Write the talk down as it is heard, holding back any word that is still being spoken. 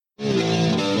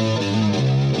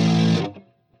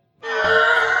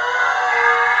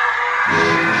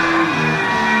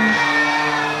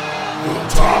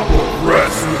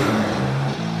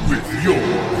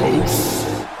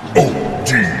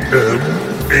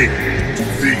Nate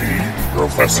the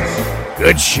Professor.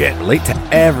 Good shit. Late to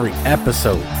every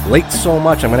episode. Late so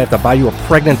much, I'm going to have to buy you a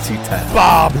pregnancy test.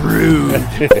 Bob Rude.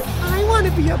 I want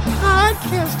to be a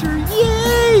podcaster.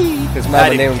 Yay! His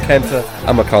mama named him Kenta.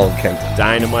 I'm going to call him Kenta.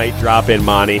 Dynamite drop in,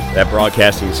 Monty. That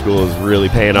broadcasting school is really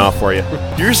paying off for you.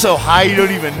 You're so high you don't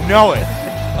even know it.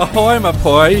 Ahoy, my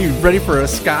boy. You ready for a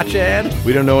Scotch ad?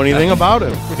 We don't know anything about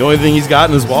him. The only thing he's got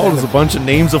in his wallet is a bunch of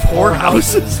names of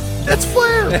whorehouses. That's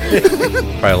Flair.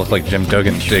 Probably look like Jim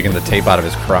Duggan digging the tape out of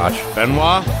his crotch.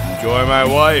 Benoit, enjoy my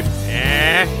wife.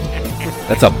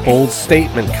 That's a bold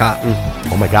statement, Cotton.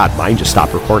 Oh my God, mine just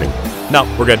stopped recording. No,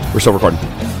 we're good. We're still recording.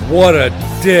 What a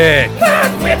dick.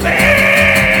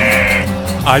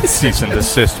 I'd cease and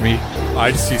desist me.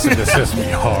 I'd cease and desist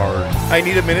me hard. I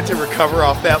need a minute to recover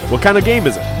off that. What kind of game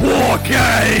is it? War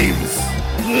games!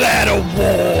 Let a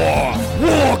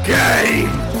war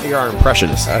game! You're our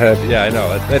impressionist. Yeah, I know.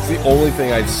 That's the only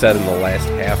thing I've said in the last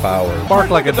half hour. Bark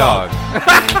like a dog.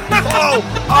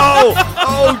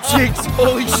 Oh, Jinx.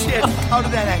 Holy shit. How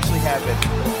did that actually happen?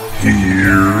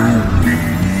 Here we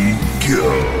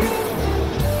go.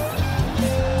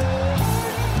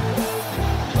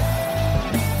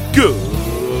 Good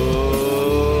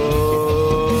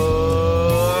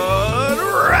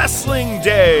Wrestling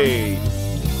Day!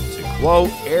 To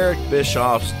quote Eric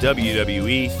Bischoff's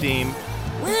WWE theme,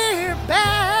 We're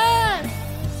back.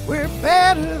 We're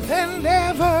better than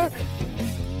ever.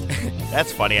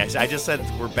 That's funny. I just said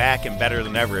we're back and better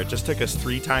than ever. It just took us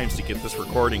 3 times to get this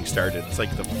recording started. It's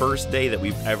like the first day that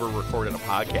we've ever recorded a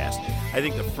podcast. I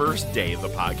think the first day of the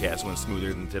podcast went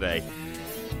smoother than today.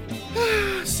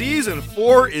 Season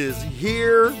 4 is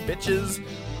here, bitches.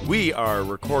 We are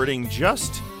recording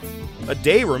just a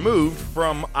day removed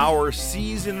from our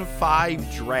Season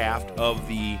 5 draft of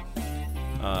the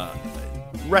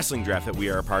wrestling draft that we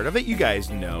are a part of. It. You guys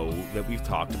know that we've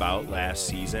talked about last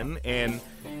season. And,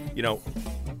 you know,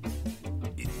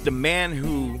 the man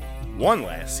who won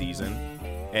last season,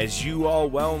 as you all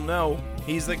well know,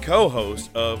 he's the co-host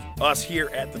of us here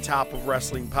at the Top of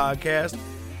Wrestling podcast.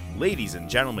 Ladies and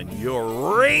gentlemen,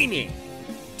 your reigning,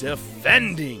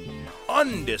 defending,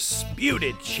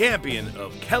 undisputed champion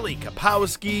of Kelly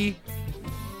Kapowski.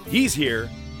 He's here.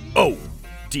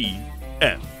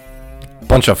 ODM.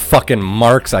 Bunch of fucking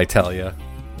marks, I tell ya.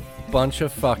 Bunch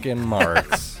of fucking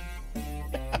marks.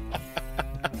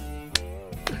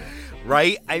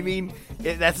 Right? I mean,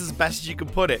 that's as best as you can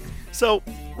put it. So,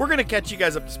 we're going to catch you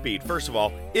guys up to speed. First of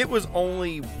all, it was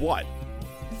only, 4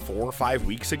 or 5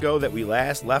 weeks ago that we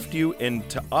last left you, and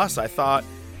to us, I thought,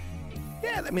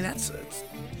 yeah, I mean, it's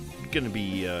going to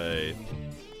be a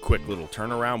quick little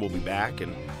turnaround. We'll be back,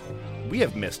 and we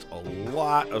have missed a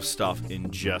lot of stuff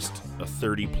in just a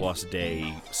 30-plus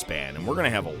day span, and we're going to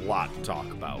have a lot to talk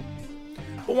about.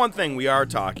 But one thing we are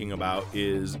talking about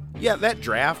is, that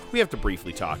draft. We have to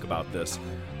briefly talk about this.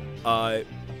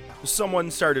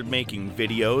 Someone started making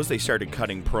videos. They started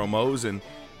cutting promos, and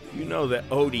you know that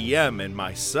ODM and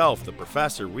myself, the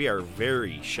professor, we are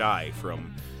very shy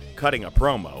from cutting a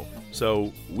promo.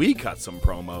 So we cut some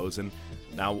promos, and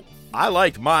now I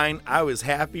liked mine. I was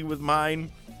happy with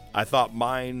mine. I thought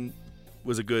mine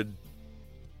was a good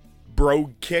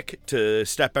brogue kick to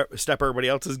step everybody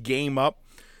else's game up.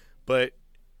 But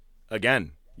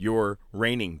again, your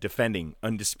reigning, defending,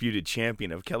 undisputed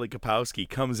champion of Kelly Kapowski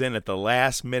comes in at the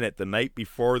last minute the night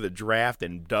before the draft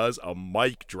and does a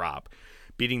mic drop,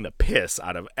 beating the piss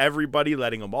out of everybody,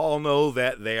 letting them all know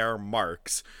that they are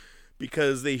marks,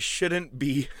 because they shouldn't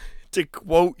be, to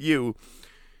quote you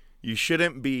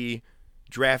shouldn't be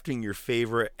drafting your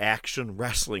favorite action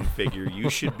wrestling figure. You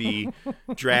should be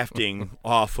drafting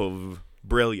off of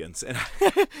brilliance. And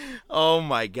oh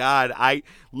my God, I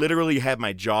literally had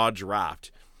my jaw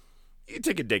dropped. You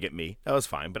took a dig at me. That was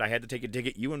fine, but I had to take a dig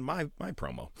at you and my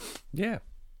promo. Yeah.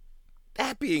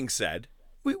 That being said,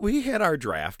 we had our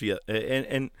draft,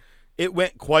 and it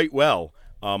went quite well.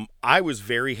 I was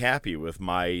very happy with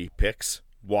my picks,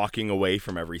 walking away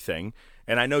from everything,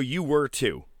 and I know you were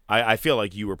too. I feel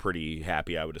like you were pretty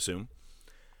happy, I would assume.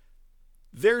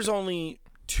 There's only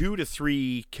 2 to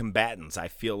 3 combatants I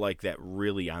feel like that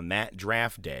really, on that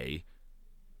draft day,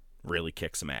 really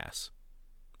kick some ass.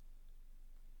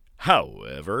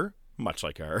 However, much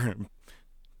like our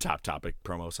top topic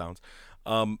promo sounds,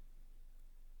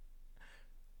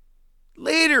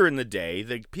 later in the day,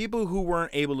 the people who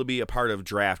weren't able to be a part of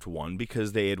Draft 1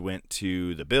 because they had went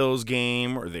to the Bills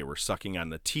game or they were sucking on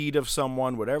the teat of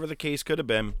someone, whatever the case could have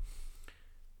been,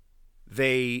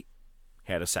 they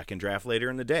had a second draft later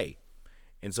in the day.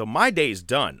 And so my day's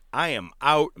done. I am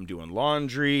out. I'm doing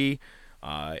laundry.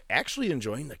 Actually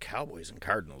enjoying the Cowboys and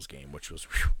Cardinals game, which was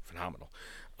phenomenal.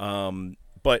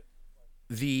 But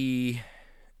the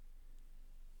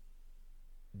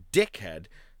dickhead,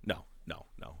 no,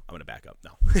 I'm going to back up.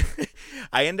 No.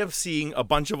 I end up seeing a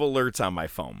bunch of alerts on my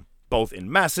phone, both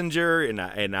in Messenger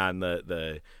and on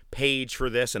the page for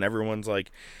this, and everyone's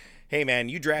like, hey, man,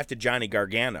 you drafted Johnny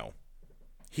Gargano.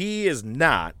 He is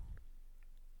not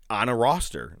on a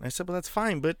roster. And I said, well, that's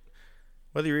fine, but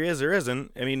whether he is or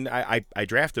isn't, I mean, I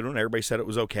drafted him, and everybody said it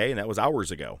was okay, and that was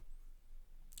hours ago.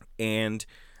 And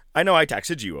I know I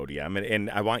texted you, ODM, and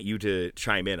I want you to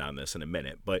chime in on this in a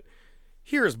minute, but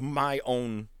here's my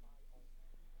own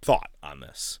thought on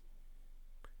this.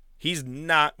 He's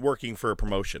not working for a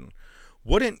promotion.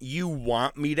 Wouldn't you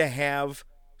want me to have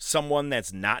someone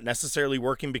that's not necessarily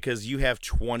working because you have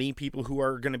 20 people who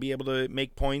are going to be able to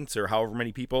make points, or however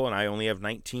many people, and I only have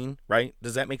 19, right?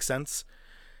 Does that make sense?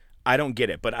 I don't get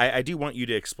it, but I do want you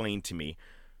to explain to me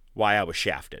why I was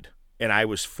shafted. And I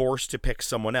was forced to pick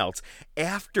someone else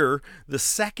after the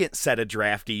second set of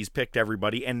draftees picked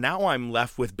everybody, and now I'm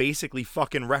left with basically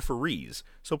fucking referees.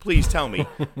 So please tell me,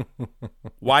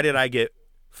 why did I get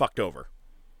fucked over?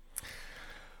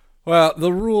 Well,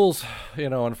 the rules,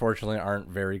 unfortunately aren't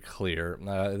very clear.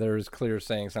 There's clear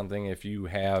saying something if you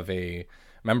have a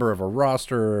member of a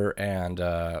roster and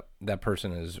that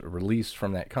person is released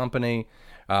from that company,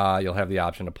 you'll have the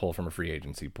option to pull from a free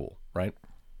agency pool, right?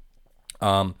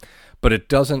 But it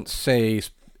doesn't say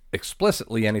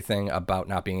explicitly anything about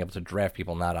not being able to draft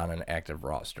people not on an active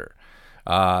roster.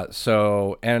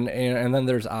 So then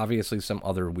there's obviously some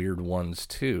other weird ones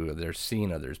too. There's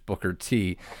Cena, there's Booker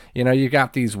T. You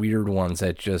got these weird ones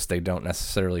that they don't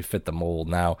necessarily fit the mold.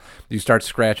 Now you start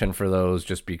scratching for those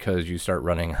just because you start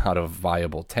running out of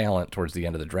viable talent towards the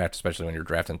end of the draft, especially when you're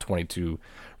drafting 22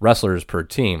 wrestlers per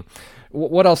team.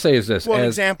 What I'll say is this. Well, an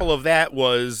example of that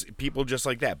was people just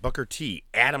like that. Booker T,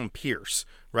 Adam Pearce,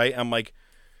 right? I'm like,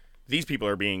 these people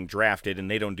are being drafted and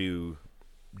they don't do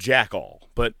jack all.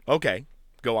 But, okay,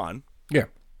 go on. Yeah.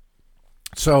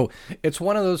 So it's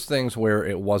one of those things where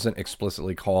it wasn't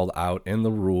explicitly called out in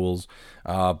the rules,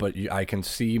 but I can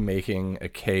see making a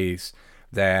case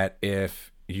that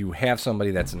if you have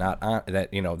somebody that's not on,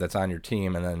 that's on your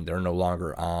team and then they're no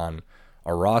longer on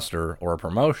a roster or a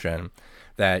promotion,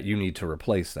 that you need to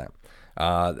replace them.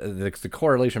 The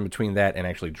correlation between that and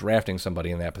actually drafting somebody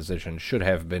in that position should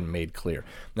have been made clear.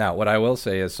 Now, what I will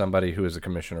say is somebody who is a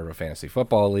commissioner of a fantasy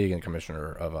football league and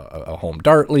commissioner of a home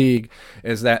dart league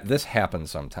is that this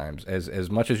happens sometimes. As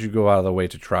much as you go out of the way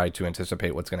to try to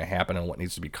anticipate what's going to happen and what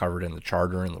needs to be covered in the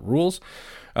charter and the rules,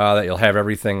 that you'll have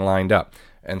everything lined up.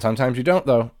 And sometimes you don't,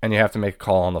 though, and you have to make a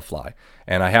call on the fly.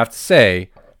 And I have to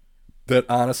say that,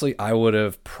 honestly, I would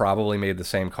have probably made the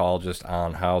same call just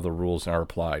on how the rules are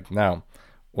applied. Now,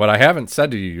 what I haven't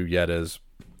said to you yet is,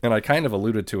 and I kind of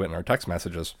alluded to it in our text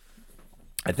messages,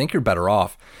 I think you're better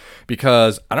off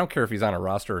because I don't care if he's on a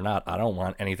roster or not. I don't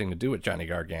want anything to do with Johnny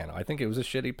Gargano. I think it was a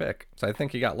shitty pick. So I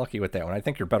think you got lucky with that one. I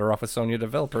think you're better off with Sonya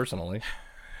Deville, personally.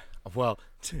 Well,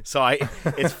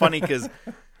 it's funny because,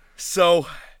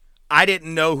 I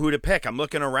didn't know who to pick. I'm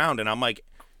looking around and I'm like,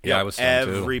 I was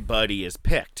everybody is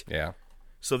picked. Yeah.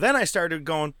 So then I started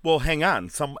going, well, hang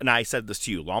on. And I said this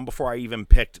to you long before I even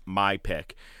picked my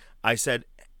pick. I said,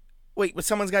 wait, but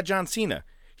someone's got John Cena.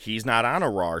 He's not on a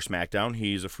Raw or SmackDown.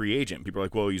 He's a free agent. People are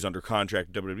like, well, he's under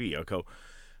contract with WWE. I go,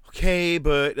 okay,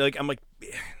 but I'm like,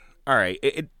 all right,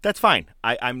 that's fine.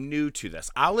 I'm new to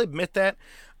this. I'll admit that.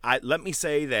 Let me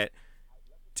say that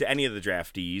to any of the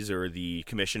draftees or the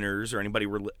commissioners or anybody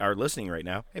are listening right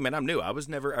now, hey, man, I'm new. I was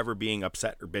never, ever being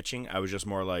upset or bitching. I was just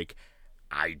more like,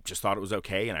 I just thought it was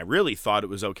okay, and I really thought it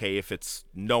was okay if it's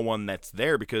no one that's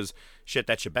there because, shit,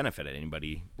 that should benefit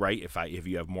anybody, right, if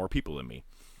you have more people than me.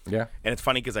 Yeah. And it's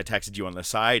funny because I texted you on the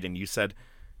side, and you said,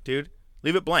 dude,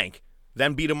 leave it blank.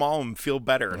 Then beat them all and feel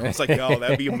better. And I was like, oh,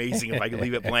 that'd be amazing if I could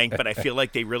leave it blank, but I feel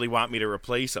like they really want me to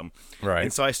replace them. Right.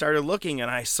 And so I started looking,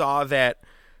 and I saw that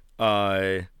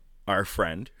our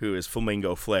friend, who is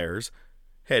Flamingo Flares,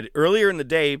 had earlier in the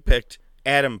day picked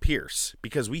Adam Pearce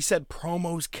because we said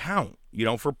promos count,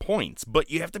 for points,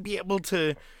 but you have to be able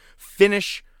to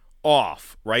finish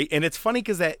off, right? And it's funny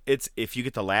because if you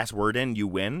get the last word in, you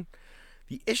win.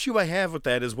 The issue I have with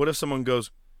that is what if someone goes,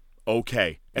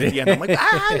 okay, at the end? I'm like,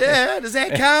 yeah, does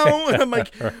that count? And I'm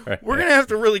like, we're going to have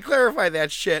to really clarify that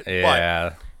shit.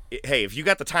 Yeah. But, hey, if you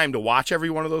got the time to watch every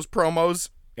one of those promos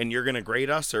and you're going to grade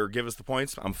us or give us the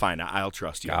points, I'm fine. I'll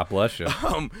trust you. God bless you.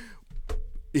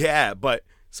 Yeah, but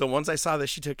so once I saw that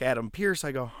she took Adam Pearce,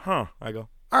 I go, all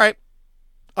right,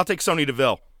 I'll take Sonya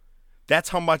Deville. That's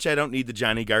how much I don't need the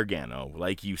Johnny Gargano,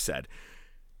 like you said.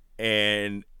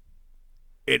 And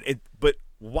but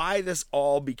why this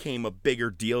all became a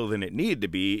bigger deal than it needed to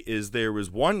be is there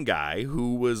was one guy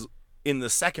who was in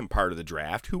the second part of the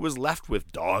draft who was left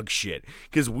with dog shit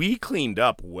because we cleaned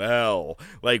up well.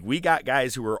 Like, we got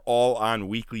guys who were all on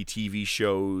weekly TV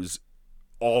shows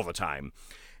all the time.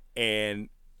 And,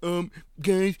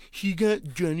 guys, he got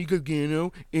Johnny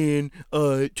Gargano and,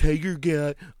 Tiger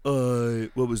got,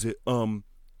 what was it?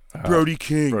 Brody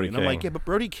King. Brody and I'm King. like, yeah, but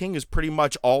Brody King is pretty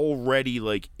much already,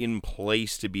 like, in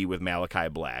place to be with Malachi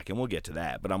Black, and we'll get to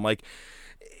that. But I'm like,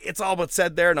 it's all but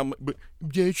said there, and I'm like, but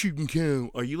that shouldn't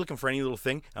count. Are you looking for any little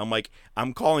thing? I'm like,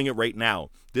 I'm calling it right now.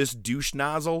 This douche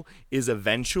nozzle is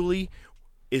eventually,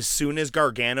 as soon as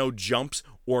Gargano jumps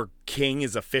or King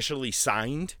is officially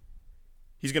signed,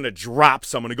 he's going to drop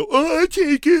someone and go, oh, I'll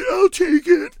take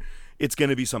it. It's going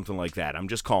to be something like that. I'm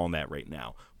just calling that right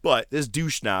now. But this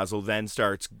douche nozzle then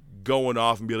starts going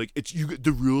off and be like,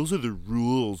 the rules are the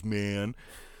rules, man.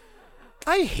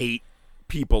 I hate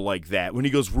people like that when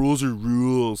he goes, rules are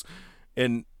rules.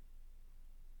 And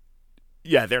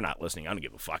yeah, they're not listening. I don't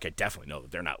give a fuck. I definitely know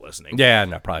that they're not listening. Yeah,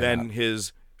 no, probably Then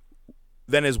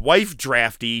not. his wife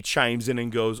drafty chimes in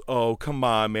and goes, oh, come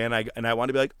on, man. I want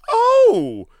to be like,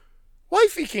 oh,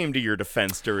 wifey came to your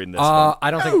defense during this one. I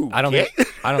don't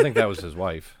think that was his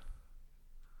wife.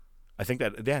 I think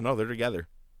that, yeah, no, they're together.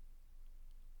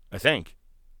 I think.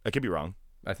 I could be wrong.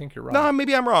 I think you're wrong. No,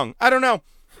 maybe I'm wrong. I don't know.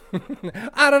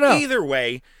 I don't know. Either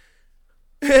way,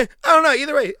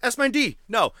 S my D.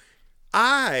 No,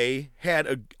 I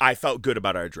felt good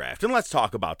about our draft, and let's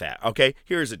talk about that. Okay,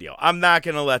 here's the deal. I'm not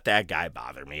gonna let that guy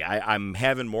bother me. I'm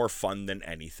having more fun than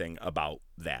anything about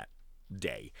that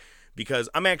day because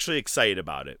I'm actually excited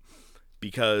about it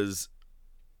because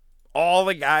all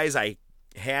the guys I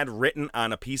had written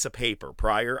on a piece of paper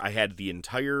prior, I had the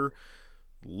entire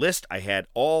list. I had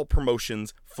all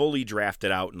promotions fully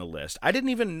drafted out in a list. I didn't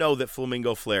even know that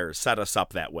Flamingo Flair set us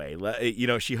up that way. You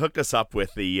know, she hooked us up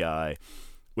with the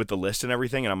list and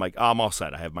everything, and I'm like, oh, I'm all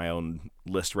set. I have my own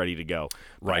list ready to go.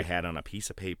 Right. I had on a piece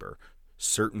of paper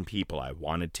certain people I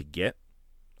wanted to get.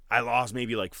 I lost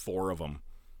maybe like 4 of them.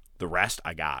 The rest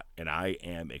I got, and I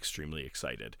am extremely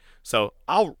excited. So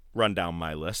I'll run down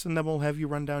my list, and then we'll have you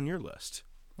run down your list.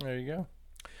 There you go.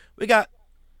 We got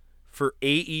for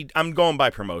AE. I'm going by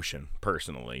promotion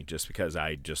personally, just because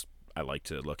I like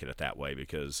to look at it that way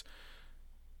because,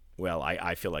 well,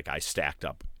 I feel like I stacked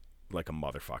up like a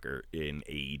motherfucker in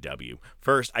AEW.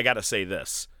 First, I got to say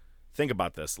this. Think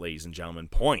about this, ladies and gentlemen.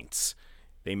 Points,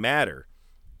 they matter,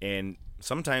 and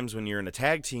sometimes when you're in a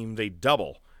tag team, they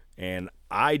double. And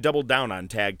I doubled down on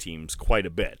tag teams quite a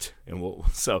bit. And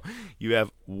so you have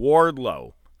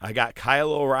Wardlow. I got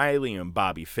Kyle O'Reilly and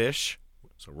Bobby Fish,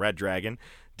 so Red Dragon,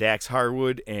 Dax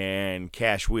Harwood and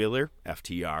Cash Wheeler,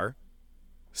 FTR.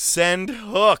 Send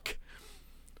Hook.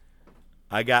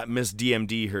 I got Miss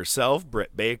DMD herself,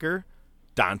 Britt Baker,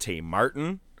 Dante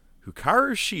Martin,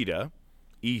 Hikaru Shida,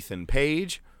 Ethan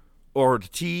Page,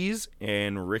 Ortiz,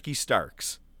 and Ricky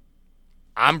Starks.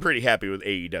 I'm pretty happy with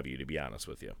AEW, to be honest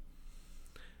with you.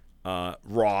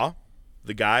 Raw,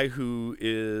 the guy who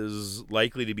is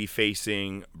likely to be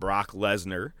facing Brock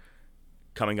Lesnar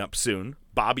coming up soon,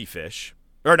 Bobby Fish.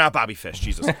 Or not Bobby Fish,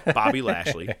 Jesus. Bobby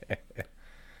Lashley.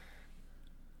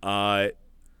 A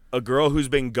girl who's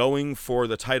been going for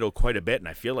the title quite a bit, and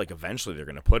I feel like eventually they're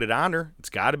going to put it on her. It's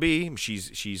got to be.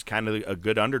 She's kind of a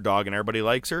good underdog, and everybody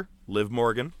likes her. Liv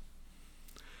Morgan.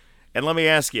 And let me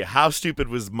ask you, how stupid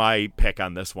was my pick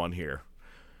on this one here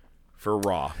for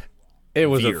Raw? It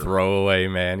was Veer. a throwaway,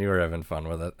 man. You were having fun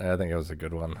with it. I think it was a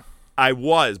good one. I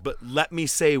was, but let me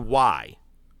say why.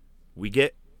 We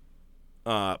get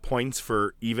points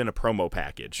for even a promo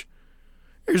package.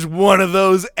 There's one of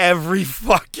those every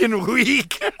fucking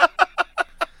week.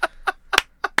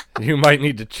 You might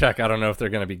need to check. I don't know if they're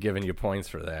going to be giving you points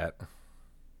for that.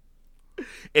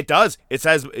 It does. It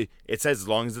says as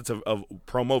long as it's a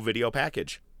promo video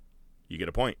package, you get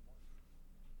a point.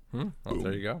 Well,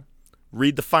 there you go.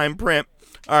 Read the fine print.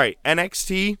 All right,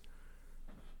 NXT.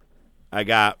 I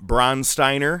got Braun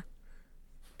Steiner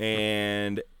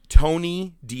and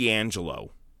Tony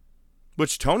D'Angelo,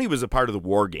 which Tony was a part of the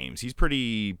War Games. He's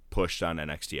pretty pushed on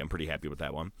NXT. I'm pretty happy with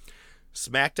that one.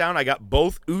 SmackDown, I got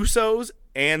both Usos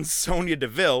and Sonya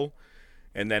Deville.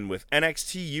 And then with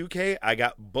NXT UK, I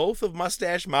got both of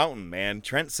Mustache Mountain, man.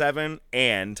 Trent Seven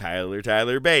and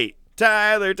Tyler Bate.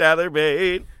 Tyler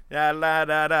Bate. Da, da,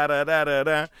 da, da, da, da,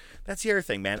 da. That's the other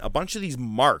thing, man. A bunch of these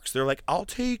marks, they're like, I'll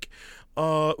take,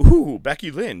 Becky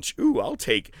Lynch. I'll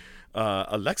take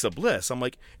Alexa Bliss. I'm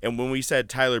like, and when we said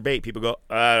Tyler Bate, people go,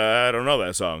 I don't know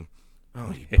that song.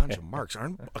 Oh, you bunch of marks.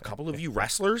 Aren't a couple of you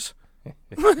wrestlers?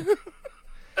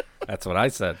 That's what I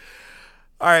said.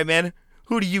 All right, man.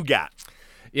 Who do you got?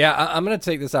 Yeah, I'm going to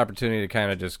take this opportunity to kind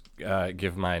of just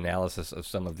give my analysis of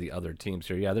some of the other teams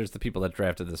here. Yeah, there's the people that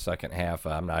drafted the second half.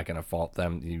 I'm not going to fault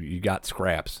them. You got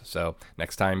scraps, so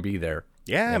next time be there.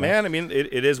 Yeah, man. I mean,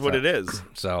 it is what it is.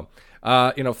 So,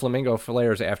 Flamingo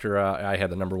Flares, after I had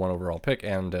the number 1 overall pick,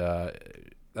 and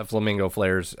Flamingo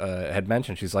Flares had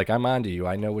mentioned, she's like, I'm on to you.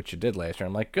 I know what you did last year.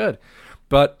 I'm like, good.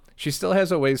 But she still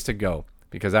has a ways to go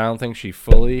because I don't think she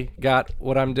fully got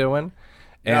what I'm doing.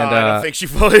 And, no, I don't think she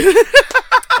fully...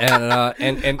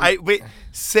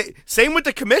 Same with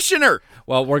the commissioner.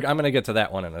 Well, I'm going to get to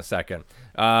that one in a second.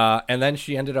 And then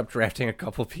she ended up drafting a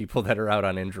couple people that are out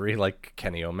on injury, like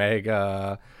Kenny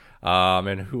Omega,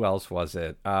 and who else was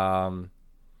it? Oh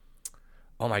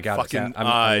my God! Fucking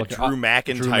I'm looking, Drew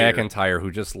McIntyre. Drew McIntyre,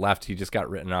 who just left. He just got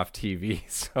written off TV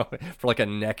so for like a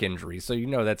neck injury. So you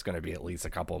know that's going to be at least a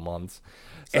couple of months.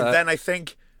 So, and then I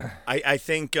think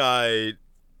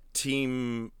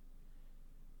team.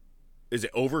 Is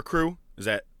it Overcrew? Is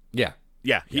that? Yeah.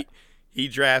 Yeah. He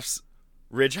drafts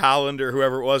Ridge Holland or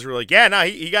whoever it was. We're like, yeah, no,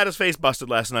 he got his face busted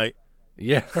last night.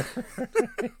 Yeah.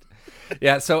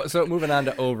 Yeah. So moving on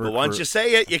to Overcrew. But once you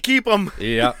say it, you keep them.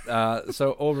 Yeah.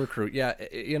 So Overcrew. Yeah.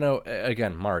 You know,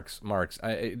 again, Marks.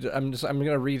 I'm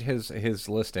gonna read his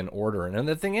list in order, and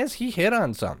the thing is, he hit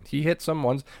on some. He hit some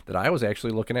ones that I was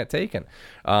actually looking at taking.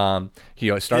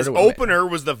 He started. His with opener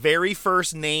was the very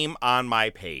first name on my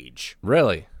page.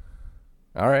 Really.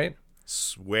 All right.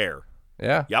 Swear.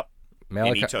 Yeah. Yep. Malachi,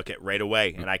 and he took it right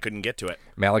away, and I couldn't get to it.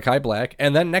 Malachi Black.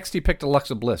 And then next he picked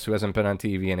Alexa Bliss, who hasn't been on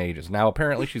TV in ages. Now,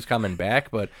 apparently she's coming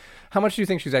back, but how much do you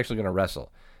think she's actually going to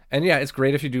wrestle? And, yeah, it's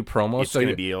great if you do promos. It's going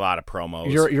to be a lot of promos.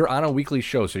 You're on a weekly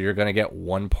show, so you're going to get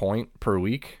 1 point per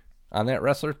week on that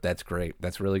wrestler. That's great.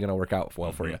 That's really going to work out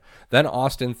well for you. Then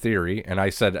Austin Theory, and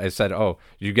I said, oh,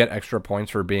 you get extra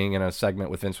points for being in a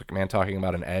segment with Vince McMahon talking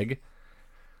about an egg.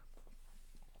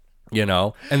 You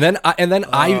know, and then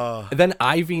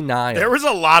Ivy Nile. There was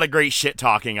a lot of great shit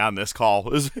talking on this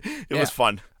call. It was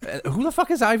fun. Who the fuck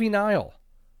is Ivy Nile?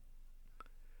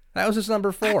 That was his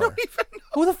number 4. I don't even know.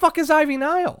 Who the fuck is Ivy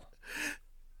Nile?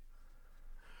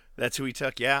 That's who he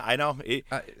took. Yeah, I know.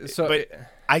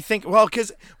 I think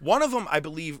because one of them, I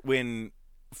believe, when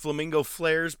Flamingo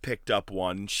Flares picked up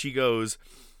one, she goes,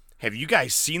 "Have you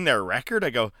guys seen their record?"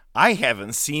 I go, "I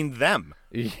haven't seen them."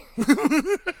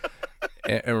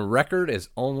 And record is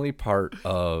only part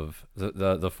of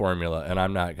the formula, and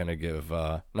I'm not gonna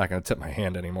not gonna tip my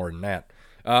hand any more than that.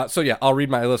 So yeah, I'll read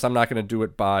my list. I'm not gonna do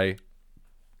it by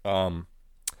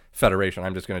federation.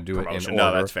 I'm just gonna do Promotion. it in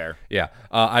order. No, that's fair. Yeah,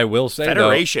 I will say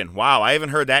federation. Wow, I haven't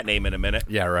heard that name in a minute.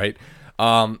 Yeah, right.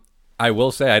 I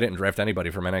will say I didn't draft anybody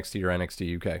from NXT or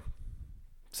NXT UK.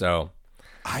 So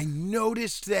I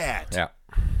noticed that. Yeah.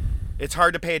 It's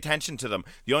hard to pay attention to them.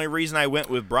 The only reason I went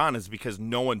with Braun is because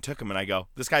no one took him, and I go,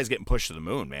 "This guy's getting pushed to the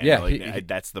moon, man." Yeah,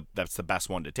 that's the best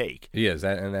one to take. He is,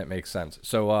 and that makes sense.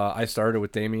 So I started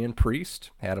with Damian Priest,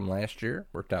 had him last year,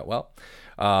 worked out well.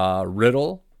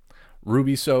 Riddle,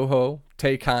 Ruby Soho,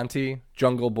 Tay Conti,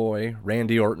 Jungle Boy,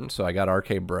 Randy Orton. So I got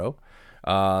RK Bro.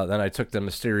 Then I took the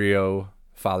Mysterio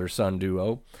father-son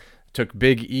duo. Took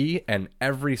Big E, and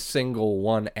every single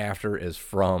one after is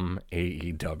from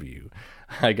AEW.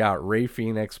 I got Rey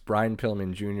Fenix, Brian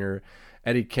Pillman Jr.,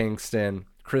 Eddie Kingston,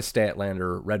 Chris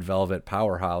Statlander, Red Velvet,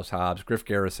 Powerhouse Hobbs, Griff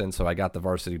Garrison, so I got the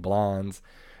Varsity Blondes,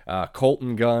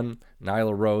 Colton Gunn,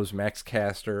 Nyla Rose, Max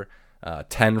Caster,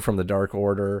 10 from the Dark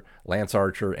Order, Lance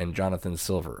Archer, and Jonathan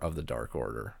Silver of the Dark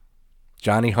Order.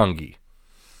 Johnny Hungy.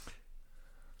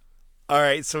 All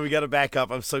right, so we got to back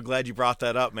up. I'm so glad you brought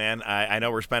that up, man. I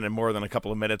know we're spending more than a couple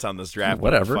of minutes on this draft.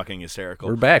 Whatever. But it's fucking hysterical.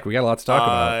 We're back. We got a lot to talk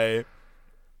about.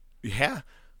 Yeah.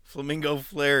 Flamingo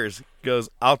Flares goes,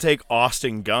 "I'll take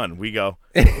Austin Gunn." We go,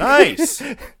 "Nice."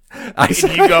 And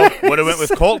you go, "Would have went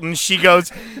with Colton." She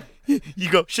goes,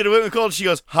 "You go, should have went with Colton." She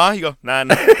goes, "Huh?" You go, "Nah."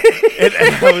 And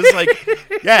I was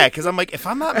like, yeah, because I'm like, if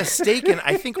I'm not mistaken,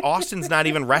 I think Austin's not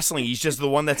even wrestling. He's just the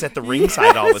one that's at the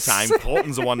ringside all the time.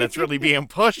 Colton's the one that's really being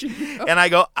pushed. And I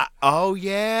go, "Oh,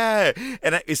 yeah."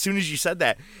 And as soon as you said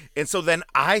that, and so then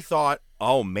I thought,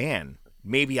 oh, man,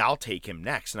 maybe I'll take him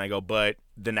next. And I go, but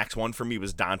the next one for me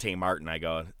was Dante Martin. I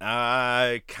go,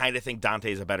 I kind of think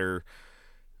Dante's a better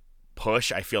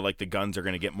push. I feel like the Guns are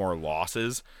going to get more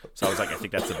losses. So I was like, I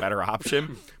think that's a better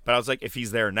option. But I was like, if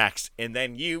he's there next. And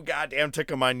then you goddamn took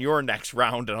him on your next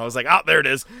round. And I was like, oh, there it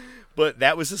is. But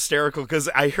that was hysterical because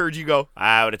I heard you go,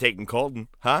 I would have taken Colton.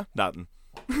 Huh? Nothing.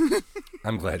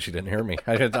 I'm glad she didn't hear me.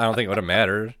 I don't think it would have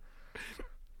mattered.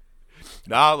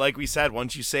 No, like we said,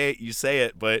 once you say it, you say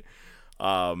it. But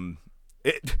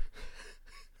it.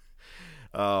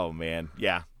 Oh, man.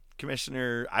 Yeah.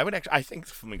 Commissioner. I think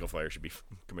Flamingo Flair should be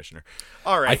commissioner.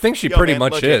 All right. I think she pretty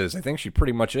much is. I think she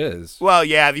pretty much is. Well,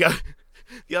 yeah.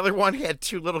 The other one had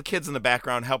 2 little kids in the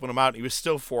background helping him out. And he was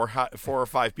still 4 or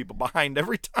 5 people behind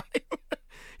every time.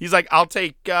 He's like, I'll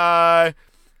take. Tommaso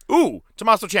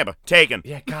Ciampa taken.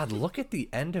 Yeah, God, look at the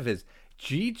end of his.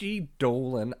 Gigi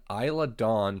Dolan, Isla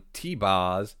Dawn,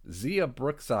 T-Boz, Zia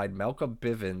Brookside, Malcolm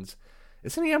Bivens.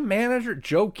 Isn't he a manager?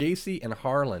 Joe Gacy and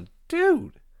Harlan.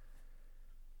 Dude.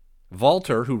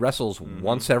 Walter, who wrestles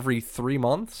once every 3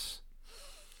 months.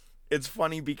 It's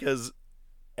funny because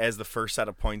as the first set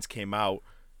of points came out,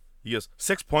 he goes,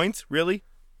 6 points? Really?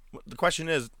 The question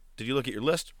is, did you look at your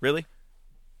list? Really?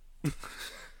 Yeah.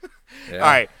 All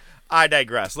right. I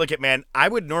digress. Look at, man, I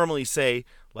would normally say,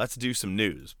 let's do some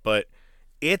news, but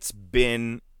it's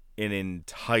been an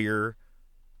entire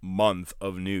month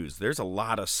of news. There's a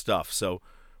lot of stuff, so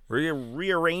we're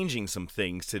rearranging some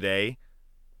things today.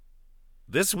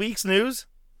 This week's news,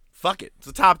 fuck it, it's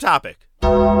a top topic.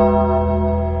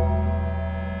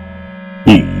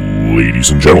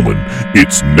 Ladies and gentlemen,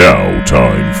 it's now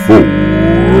time for...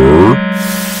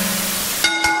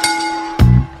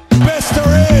 Best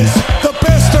there is, the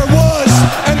best there was,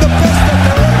 and the best that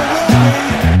there ever will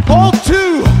be. Hold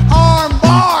 2, arm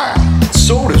bar.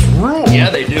 Sodas rule. Yeah,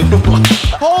 they do.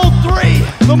 Hold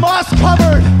 3, the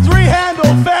moss-covered,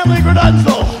 3-handle family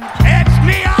gradunzel. It's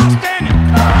me, Austin.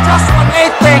 Just when they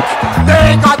think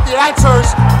they got the answers,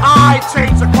 I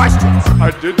change the questions. I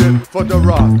did it for The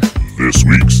Rock. This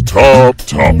week's top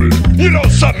topic. You know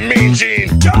something, Mean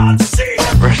Gene? John Cena.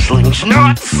 Wrestling's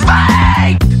not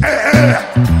fake.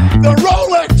 The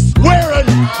Rolex wearing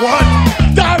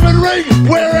one, diamond ring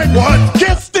wearing one,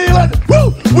 kid stealing,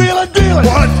 woo, wheeling dealing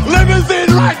one,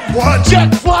 limousine riding one,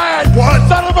 jet flying one,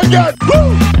 son of a gun,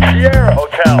 woo. Sierra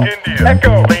Hotel, India,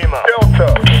 Echo, Lima,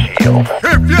 Delta, Shield.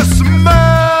 If you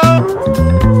smell...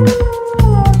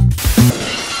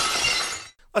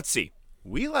 Let's see.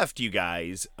 We left you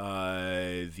guys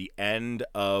the end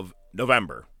of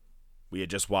November. We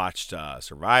had just watched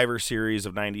Survivor Series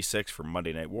of 96 for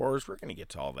Monday Night Wars. We're going to get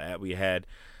to all that. We had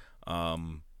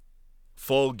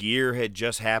Full Gear had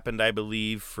just happened, I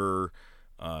believe, for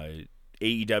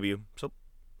AEW. So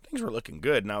things were looking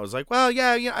good. And I was like, well,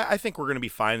 yeah, I think we're going to be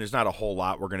fine. There's not a whole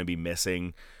lot we're going to be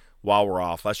missing while we're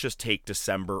off. Let's just take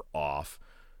December off.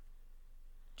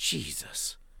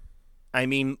 Jesus. I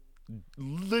mean,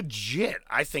 legit,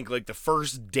 I think like the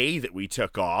first day that we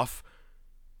took off,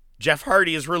 Jeff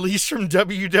Hardy is released from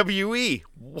WWE.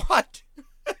 What?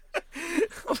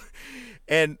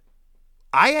 And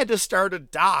I had to start a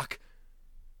doc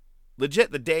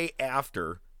legit the day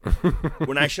after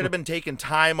when I should have been taking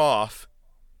time off,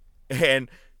 and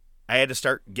I had to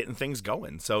start getting things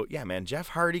going. So yeah, man, Jeff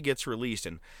Hardy gets released,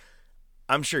 and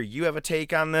I'm sure you have a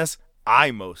take on this.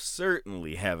 I most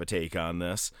certainly have a take on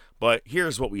this, but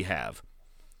here's what we have.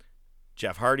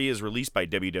 Jeff Hardy is released by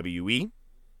WWE.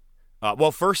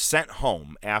 First sent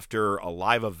home after a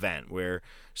live event where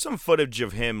some footage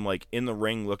of him like in the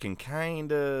ring looking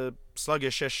kind of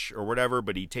sluggish-ish or whatever,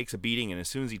 but he takes a beating, and as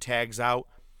soon as he tags out,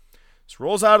 just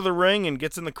rolls out of the ring and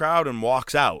gets in the crowd and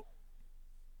walks out.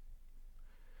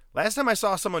 Last time I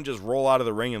saw someone just roll out of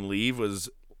the ring and leave was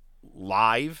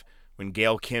live when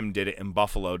Gail Kim did it in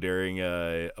Buffalo during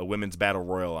a women's battle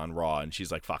royal on Raw, and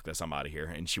she's like, fuck this, I'm out of here,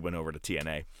 and she went over to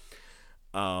TNA.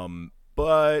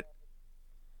 But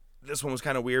this one was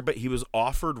kind of weird, but he was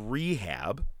offered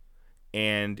rehab,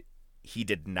 and he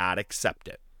did not accept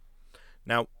it.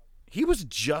 Now, he was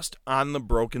just on the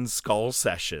Broken Skull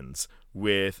sessions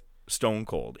with Stone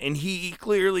Cold, and he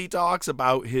clearly talks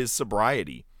about his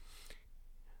sobriety.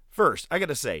 First, I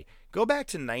gotta say, go back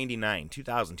to 99,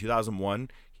 2000, 2001,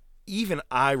 even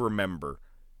I remember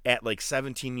at like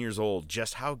 17 years old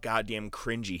just how goddamn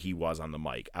cringy he was on the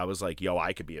mic. I was like, yo,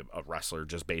 I could be a wrestler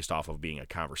just based off of being a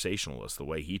conversationalist, the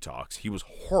way he talks. He was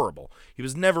horrible. He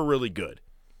was never really good.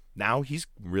 Now he's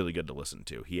really good to listen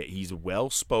to. He's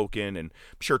well-spoken, and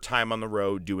I'm sure time on the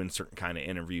road, doing certain kind of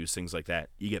interviews, things like that,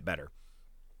 you get better.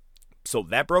 So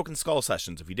that Broken Skull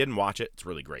Sessions, if you didn't watch it, it's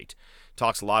really great.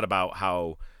 Talks a lot about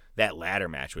how that ladder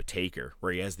match with Taker,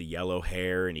 where he has the yellow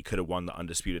hair and he could have won the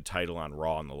undisputed title on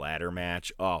Raw in the ladder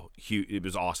match. Oh, it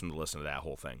was awesome to listen to that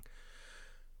whole thing.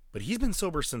 But he's been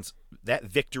sober since that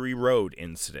Victory Road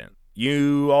incident.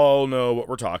 You all know what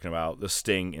we're talking about, the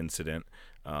Sting incident.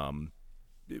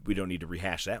 We don't need to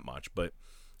rehash that much,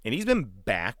 and he's been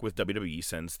back with WWE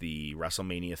since the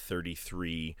WrestleMania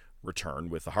 33 return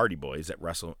with the Hardy Boys at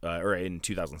in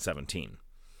 2017.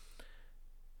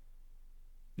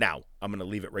 Now, I'm going to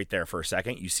leave it right there for a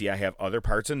second. You see I have other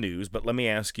parts of news, but let me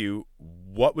ask you,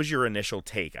 what was your initial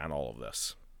take on all of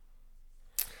this?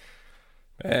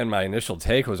 And my initial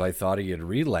take was I thought he had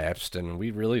relapsed, and we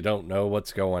really don't know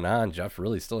what's going on. Jeff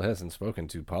really still hasn't spoken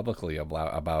too publicly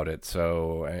about it,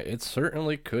 so it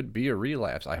certainly could be a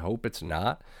relapse. I hope it's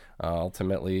not.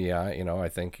 Ultimately, I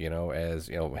think, as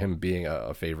him being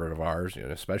a favorite of ours,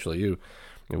 especially you,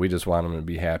 we just want him to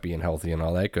be happy and healthy and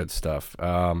all that good stuff.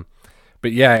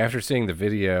 But yeah, after seeing the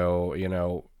video,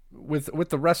 with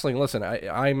the wrestling, listen,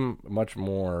 I'm much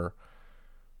more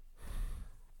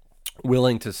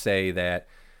willing to say that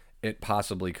it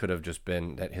possibly could have just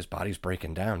been that his body's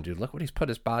breaking down. Dude, look what he's put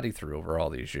his body through over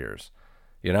all these years.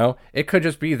 It could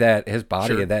just be that his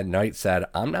body that night said,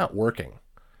 I'm not working.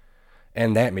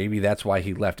 And maybe that's why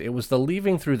he left. It was the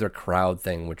leaving through the crowd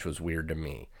thing, which was weird to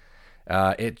me.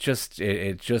 It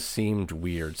just seemed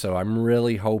weird. So I'm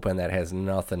really hoping that has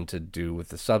nothing to do with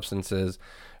the substances.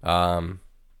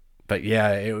 But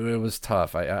yeah, it was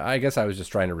tough. I guess I was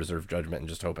just trying to reserve judgment and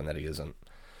just hoping that he isn't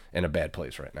in a bad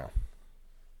place right now.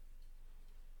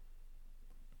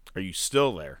 Are you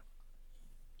still there?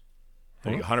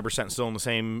 Are you 100% still in the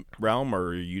same realm,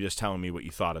 or are you just telling me what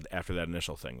you thought after that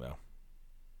initial thing, though?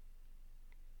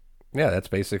 Yeah, that's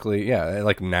basically,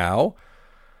 like now,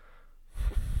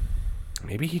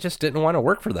 maybe he just didn't want to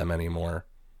work for them anymore.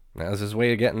 That was his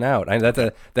way of getting out.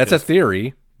 That's a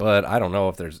theory, but I don't know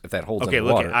if that holds any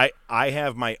water. Okay, look, I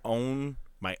have my own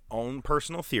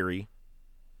personal theory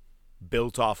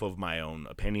built off of my own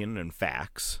opinion and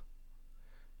facts,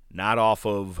 not off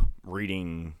of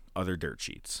reading other dirt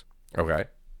sheets. Okay.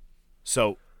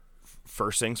 So,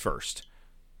 first things first.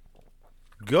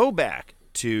 Go back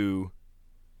to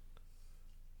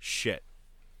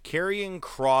Karrion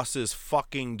Kross's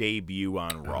fucking debut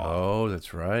on Raw. Oh,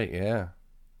 that's right, yeah.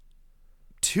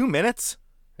 2 minutes?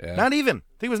 Yeah. Not even.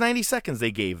 I think it was 90 seconds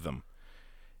they gave them.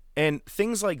 And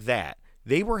things like that.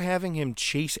 They were having him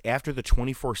chase after the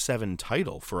 24/7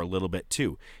 title for a little bit,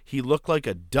 too. He looked like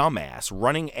a dumbass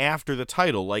running after the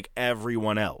title like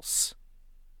everyone else.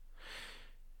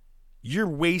 You're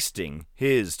wasting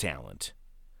his talent.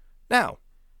 Now,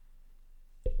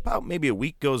 about maybe a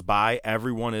week goes by,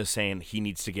 everyone is saying he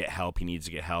needs to get help,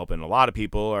 and a lot of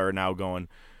people are now going,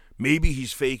 maybe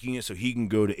he's faking it so he can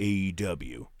go to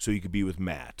AEW, so he could be with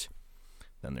Matt.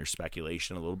 Then there's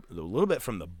speculation a little bit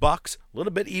from the Bucks, a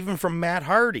little bit even from Matt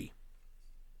Hardy.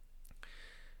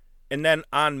 And then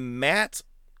on Matt's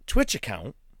Twitch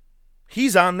account,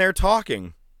 he's on there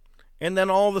talking. And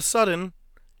then all of a sudden,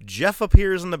 Jeff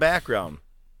appears in the background.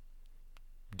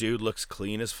 Dude looks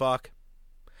clean as fuck.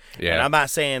 Yeah. And I'm not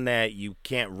saying that you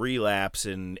can't relapse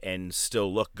and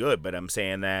still look good, but I'm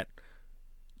saying that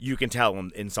you can tell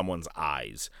in someone's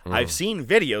eyes. I've seen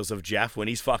videos of Jeff when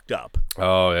he's fucked up.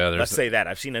 Oh, yeah. Let's say that.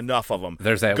 I've seen enough of them.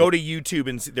 There's that. Go to YouTube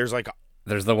and see, there's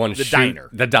the one. The diner.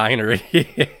 The diner.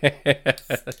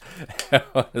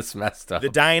 It's messed up. The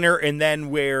diner, and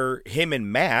then where him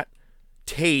and Matt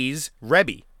tase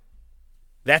Rebby.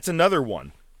 That's another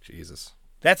one. Jesus.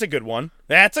 That's a good one.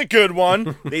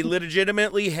 They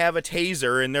legitimately have a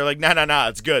taser, and they're like, no,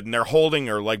 it's good. And they're holding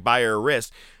her like by her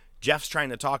wrist. Jeff's trying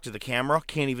to talk to the camera,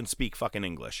 can't even speak fucking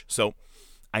English. So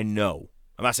I know.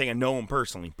 I'm not saying I know him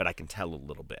personally, but I can tell a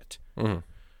little bit. Mm-hmm.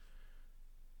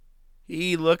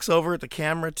 He looks over at the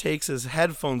camera, takes his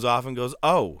headphones off, and goes,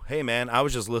 oh, hey, man, I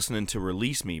was just listening to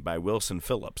Release Me by Wilson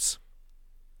Phillips.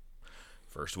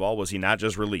 First of all, was he not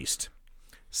just released?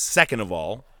 Second of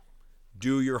all,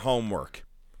 do your homework.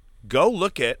 Go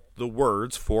look at the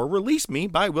words for Release Me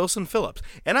by Wilson Phillips.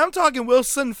 And I'm talking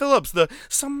Wilson Phillips, the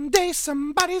someday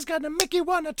somebody's gonna make you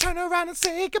wanna turn around and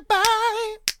say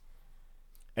goodbye.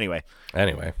 Anyway.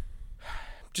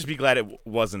 Just be glad it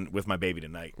wasn't With My Baby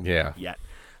Tonight. Yeah. Yet.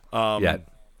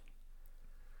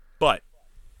 But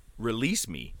Release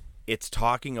Me, it's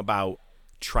talking about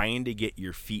trying to get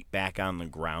your feet back on the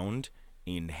ground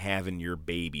and having your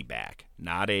baby back.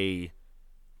 Not a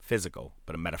physical,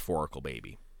 but a metaphorical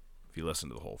baby. If you listen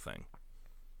to the whole thing.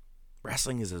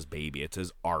 Wrestling is his baby. It's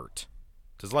his art.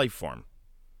 It's his life form.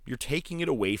 You're taking it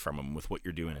away from him with what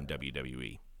you're doing in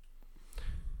WWE.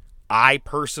 I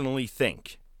personally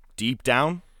think, deep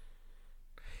down,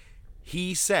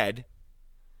 he said,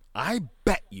 I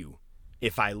bet you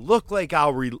if I look like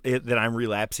that I'm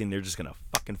relapsing, they're just going to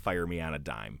fucking fire me on a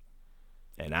dime.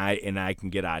 And I can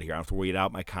get out of here. I don't have to wait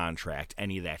out my contract,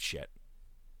 any of that shit.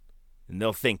 And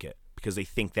they'll think it. Because they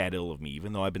think that ill of me,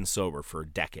 even though I've been sober for a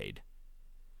decade.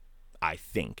 I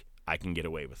think I can get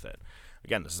away with it.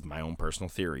 Again, this is my own personal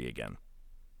theory again.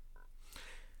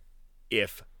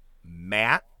 If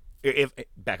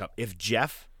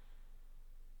Jeff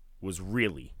was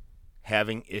really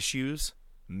having issues,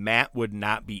 Matt would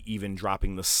not be even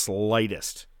dropping the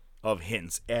slightest of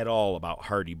hints at all about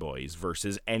Hardy Boys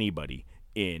versus anybody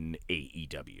in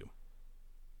AEW.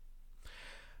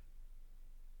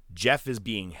 Jeff is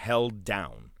being held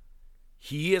down.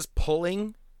 He is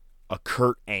pulling a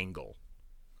Kurt Angle.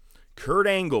 Kurt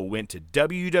Angle went to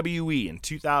WWE in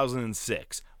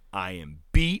 2006. I am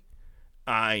beat.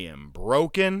 I am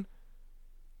broken.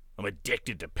 I'm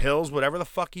addicted to pills, whatever the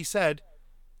fuck he said.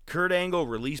 Kurt Angle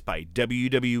released by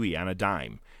WWE on a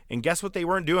dime. And guess what they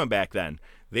weren't doing back then?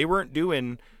 They weren't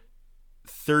doing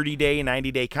 30-day,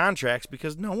 90-day contracts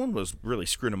because no one was really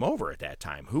screwing him over at that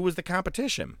time. Who was the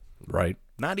competition? Right.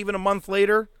 Not even a month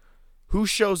later, who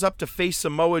shows up to face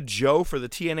Samoa Joe for the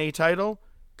TNA title?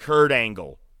 Kurt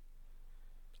Angle.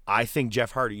 I think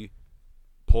Jeff Hardy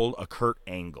pulled a Kurt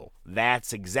Angle.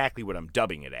 That's exactly what I'm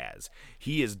dubbing it as.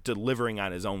 He is delivering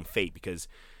on his own fate because,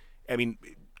 I mean,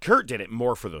 Kurt did it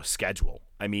more for the schedule.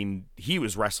 I mean, he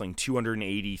was wrestling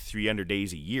 280, 300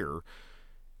 days a year,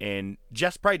 and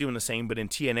Jeff's probably doing the same, but in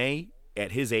TNA,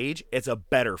 at his age, it's a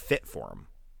better fit for him.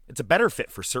 It's a better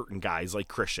fit for certain guys like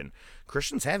Christian.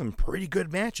 Christian's having pretty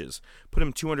good matches. Put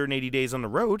him 280 days on the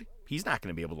road, he's not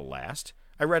going to be able to last.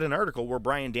 I read an article where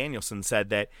Bryan Danielson said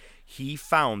that he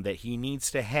found that he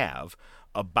needs to have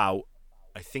about,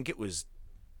 I think it was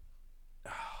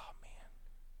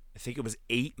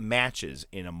 8 matches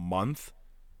in a month,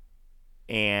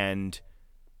 and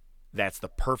that's the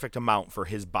perfect amount for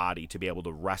his body to be able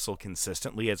to wrestle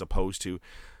consistently, as opposed to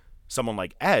someone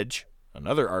like Edge,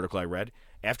 another article I read,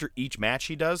 after each match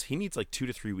he does, he needs like 2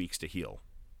 to 3 weeks to heal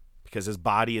because his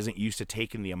body isn't used to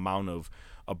taking the amount of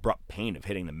abrupt pain of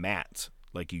hitting the mats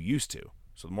like you used to.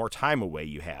 So the more time away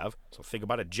you have, so think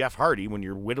about it, Jeff Hardy, when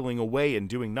you're whittling away and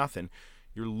doing nothing,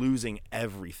 you're losing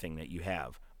everything that you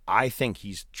have. I think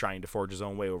he's trying to forge his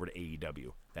own way over to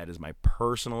AEW. That is my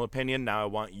personal opinion. Now I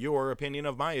want your opinion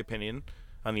of my opinion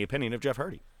on the opinion of Jeff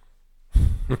Hardy.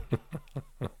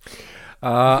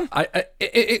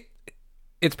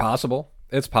 It's possible.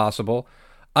 It's possible.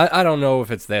 I don't know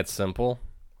if it's that simple.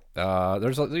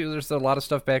 There's a lot of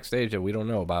stuff backstage that we don't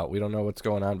know about. We don't know what's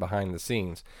going on behind the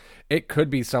scenes. It could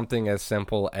be something as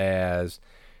simple as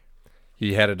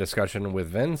he had a discussion with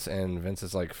Vince, and Vince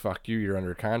is like, fuck you, you're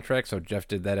under contract. So Jeff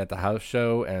did that at the house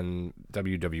show, and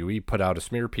WWE put out a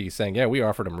smear piece saying, yeah, we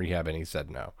offered him rehab, and he said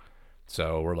no.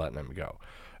 So we're letting him go.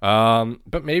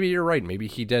 But maybe you're right. Maybe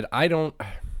he did. I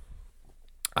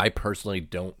personally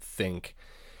don't think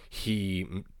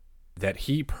that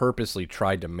he purposely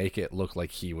tried to make it look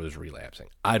like he was relapsing.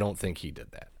 I don't think he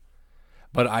did that.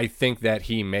 But I think that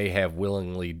he may have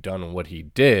willingly done what he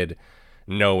did,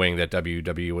 knowing that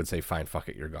WWE would say, fine, fuck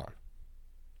it, you're gone.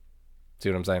 See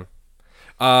what I'm saying?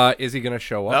 Is he going to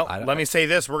show up? Well, let me say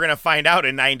this. We're going to find out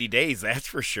in 90 days, that's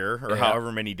for sure, or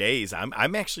however many days.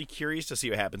 I'm actually curious to see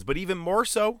what happens. But even more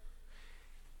so,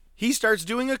 he starts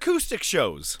doing acoustic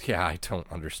shows. Yeah, I don't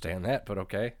understand that, but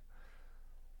okay.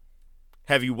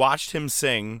 Have you watched him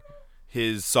sing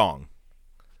his song?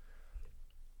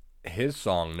 His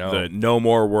song, no. The No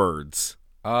More Words.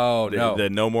 Oh, no. The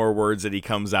No More Words that he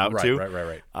comes out to.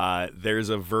 Right. There's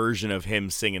a version of him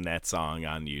singing that song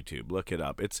on YouTube. Look it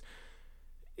up.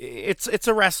 It's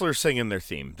a wrestler singing their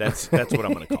theme. That's what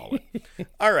I'm going to call it.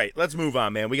 All right, let's move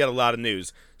on, man. We got a lot of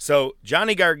news. So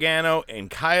Johnny Gargano and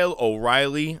Kyle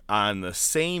O'Reilly on the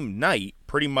same night,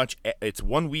 pretty much it's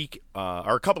 1 week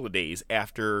or a couple of days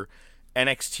after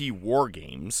NXT War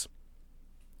Games.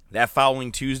 That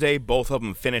following Tuesday, both of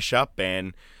them finish up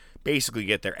and basically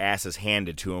get their asses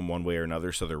handed to them one way or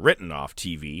another, so they're written off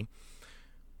TV.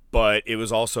 But it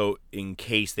was also in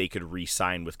case they could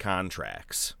re-sign with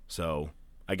contracts. So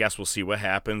I guess we'll see what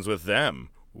happens with them.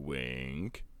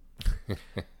 Wink.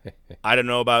 I don't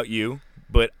know about you,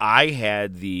 but I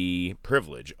had the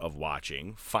privilege of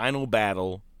watching Final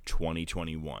Battle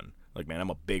 2021. Like, man, I'm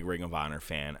a big Ring of Honor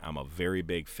fan. I'm a very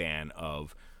big fan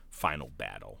of Final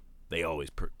Battle. They always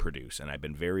produce, and I've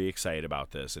been very excited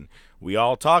about this. And we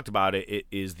all talked about it. It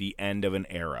is the end of an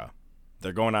era.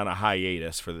 They're going on a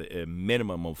hiatus for the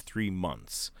minimum of 3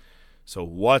 months. So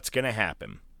what's going to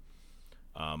happen?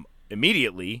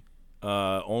 Immediately,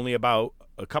 only about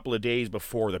a couple of days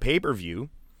before the pay-per-view,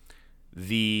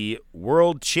 the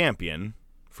world champion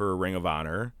for Ring of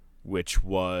Honor, which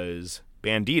was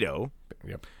Bandito,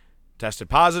 tested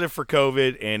positive for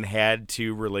COVID and had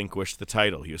to relinquish the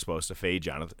title. He was supposed to fade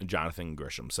Jonathan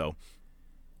Gresham. So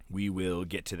we will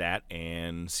get to that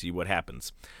and see what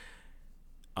happens.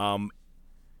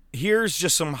 Here's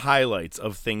just some highlights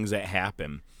of things that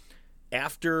happen.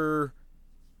 After,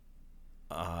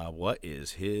 what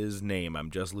is his name? I'm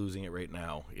just losing it right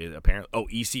now.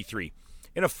 EC3.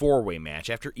 In a 4-way match,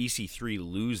 after EC3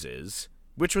 loses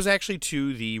which was actually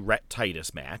to the Rhett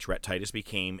Titus match. Rhett Titus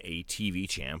became a TV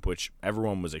champ, which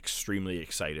everyone was extremely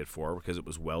excited for because it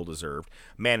was well-deserved.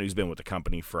 A man who's been with the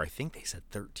company for, I think they said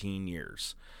 13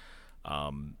 years.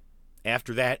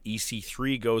 After that,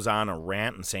 EC3 goes on a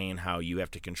rant and saying how you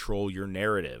have to control your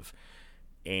narrative.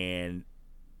 And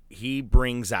he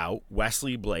brings out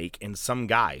Wesley Blake and some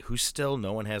guy who still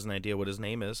no one has an idea what his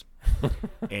name is.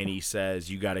 And he says,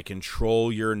 you got to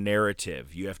control your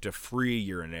narrative. You have to free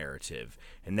your narrative.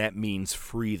 And that means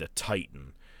free the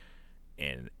Titan.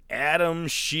 And Adam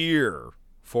Shear,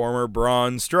 former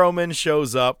Braun Strowman,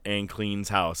 shows up and cleans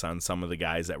house on some of the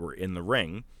guys that were in the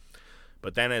ring.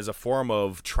 But then as a form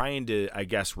of trying to, I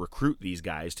guess, recruit these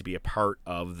guys to be a part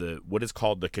of what is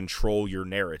called the Control Your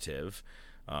Narrative.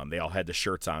 They all had the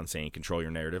shirts on saying control your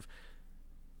narrative.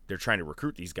 They're trying to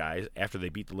recruit these guys. After they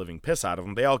beat the living piss out of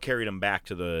them, they all carried them back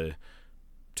to the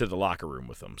locker room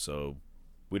with them. So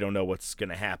we don't know what's going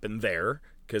to happen there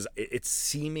because it's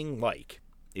seeming like,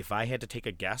 if I had to take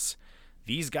a guess,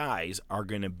 these guys are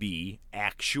going to be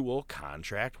actual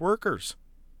contract workers.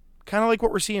 Kind of like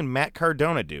what we're seeing Matt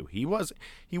Cardona do. He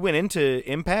went into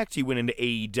Impact. He went into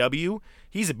AEW.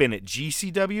 He's been at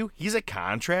GCW. He's a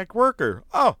contract worker.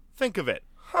 Oh, think of it.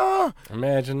 Huh.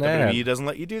 Imagine that. WWE doesn't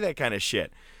let you do that kind of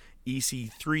shit.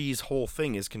 EC3's whole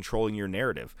thing is controlling your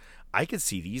narrative. I could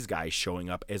see these guys showing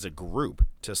up as a group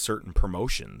to certain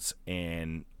promotions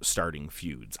and starting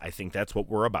feuds. I think that's what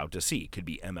we're about to see. Could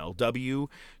be MLW,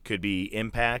 could be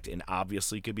Impact, and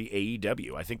obviously could be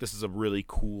AEW. I think this is a really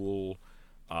cool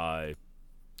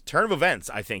turn of events,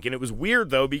 I think. And it was weird,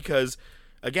 though, because,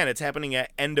 again, it's happening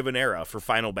at end of an era for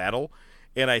Final Battle.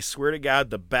 And I swear to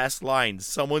God, the best line,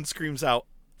 someone screams out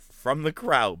from the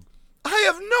crowd, I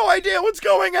have no idea what's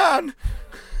going on.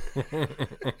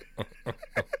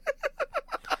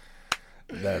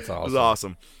 That's awesome. It was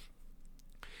awesome.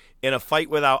 In a Fight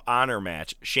Without Honor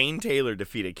match, Shane Taylor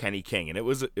defeated Kenny King, and it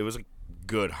was a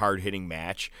good, hard-hitting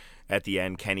match. At the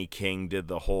end, Kenny King did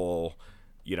the whole,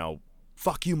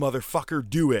 fuck you, motherfucker,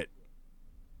 do it.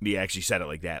 He actually said it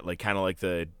like that, like kind of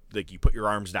like you put your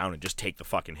arms down and just take the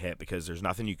fucking hit because there's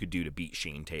nothing you could do to beat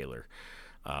Shane Taylor.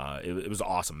 It was an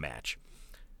awesome match.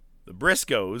 The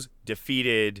Briscoes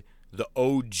defeated the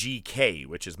OGK,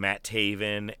 which is Matt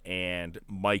Taven and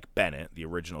Mike Bennett, the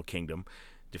original Kingdom.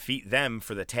 Defeat them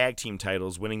for the tag team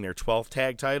titles, winning their 12th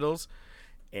tag titles.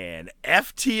 And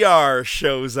FTR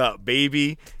shows up,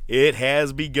 baby. It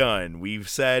has begun. We've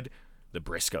said the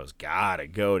Briscoes gotta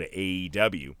go to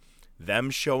AEW. Them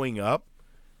showing up,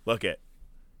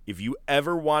 if you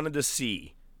ever wanted to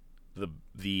see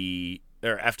the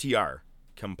FTR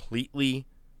completely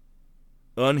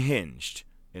unhinged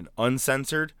and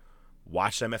uncensored,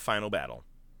 watch them at Final Battle.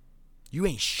 You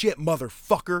ain't shit,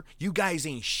 motherfucker. You guys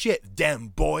ain't shit, them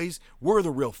boys. We're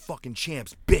the real fucking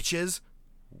champs, bitches.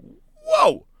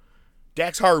 Whoa!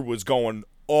 Dax Hard was going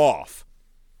off.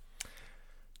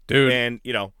 Dude. And,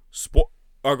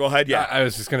 go ahead, yeah. I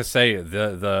was just going to say,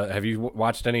 have you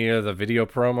watched any of the video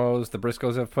promos the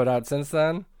Briscoes have put out since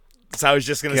then? So I was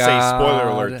just going to say, spoiler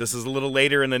alert, this is a little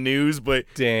later in the news, but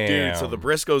dude, so the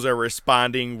Briscoes are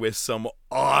responding with some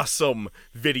awesome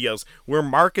videos where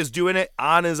Mark is doing it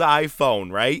on his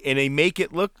iPhone, right? And they make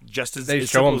it look just as they as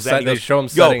show simple him as that. they show him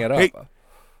setting it up. Hey,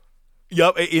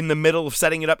 yup, in the middle of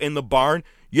setting it up in the barn.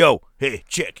 Yo, hey,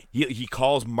 Chick. He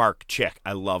calls Mark Chick.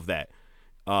 I love that.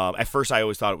 At first, I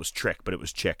always thought it was Trick, but it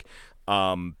was Chick.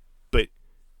 But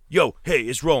yo, hey,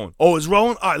 it's rolling. Oh, it's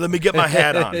rolling? All right, let me get my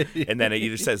hat on. And then it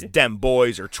either says Dem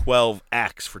Boys or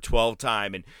 12X for 12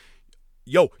 time. And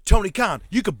yo, Tony Khan,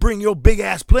 you could bring your big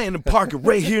ass plane and park it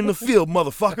right here in the field,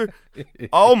 motherfucker.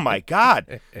 Oh my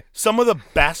God. Some of the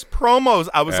best promos.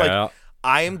 I was like,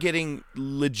 I am getting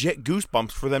legit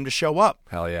goosebumps for them to show up.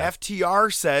 Hell yeah.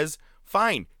 FTR says,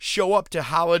 fine, show up to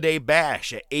Holiday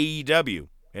Bash at AEW.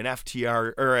 And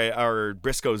FTR or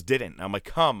Briscoes didn't. I'm like,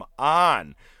 come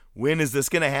on. When is this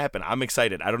going to happen? I'm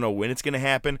excited. I don't know when it's going to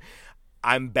happen.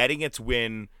 I'm betting it's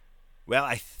when,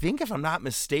 I think if I'm not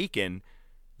mistaken,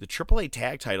 the AAA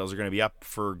tag titles are going to be up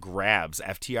for grabs.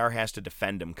 FTR has to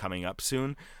defend them coming up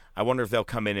soon. I wonder if they'll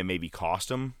come in and maybe cost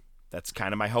them. That's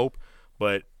kind of my hope.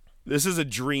 But this is a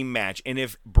dream match. And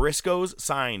if Briscoes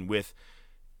sign with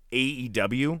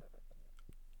AEW,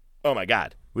 oh my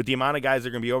God. With the amount of guys that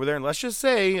are going to be over there, and let's just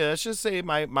say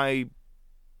my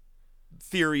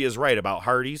theory is right about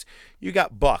Hardys. You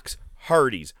got Bucks,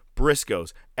 Hardys,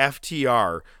 Briscoes,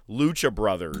 FTR, Lucha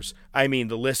Brothers. I mean,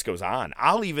 the list goes on.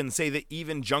 I'll even say that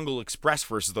even Jungle Express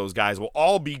versus those guys will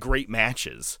all be great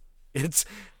matches.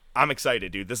 I'm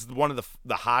excited, dude. This is one of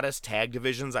the hottest tag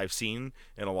divisions I've seen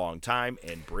in a long time,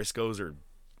 and Briscoes are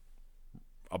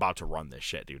about to run this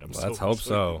shit, dude. Let's hope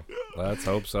so. Let's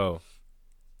hope so.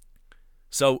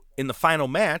 So in the final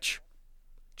match,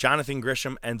 Jonathan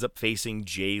Gresham ends up facing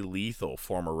Jay Lethal,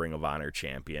 former Ring of Honor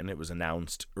champion. It was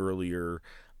announced earlier,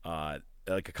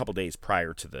 like a couple days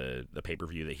prior to the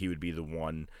pay-per-view, that he would be the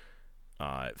one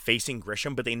facing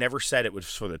Gresham, but they never said it was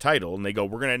for the title. And they go,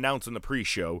 we're going to announce in the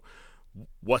pre-show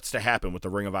what's to happen with the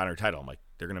Ring of Honor title. I'm like,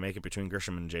 they're going to make it between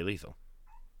Gresham and Jay Lethal.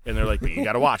 And they're like, but you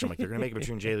got to watch. I'm like, they're going to make it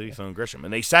between Jay Lethal and Gresham.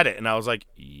 And they said it, and I was like,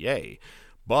 yay.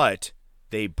 But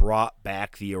they brought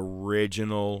back the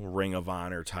original Ring of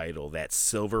Honor title, that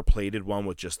silver-plated one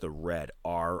with just the red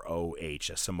ROH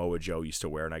that Samoa Joe used to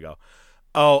wear. And I go,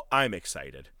 oh, I'm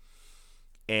excited.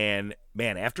 And,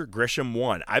 man, after Gresham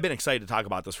won, I've been excited to talk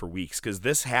about this for weeks because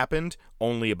this happened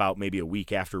only about maybe a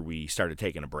week after we started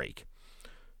taking a break.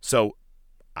 So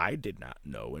I did not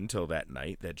know until that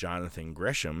night that Jonathan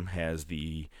Gresham has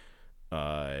the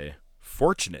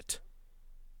fortunate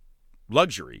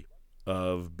luxury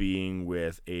of being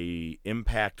with a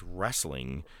Impact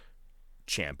Wrestling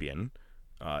champion,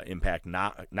 Impact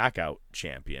Knockout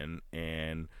champion,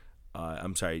 and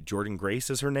I'm sorry, Jordynne Grace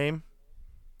is her name?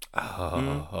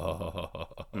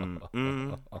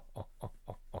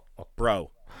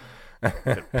 Bro,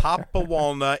 could pop a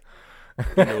walnut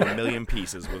into a million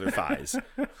pieces with her thighs.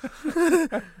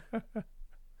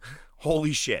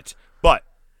 Holy shit. But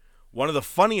one of the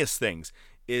funniest things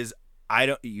is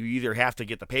you either have to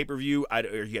get the pay-per-view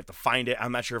or you have to find it.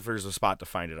 I'm not sure if there's a spot to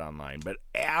find it online, but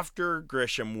after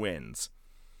Gresham wins,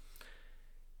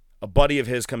 a buddy of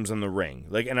his comes in the ring.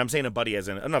 And I'm saying a buddy as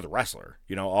in another wrestler.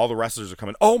 All the wrestlers are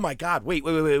coming. Oh my God,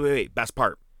 wait. Best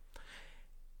part.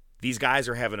 These guys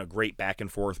are having a great back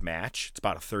and forth match. It's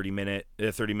about 30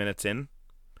 minutes in.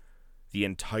 The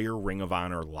entire Ring of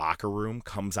Honor locker room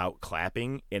comes out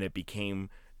clapping, and it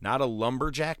became not a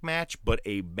lumberjack match, but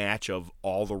a match of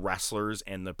all the wrestlers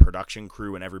and the production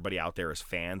crew and everybody out there as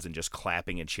fans and just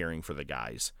clapping and cheering for the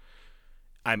guys.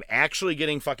 I'm actually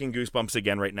getting fucking goosebumps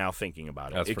again right now thinking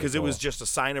about it. Because it was just a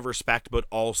sign of respect, but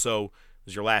also it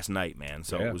was your last night, man.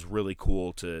 So It was really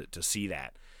cool to see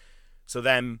that. So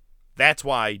then that's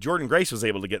why Jordynne Grace was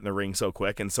able to get in the ring so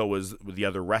quick, and so was the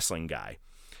other wrestling guy.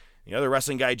 The other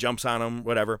wrestling guy jumps on him,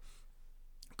 whatever.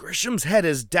 Gresham's head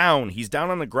is down. He's down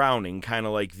on the ground in kind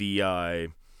of like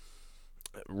the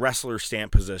wrestler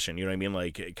stamp position. You know what I mean?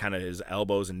 Like kind of his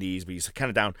elbows and knees, but he's kind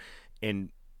of down. And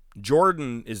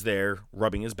Jordan is there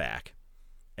rubbing his back.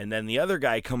 And then the other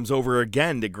guy comes over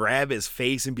again to grab his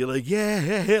face and be like,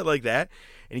 yeah, like that.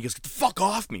 And he goes, get the fuck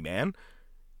off me, man.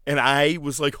 And I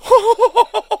was like,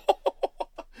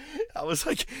 I was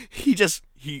like,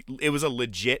 it was a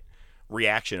legit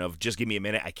reaction of just give me a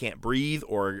minute. I can't breathe,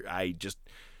 or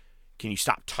can you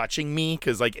stop touching me?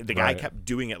 Because like the guy kept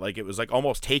doing it like it was like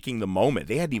almost taking the moment.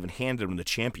 They hadn't even handed him the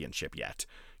championship yet.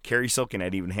 Kerry Silken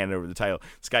hadn't even handed over the title.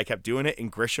 This guy kept doing it,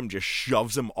 and Gresham just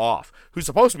shoves him off, who's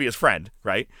supposed to be his friend,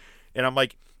 right? And I'm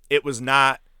like, it was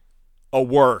not a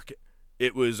work.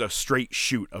 It was a straight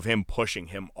shoot of him pushing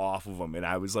him off of him. And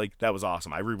I was like, that was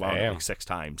awesome. I rewound it like 6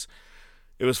 times.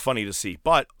 It was funny to see.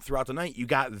 But throughout the night, you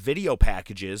got video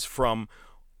packages from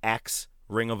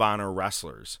ex-Ring of Honor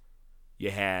wrestlers.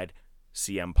 You had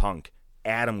CM Punk,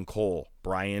 Adam Cole,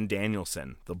 Bryan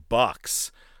Danielson, the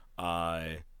Bucks,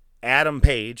 Adam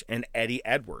Page, and Eddie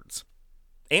Edwards.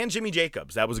 And Jimmy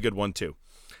Jacobs. That was a good one, too.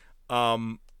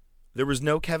 There was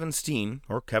no Kevin Steen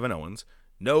or Kevin Owens.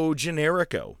 No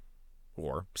Generico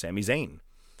or Sami Zayn.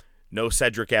 No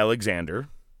Cedric Alexander.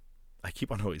 I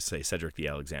keep on always say Cedric the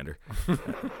Alexander.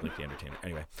 Like the Entertainer.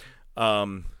 Anyway.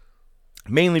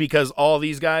 Mainly because all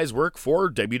these guys work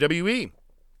for WWE.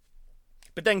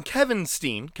 But then Kevin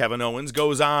Owens,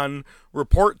 goes on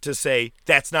report to say,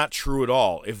 that's not true at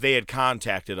all. If they had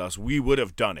contacted us, we would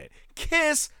have done it.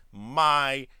 Kiss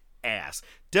my ass.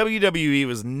 WWE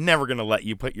was never going to let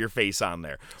you put your face on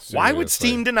there. Seriously. Why would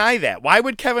Steen deny that? Why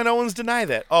would Kevin Owens deny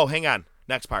that? Oh, hang on.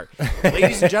 Next part.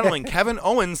 Ladies and gentlemen, Kevin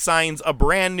Owens signs a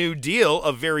brand new deal,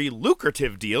 a very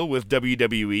lucrative deal with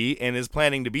WWE, and is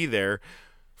planning to be there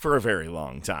for a very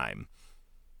long time.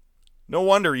 No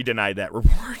wonder he denied that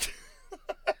report.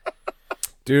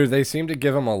 Dude, they seem to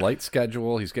give him a light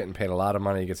schedule. He's getting paid a lot of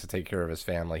money. He gets to take care of his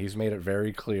family. He's made it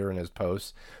very clear in his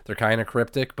posts. They're kind of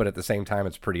cryptic, but at the same time,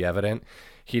 it's pretty evident.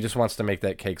 He just wants to make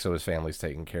that cake so his family's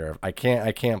taken care of. I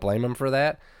can't blame him for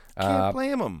that. Can't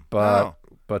blame him. But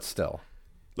still.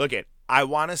 Look I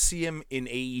want to see him in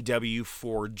AEW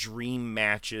for dream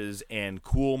matches and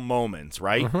cool moments,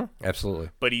 right? Mm-hmm. Absolutely.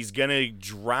 But he's going to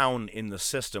drown in the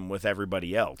system with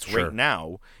everybody else. Sure. Right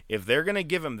now, if they're going to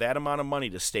give him that amount of money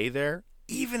to stay there,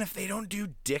 even if they don't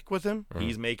do dick with him,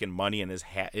 he's making money and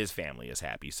his family is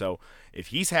happy. So if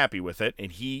he's happy with it,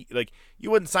 and he like, you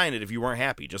wouldn't sign it if you weren't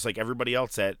happy. Just like everybody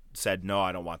else that said, no,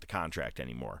 I don't want the contract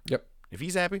anymore. Yep. If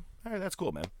he's happy, all right, that's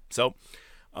cool, man. So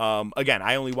again,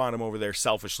 I only want him over there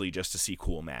selfishly just to see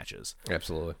cool matches.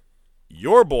 Absolutely.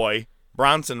 Your boy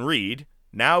Bronson Reed,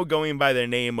 now going by the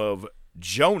name of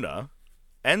Jonah,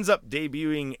 ends up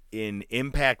debuting in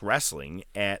Impact Wrestling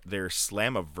at their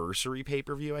Slammiversary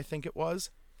pay-per-view, I think it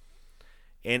was.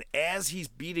 And as he's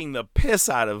beating the piss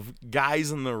out of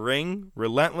guys in the ring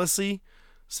relentlessly,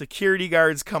 security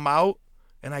guards come out,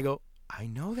 and I go, I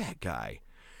know that guy.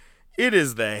 It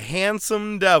is the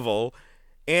handsome devil,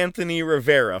 Anthony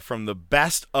Rivera, from the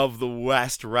Best of the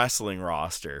West wrestling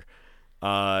roster.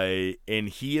 And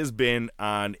he has been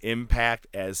on Impact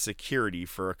as security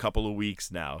for a couple of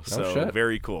weeks now. So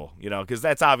very cool, because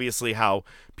that's obviously how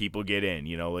people get in,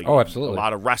 like absolutely. A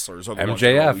lot of wrestlers are the ones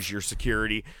MJF. who are always your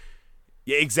security.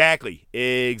 Yeah,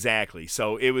 exactly.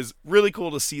 So it was really cool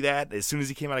to see that. As soon as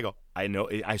he came out, I go, I know,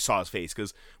 I saw his face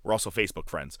because we're also Facebook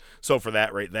friends. So for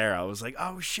that right there, I was like,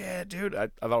 oh shit, dude. I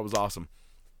thought it was awesome.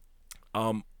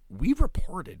 We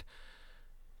reported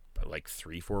like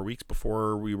 3-4 weeks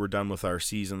before we were done with our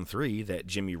season 3 that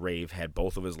Jimmy Rave had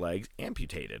both of his legs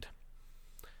amputated,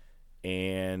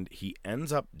 and he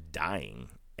ends up dying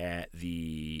at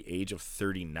the age of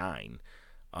 39.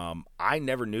 I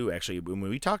never knew, actually, when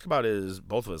we talked about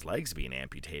both of his legs being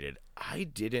amputated, I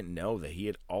didn't know that he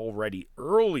had already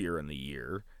earlier in the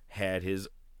year had his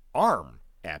arm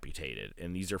amputated,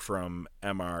 and these are from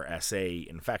MRSA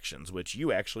infections, which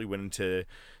you actually went into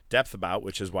depth about,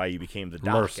 which is why you became the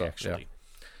doc. MRSA, actually.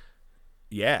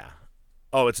 Yeah.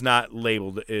 Oh, it's not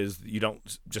labeled you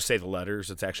don't just say the letters.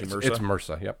 It's actually MRSA. It's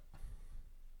MRSA. Yep.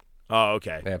 Oh,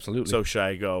 okay. Absolutely. So should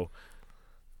I go?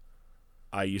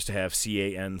 I used to have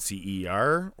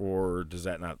CANCER, or does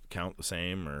that not count the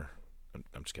same? Or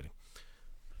I'm just kidding.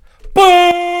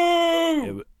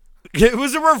 Boom! It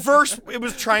was a reverse. It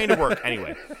was trying to work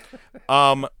anyway.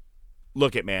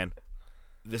 Look it, man.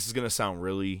 This is gonna sound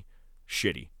really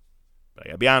shitty, but I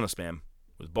gotta be honest, man.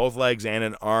 With both legs and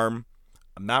an arm,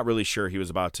 I'm not really sure he was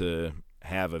about to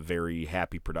have a very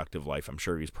happy, productive life. I'm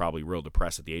sure he's probably real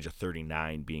depressed at the age of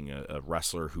 39, being a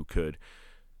wrestler who could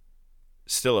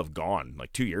still have gone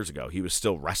like 2 years ago. He was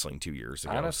still wrestling 2 years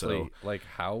ago. Honestly, like,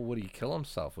 how would he kill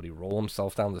himself? Would he roll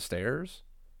himself down the stairs?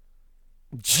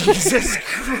 Jesus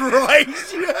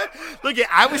Christ. Look,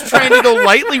 I was trying to go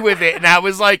lightly with it, and I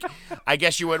was like, I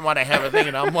guess you wouldn't want to have a thing.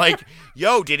 And I'm like,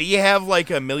 yo, did he have like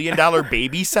 $1 million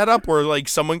baby setup where like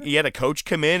he had a coach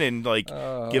come in and like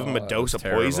give him a dose of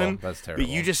poison? That's terrible. But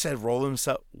you just said roll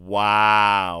himself.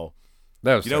 Wow.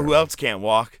 That was terrible. Who else can't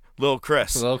walk? Lil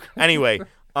Chris. Anyway,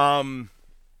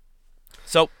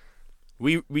 so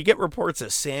we get reports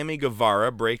that Sammy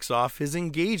Guevara breaks off his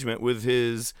engagement with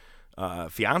his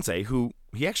fiance, who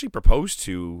he actually proposed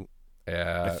to,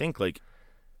 I think, like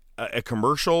a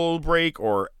commercial break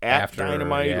or after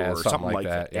Dynamite or something like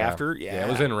that. Yeah. After, yeah,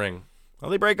 it was in ring. Well,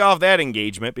 they break off that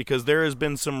engagement because there has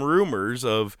been some rumors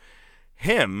of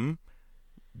him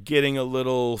getting a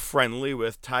little friendly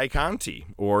with Ty Conti,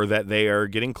 or that they are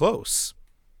getting close.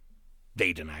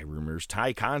 They deny rumors.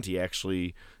 Ty Conti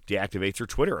actually deactivates her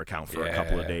Twitter account for a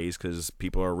couple of days because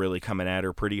people are really coming at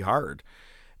her pretty hard.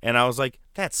 And I was like,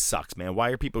 that sucks, man. Why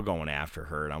are people going after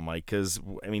her? And I'm like, because,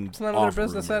 I mean, it's none of their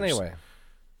business anyway.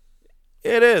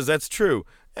 It is. That's true.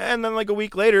 And then like a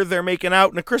week later, they're making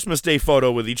out in a Christmas Day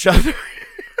photo with each other.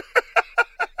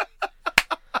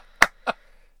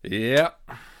 Yep.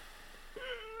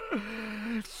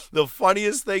 The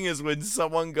funniest thing is when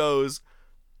someone goes,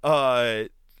 in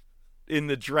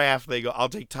the draft, they go, I'll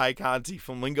take Ty Conti.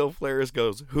 Flamingo Flares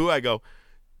goes, who? I go,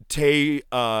 Tay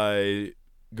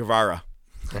Guevara.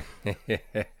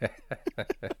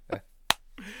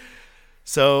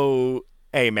 So,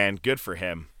 hey man, good for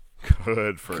him.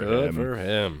 Good for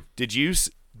him. Did you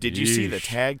see the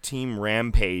tag team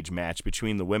rampage match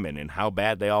between the women and how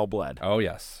bad they all bled? Oh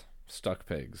yes, stuck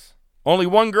pigs. Only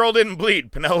one girl didn't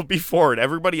bleed, Penelope Ford.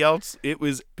 Everybody else, it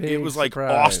was like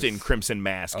Austin Crimson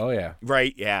Mask. Oh yeah,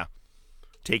 right, yeah.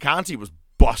 Tay Conti was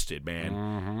busted, man.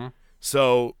 Mm-hmm.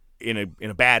 So in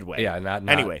a bad way. Yeah, not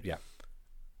anyway. Yeah.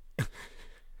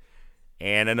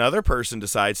 And another person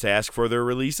decides to ask for their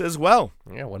release as well.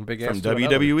 Yeah, one big ass from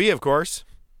WWE, of course.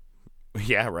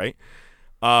 Yeah, right.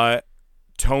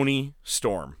 Toni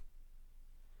Storm.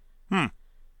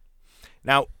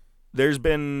 Now, there's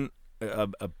been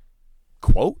a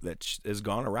quote that has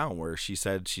gone around where she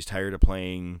said she's tired of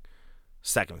playing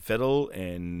second fiddle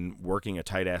and working a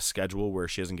tight-ass schedule where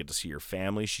she doesn't get to see her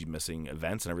family. She's missing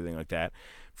events and everything like that.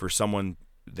 For someone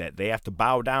that they have to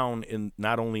bow down in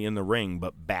not only in the ring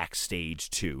but backstage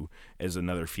too as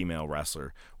another female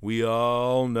wrestler. We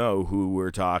all know who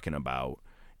we're talking about,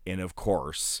 and of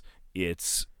course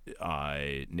it's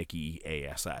Nikki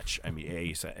ASH. I mean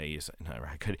ASH.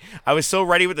 I was so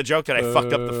ready with the joke that I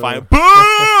fucked up the final.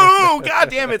 Boo! God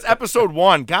damn it! It's episode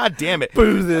 1. God damn it!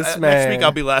 Boo this man. Next week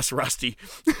I'll be less rusty.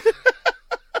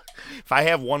 If I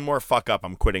have one more fuck up,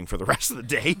 I'm quitting for the rest of the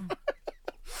day.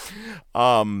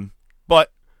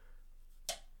 But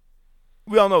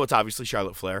we all know it's obviously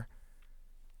Charlotte Flair.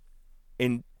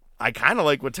 And I kind of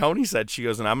like what Tony said. She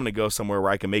goes, and I'm going to go somewhere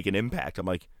where I can make an impact. I'm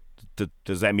like,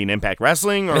 does that mean Impact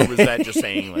Wrestling? Or was that just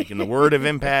saying, like, in the word of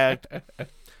Impact?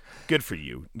 Good for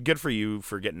you. Good for you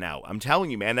for getting out. I'm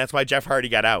telling you, man, that's why Jeff Hardy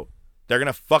got out. They're going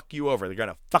to fuck you over. They're going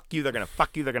to fuck you. They're going to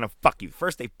fuck you. They're going to fuck you.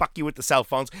 First, they fuck you with the cell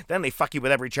phones. Then they fuck you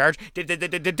with every charge. I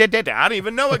don't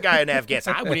even know a guy in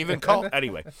Afghanistan. I wouldn't even call.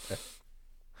 Anyway.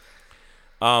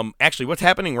 Actually, what's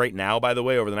happening right now, by the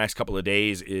way, over the next couple of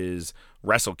days is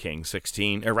Wrestle Kingdom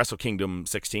 16, January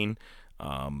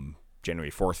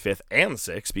 4th, 5th, and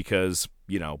 6th, because,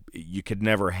 you know, you could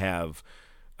never have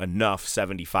enough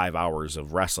 75 hours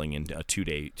of wrestling in a 2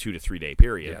 to 3 day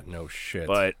period. Yeah, no shit.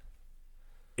 But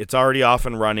it's already off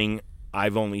and running.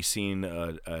 I've only seen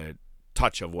a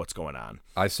touch of what's going on.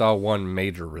 I saw one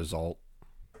major result.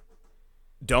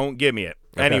 Don't give me it.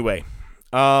 Okay. Anyway,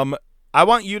 I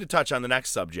want you to touch on the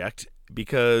next subject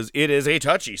because it is a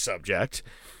touchy subject.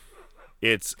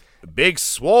 It's Big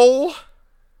Swole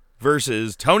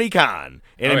versus Tony Khan.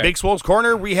 And in Big Swole's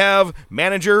corner, we have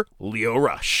manager Leo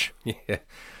Rush. Yeah,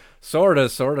 sort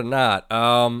of not.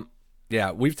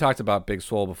 Yeah, we've talked about Big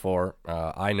Swole before.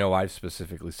 I know I've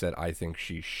specifically said I think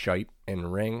she's shite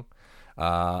in ring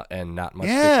and not much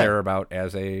to care about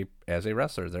as a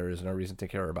wrestler. There is no reason to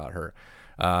care about her.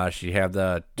 She had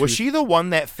the was she the one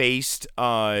that faced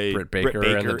Britt Baker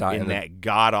in that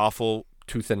god awful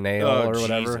Tooth and Nail or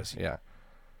whatever? Jesus. Yeah.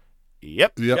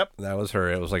 Yep. That was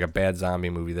her. It was like a bad zombie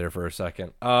movie there for a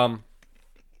second.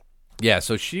 Yeah,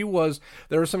 so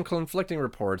there were some conflicting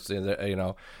reports. You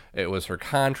know, it was her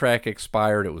contract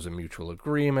expired. It was a mutual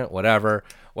agreement, whatever.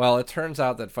 Well, it turns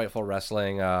out that Fightful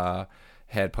Wrestling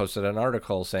had posted an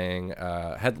article saying,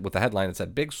 with the headline that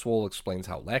said, Big Swole explains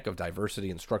how lack of diversity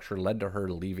and structure led to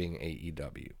her leaving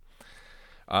AEW.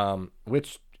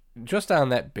 Which, just on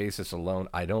that basis alone,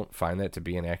 I don't find that to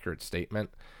be an accurate statement.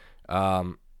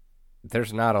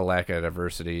 There's not a lack of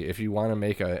diversity. If you want to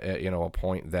make a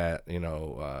point that,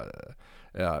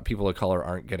 people of color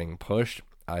aren't getting pushed,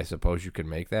 I suppose you could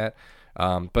make that.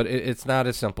 But it's not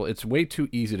as simple. It's way too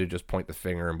easy to just point the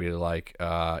finger and be like,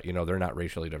 they're not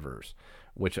racially diverse,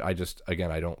 which I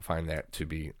don't find that to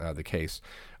be the case.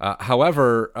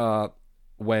 However,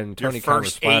 when Tony Khan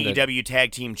responded, AEW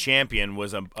Tag Team Champion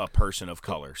was a person of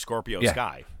color, Scorpio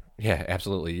Sky. Yeah,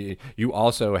 absolutely. You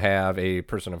also have a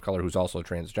person of color who's also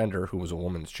transgender who was a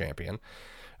women's champion.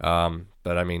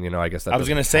 But I mean, I guess that I was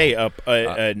going to say, but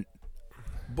I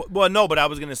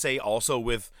was going to say also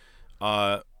with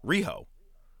Riho. You know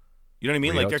what I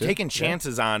mean? Riho like they're too? taking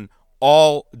chances on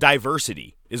all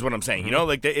diversity is what I'm saying. Mm-hmm. You know,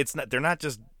 like they're not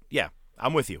just. Yeah,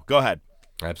 I'm with you. Go ahead.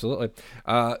 Absolutely.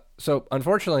 So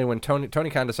unfortunately, when Tony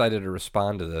Khan decided to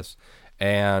respond to this,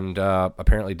 and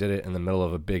apparently did it in the middle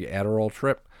of a big Adderall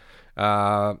trip,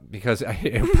 because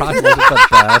it probably wasn't the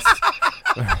best.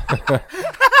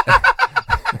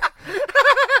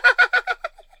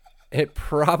 It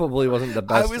probably wasn't the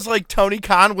best. I was like, Tony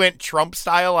Khan went Trump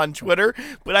style on Twitter,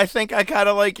 but I think I kind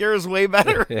of like yours way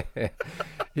better.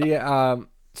 Yeah.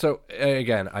 So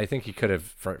again, I think he could have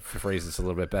phrased this a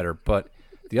little bit better, but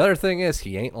the other thing is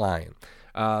he ain't lying.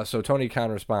 So Tony Khan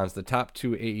responds, the top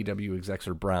 2 AEW execs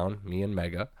are Brown, me and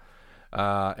Mega.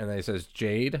 And then he says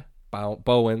Jade,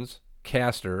 Bowens,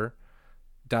 Caster,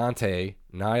 Dante,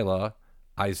 Nyla,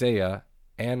 Isaiah,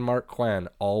 and Mark Quinn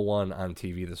all won on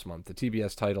TV this month. The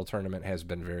TBS title tournament has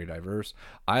been very diverse.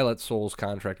 I let Soul's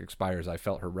contract expires. I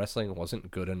felt her wrestling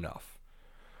wasn't good enough.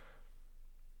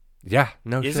 Yeah,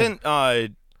 no shit.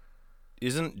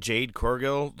 Isn't Jade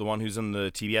Corgill the one who's in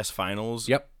the TBS finals?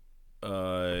 Yep.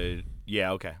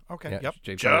 Yeah, okay. Yeah, Yep.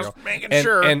 Jade Just Cargill. making and,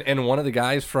 sure. And one of the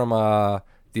guys from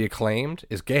The Acclaimed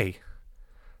is gay.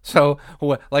 So,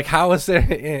 how is there...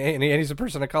 And he's a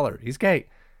person of color. He's gay.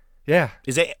 Yeah.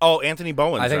 Is it... Oh, Anthony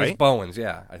Bowens, I think right? it's Bowens,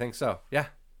 yeah. I think so. Yeah.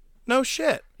 No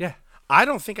shit. Yeah. I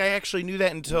don't think I actually knew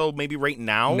that until maybe right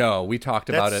now. No, we talked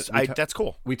about it. That's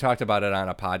cool. We talked about it on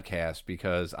a podcast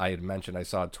because I had mentioned I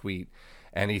saw a tweet,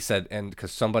 and he said, and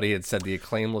because somebody had said The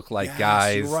Acclaim looked like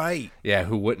guys, you're right. Yeah,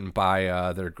 who wouldn't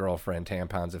buy their girlfriend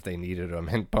tampons if they needed them.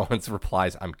 And Bowens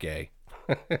replies, "I'm gay."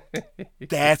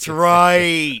 That's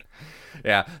right.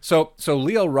 Yeah. So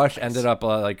Leo Rush ended up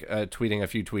tweeting a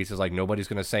few tweets. Is like, nobody's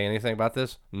going to say anything about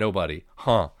this. Nobody.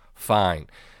 Huh. Fine.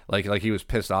 Like he was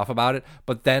pissed off about it.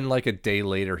 But then like a day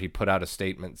later, he put out a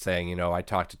statement saying, you know, I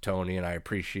talked to Tony and I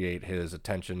appreciate his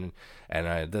attention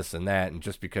and this and that. And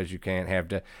just because you can't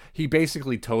have he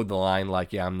basically towed the line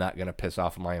like, yeah, I'm not going to piss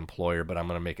off my employer, but I'm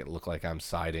going to make it look like I'm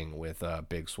siding with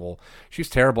Big Swole. She's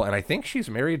terrible. And I think she's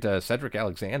married to Cedric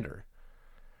Alexander.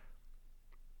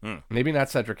 Maybe not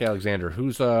Cedric Alexander.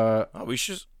 Who's we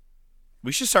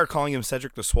should start calling him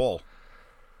Cedric the Swole.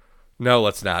 No,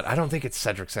 let's not. I don't think it's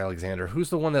Cedric Alexander.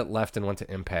 Who's the one that left and went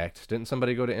to Impact? Didn't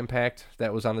somebody go to Impact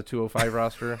that was on the 205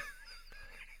 roster?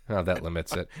 Oh, that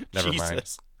limits it. Never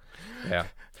mind. Yeah.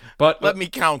 But let me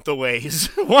count the ways.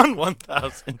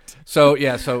 1,000. So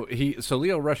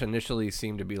Leo Rush initially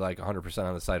seemed to be like 100%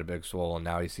 on the side of Big Swole, and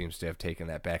now he seems to have taken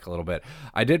that back a little bit.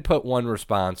 I did put one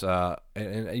response,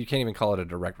 and you can't even call it a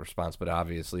direct response, but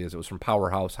obviously it was from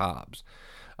Powerhouse Hobbs.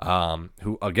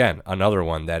 Who, again, another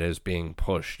one that is being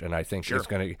pushed, and I think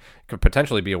could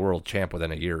potentially be a world champ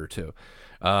within a year or two.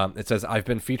 It says, I've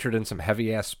been featured in some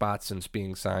heavy-ass spots since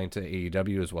being signed to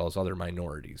AEW as well as other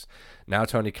minorities. Now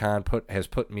Tony Khan has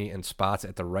put me in spots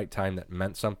at the right time that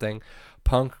meant something.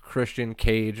 Punk, Christian,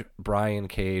 Cage, Brian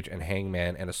Cage, and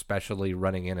Hangman, and especially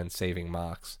running in and saving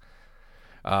Mox.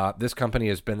 This company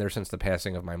has been there since the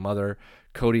passing of my mother.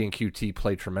 Cody and QT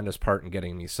played tremendous part in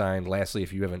getting me signed. Lastly,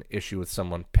 if you have an issue with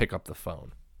someone, pick up the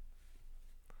phone.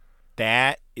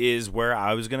 That is where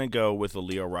I was going to go with the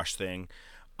Leo Rush thing.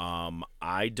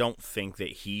 I don't think that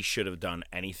he should have done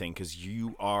anything because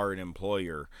you are an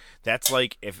employer. That's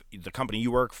like if the company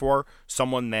you work for,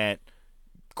 someone that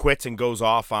quits and goes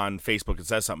off on Facebook and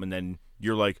says something, and then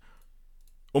you're like,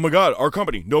 oh my God, our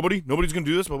company, nobody's going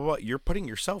to do this, blah, blah, blah. You're putting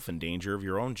yourself in danger of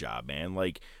your own job, man.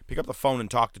 Like, pick up the phone and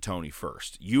talk to Tony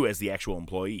first. You as the actual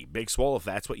employee. Big Swole, if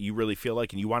that's what you really feel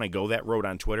like and you want to go that road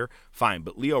on Twitter, fine.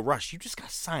 But Leo Rush, you just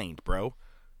got signed, bro.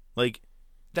 Like,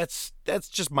 that's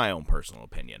just my own personal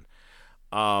opinion.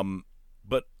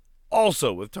 But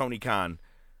also with Tony Khan,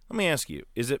 let me ask you,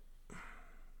 is it...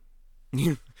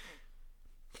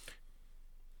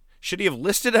 Should he have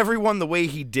listed everyone the way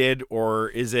he did, or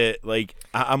is it like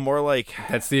I'm more like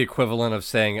that's the equivalent of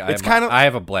saying I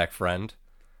have a black friend.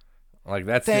 Like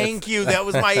that's Thank you. That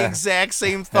was my exact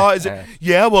same thought. Is it,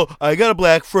 yeah, well, I got a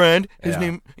black friend. His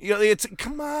name, it's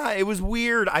come on. It was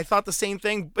weird. I thought the same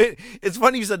thing. But it's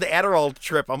funny you said the Adderall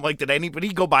trip. I'm like, did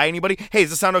anybody go by anybody? Hey,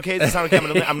 does this sound okay? Does this sound okay?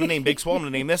 I'm gonna name Big Swole. I'm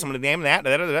gonna name this. I'm gonna name that.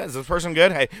 Is this person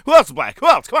good? Hey, who else is black? Who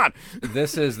else? Come on.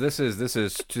 This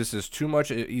is too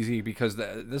much easy because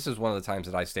this is one of the times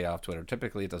that I stay off Twitter.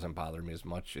 Typically, it doesn't bother me as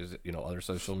much as other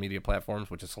social media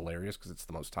platforms, which is hilarious because it's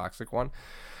the most toxic one.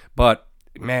 But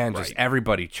man, just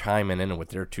everybody chiming in with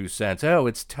their 2 cents. Oh,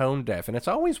 it's tone deaf. And it's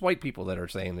always white people that are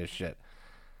saying this shit.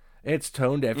 It's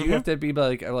tone deaf. Mm-hmm. You have to be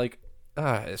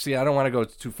see, I don't want to go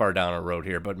too far down a road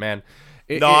here, but man,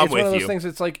 I'm it's with one of those you. things.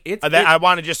 It's like, I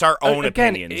want to just our own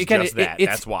opinions.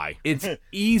 That's why. It's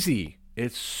easy.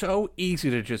 It's so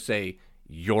easy to just say,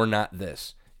 you're not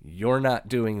this. You're not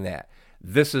doing that.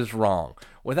 This is wrong,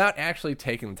 without actually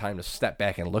taking the time to step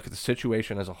back and look at the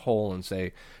situation as a whole and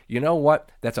say, you know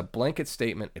what, that's a blanket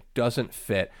statement. It doesn't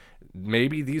fit.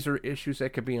 Maybe these are issues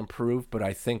that could be improved, but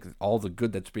I think all the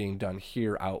good that's being done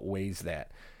here outweighs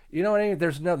that. You know what I mean?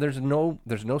 There's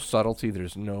no subtlety.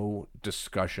 There's no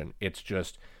discussion. It's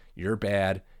just, you're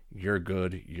bad, you're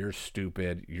good, you're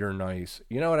stupid, you're nice.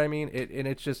 You know what I mean?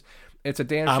 It's a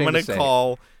damn shame I'm to gonna say.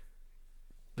 call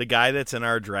the guy that's in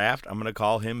our draft, I'm going to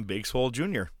call him Big Swole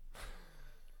Jr.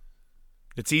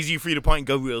 It's easy for you to point and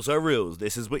go, rules are rules.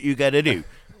 This is what you got to do.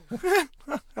 I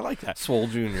like that. Swole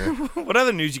Jr. What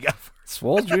other news you got for us?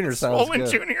 Swole Jr. sounds Swollen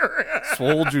good. Jr.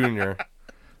 Swole Jr.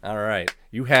 All right.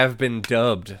 You have been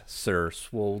dubbed, Sir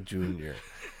Swole Jr.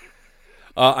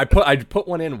 I put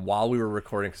one in while we were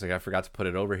recording because I forgot to put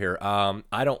it over here.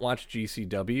 I don't watch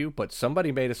GCW, but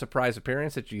somebody made a surprise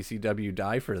appearance at GCW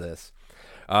Die for this.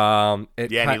 And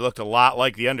he looked a lot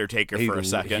like The Undertaker for a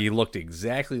second. He looked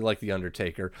exactly like The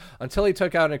Undertaker until he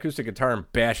took out an acoustic guitar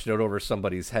and bashed it over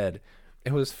somebody's head.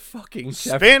 It was fucking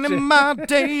spending my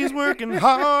days working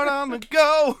hard on the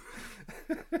go.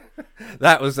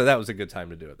 That was a good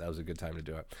time to do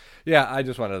it. Yeah, I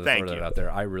just wanted to throw that out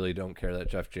there. I really don't care that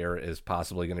Jeff Jarrett is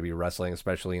possibly going to be wrestling,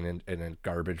 especially in a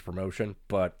garbage promotion,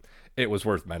 but it was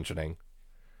worth mentioning.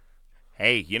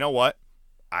 Hey, you know what?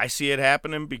 I see it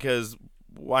happening because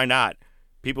why not?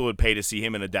 People would pay to see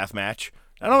him in a death match.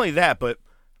 Not only that, but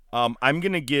I'm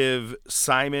going to give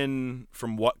Simon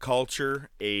from What Culture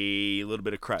a little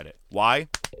bit of credit. Why?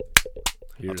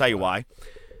 I'll tell you why.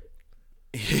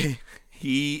 He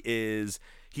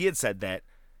had said that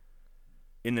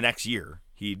in the next year,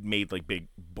 he made like big,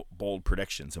 bold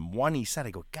predictions. And one he said,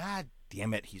 I go, God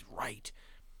damn it, he's right.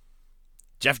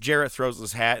 Jeff Jarrett throws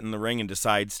his hat in the ring and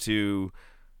decides to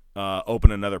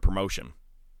open another promotion.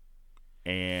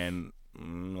 And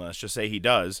let's just say he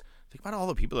does. Think about all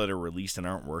the people that are released and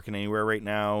aren't working anywhere right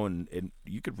now, and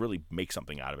you could really make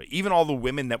something out of it. Even all the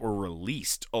women that were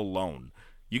released alone,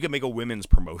 you could make a women's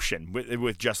promotion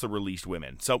with just the released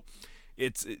women. So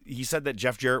he said that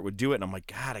Jeff Jarrett would do it, and I'm like,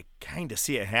 God, I kind of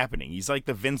see it happening. He's like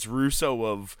the Vince Russo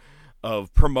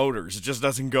of promoters. It just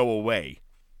doesn't go away.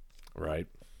 Right.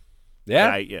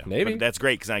 Yeah, maybe. But that's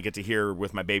great because I get to hear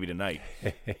with my baby tonight.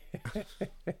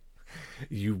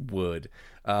 You would.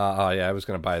 Yeah, I was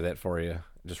going to buy that for you.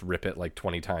 Just rip it like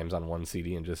 20 times on one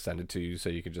CD and just send it to you so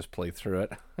you could just play through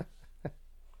it.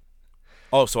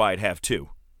 Oh, so I'd have two.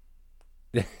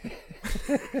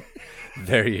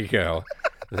 There you go.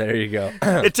 There you go.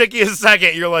 It took you a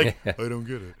second. You're like, I don't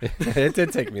get it. It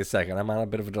did take me a second. I'm on a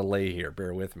bit of a delay here.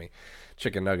 Bear with me.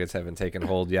 Chicken nuggets haven't taken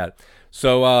hold yet.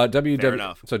 So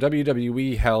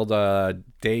WWE held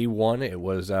day one. It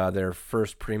was their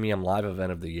first premium live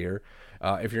event of the year.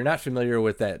 If you're not familiar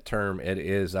with that term, it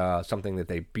is something that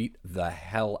they beat the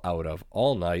hell out of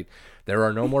all night. There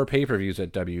are no more pay-per-views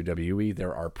at WWE.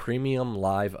 There are premium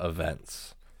live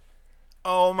events.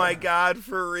 Oh, my God,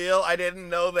 for real? I didn't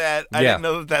know that. I didn't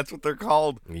know that that's what they're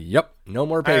called. Yep, no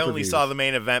more pay-per-views. I only saw the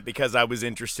main event because I was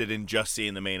interested in just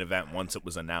seeing the main event once it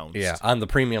was announced. Yeah, on the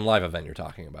premium live event you're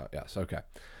talking about. Yes, okay.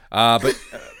 But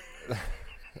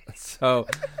so...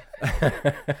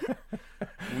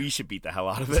 We should beat the hell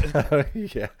out of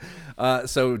it. Yeah.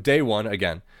 So day one,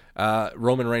 again,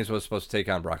 Roman Reigns was supposed to take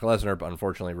on Brock Lesnar, but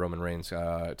unfortunately Roman Reigns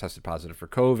tested positive for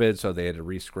COVID, so they had to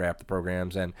re-scrap the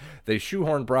programs, and they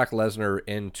shoehorned Brock Lesnar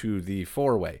into the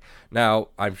four-way. Now,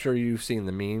 I'm sure you've seen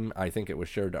the meme. I think it was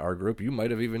shared to our group. You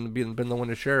might have even been the one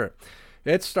to share it.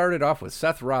 It started off with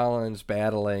Seth Rollins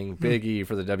battling Big E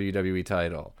for the WWE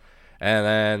title. And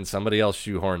then somebody else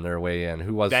shoehorned their way in.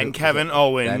 Who was it? Then Kevin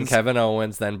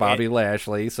Owens. Then Bobby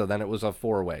Lashley. So then it was a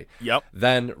four-way. Yep.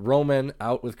 Then Roman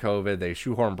out with COVID. They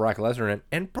shoehorn Brock Lesnar in,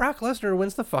 and Brock Lesnar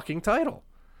wins the fucking title.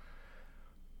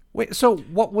 Wait, so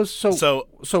what was so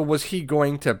was he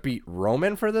going to beat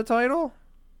Roman for the title?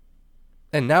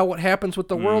 And now what happens with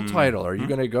the world title? Are you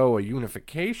going to go a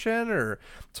unification or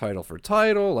title for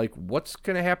title? Like, what's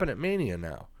going to happen at Mania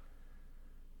now?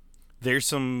 There's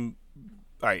some...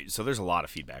 All right, so there's a lot of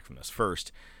feedback from this.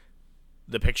 First,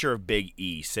 the picture of Big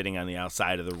E sitting on the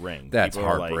outside of the ring. That's People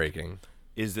are heartbreaking. Like,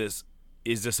 is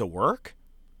this a work?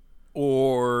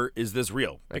 Or is this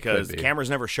real? Because the cameras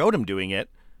never showed him doing it.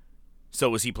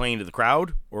 So was he playing to the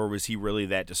crowd? Or was he really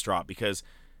that distraught? Because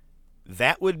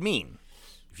that would mean,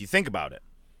 if you think about it,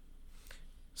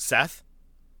 Seth,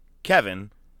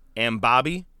 Kevin, and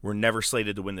Bobby were never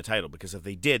slated to win the title. Because if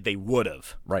they did, they would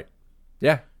have. Right.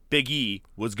 Yeah. Big E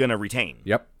was going to retain.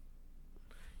 Yep.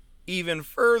 Even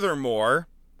furthermore,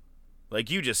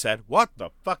 like you just said, what the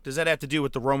fuck does that have to do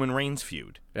with the Roman Reigns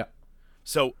feud? Yeah.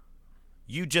 So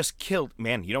you just killed,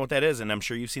 man, you know what that is? And I'm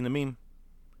sure you've seen the meme.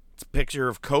 It's a picture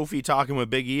of Kofi talking with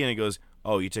Big E, and he goes,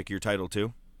 oh, you took your title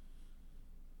too?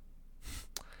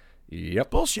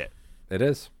 Yep. Bullshit. It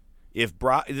is. If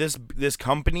this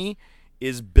company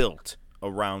is built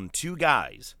around two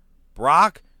guys,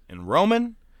 Brock and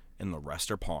Roman, and the rest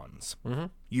are pawns. Mm-hmm.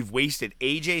 You've wasted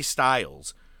AJ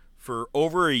Styles for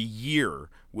over a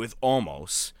year with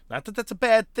almost, not that that's a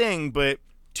bad thing, but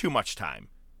too much time,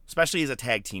 especially as a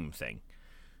tag team thing.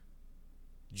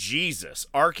 Jesus.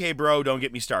 RK Bro, don't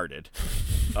get me started.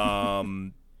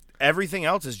 Everything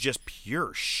else is just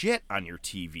pure shit on your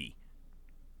TV.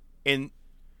 And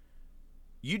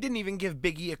you didn't even give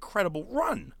Big E a credible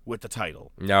run with the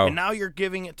title. No. And now you're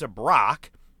giving it to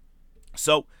Brock.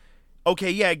 So...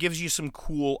 okay, yeah, it gives you some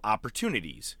cool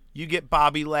opportunities. You get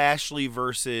Bobby Lashley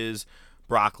versus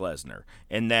Brock Lesnar.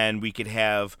 And then we could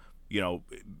have,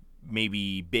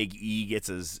 maybe Big E gets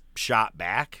his shot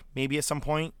back maybe at some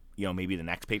point. Maybe the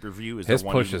next pay-per-view is his the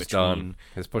one push is done.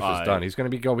 His push is done. He's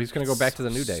going to go back to the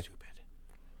New Day. Stupid.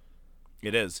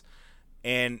 It is.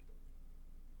 And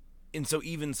so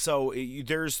even so,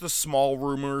 there's the small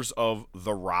rumors of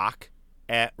The Rock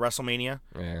at WrestleMania.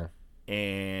 Yeah.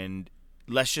 And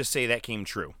let's just say that came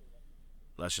true.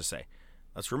 Let's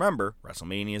remember,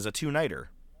 WrestleMania is a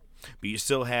two-nighter. But you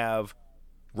still have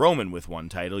Roman with one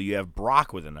title. You have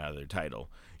Brock with another title.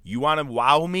 You want to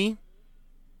wow me?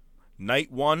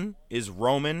 Night one is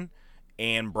Roman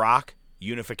and Brock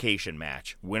unification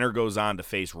match. Winner goes on to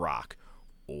face Rock.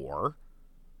 Or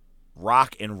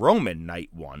Rock and Roman night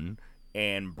one,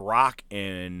 and Brock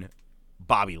and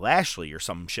Bobby Lashley or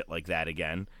some shit like that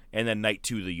again. And then night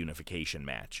two, the unification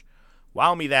match.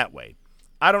 Wow me that way.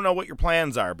 I don't know what your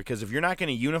plans are, because if you're not going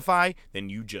to unify, then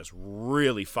you just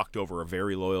really fucked over a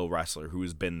very loyal wrestler who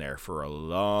has been there for a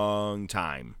long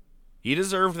time. He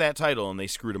deserved that title, and they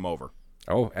screwed him over.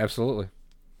 Oh, absolutely.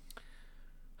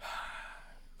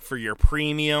 For your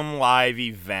premium live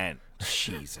event.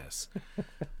 Jesus.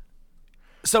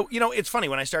 So, it's funny.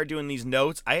 When I started doing these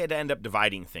notes, I had to end up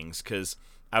dividing things, because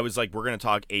I was like, we're going to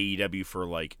talk AEW for,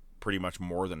 like, pretty much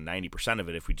more than 90% of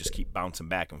it if we just keep bouncing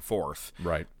back and forth.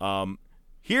 Right.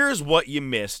 Here's what you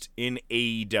missed in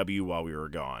AEW while we were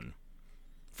gone.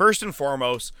 First and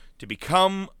foremost, to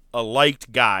become a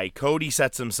liked guy, Cody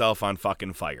sets himself on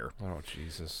fucking fire. Oh,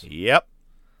 Jesus. Yep.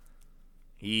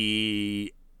 I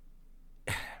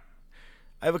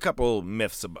have a couple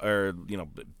myths,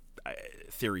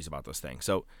 theories about this thing.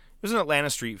 So, it was an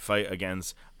Atlanta Street fight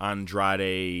against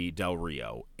Andrade Del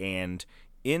Rio. And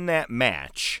in that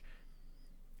match,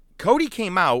 Cody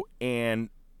came out and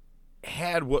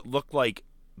had what looked like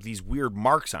these weird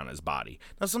marks on his body.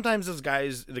 Now, sometimes the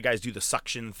guys do the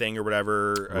suction thing or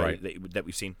whatever, right, that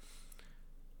we've seen.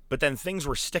 But then things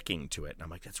were sticking to it, and I'm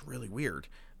like, that's really weird.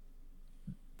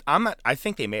 I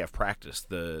think they may have practiced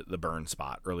the burn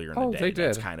spot earlier in the day. They did.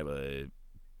 That's kind of a...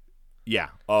 Yeah.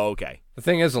 Oh, okay. The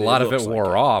thing is, a lot of it wore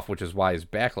like off, which is why his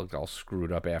back looked all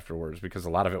screwed up afterwards, because a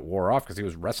lot of it wore off because he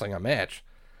was wrestling a match.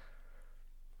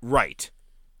 Right.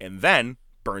 And then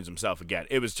burns himself again.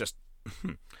 It was just...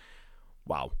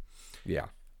 Wow. Yeah.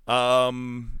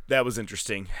 That was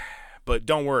interesting. But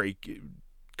don't worry.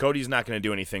 Cody's not going to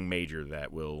do anything major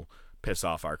that will piss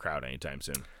off our crowd anytime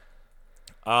soon.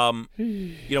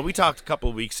 We talked a couple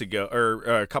of weeks ago, or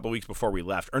a couple of weeks before we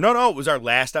left. Or no, it was our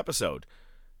last episode.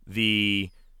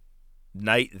 The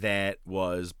night that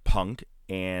was Punk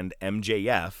and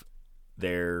MJF,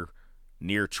 their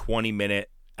near 20-minute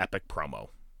epic promo.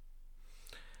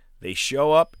 They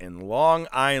show up in Long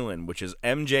Island, which is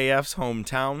MJF's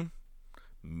hometown.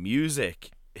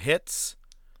 Music hits,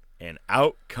 and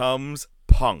out comes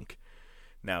Punk.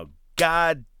 Now,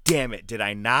 God damn it, did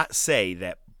I not say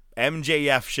that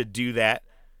MJF should do that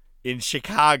in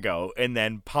Chicago, and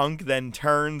then Punk then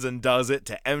turns and does it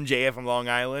to MJF in Long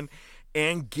Island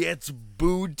and gets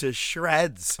booed to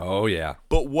shreds. Oh, yeah.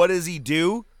 But what does he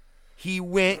do? He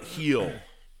went heel.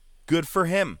 Good for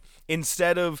him.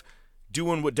 Instead of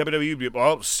doing what WWE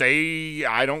do, say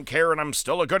I don't care and I'm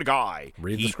still a good guy.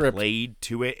 Read the script. He played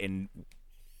to it, and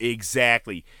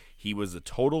exactly. He was a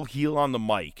total heel on the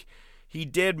mic. He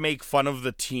did make fun of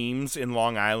the teams in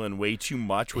Long Island way too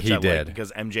much, which I like,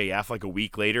 because MJF, like a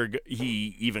week later,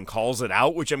 he even calls it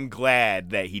out, which I'm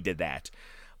glad that he did that.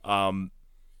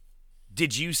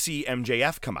 Did you see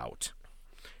MJF come out?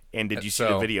 And did you see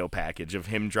the video package of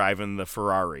him driving the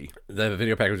Ferrari? The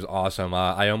video package was awesome.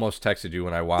 I almost texted you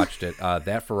when I watched it.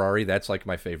 That Ferrari, that's like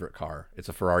my favorite car. It's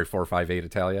a Ferrari 458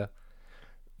 Italia.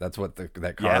 That's what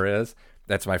that car is.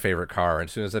 That's my favorite car. And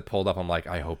as soon as it pulled up, I'm like,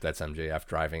 I hope that's MJF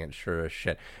driving it. Sure as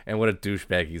shit. And what a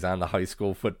douchebag. He's on the high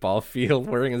school football field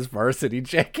wearing his varsity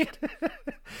jacket.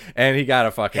 And he got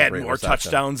a fucking had more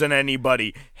touchdowns than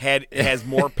anybody. Has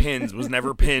more pins. Was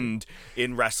never pinned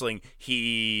in wrestling.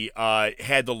 He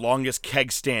had the longest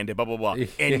keg stand. And blah blah blah.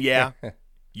 And yeah,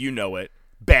 you know it.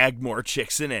 Bagged more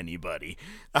chicks than anybody.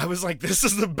 I was like, this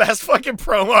is the best fucking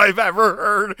promo I've ever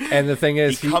heard. And the thing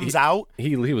is, he comes out.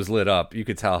 He was lit up. You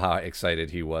could tell how excited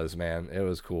he was, man. It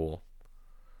was cool.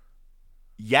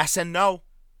 Yes and no.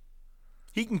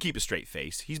 He can keep a straight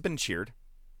face. He's been cheered.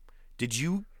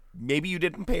 Maybe you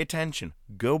didn't pay attention.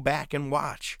 Go back and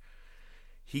watch.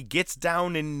 He gets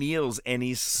down and kneels, and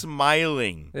he's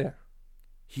smiling. Yeah.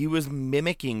 He was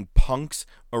mimicking Punk's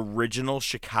original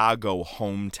Chicago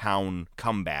hometown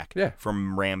comeback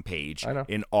from Rampage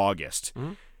in August.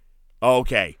 Mm-hmm.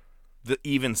 Okay. The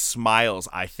even smiles,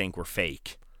 I think, were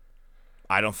fake.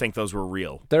 I don't think those were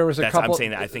real. There was a couple. I'm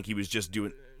saying that I think he was just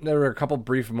doing. There were a couple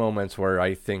brief moments where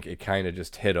I think it kind of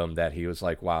just hit him that he was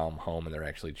like, "Wow, I'm home," and they're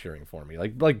actually cheering for me.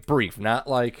 Like brief, not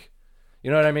like, you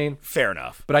know what I mean? Fair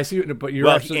enough. But I see. But you're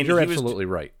absolutely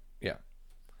right. Yeah.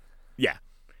 Yeah.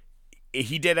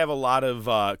 He did have a lot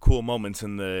of cool moments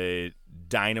in the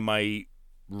Dynamite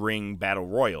Ring Battle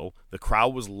Royal. The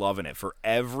crowd was loving it for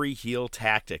every heel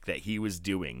tactic that he was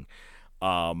doing.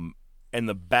 And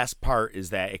the best part is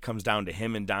that it comes down to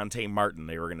him and Dante Martin.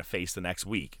 They were going to face the next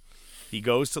week. He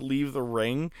goes to leave the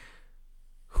ring.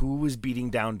 Who was beating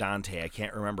down Dante? I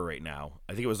can't remember right now.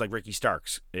 I think it was like Ricky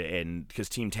Starks, and because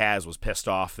Team Taz was pissed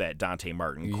off that Dante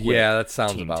Martin quit. Yeah, that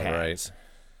sounds Team about Taz. right.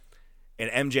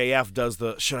 And MJF does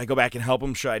should I go back and help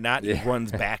him? Should I not? He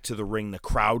runs back to the ring. The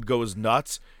crowd goes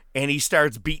nuts, and he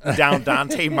starts beating down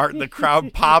Dante Martin. The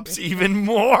crowd pops even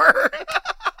more.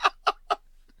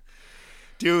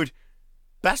 Dude,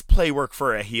 best play work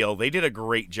for a heel. They did a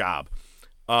great job.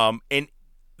 And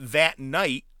that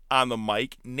night on the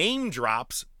mic, name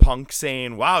drops Punk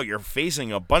saying, wow, you're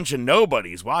facing a bunch of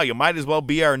nobodies. Wow, you might as well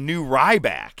be our new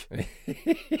Ryback.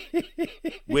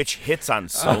 Which hits on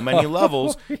so many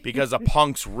levels because of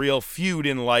Punk's real feud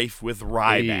in life with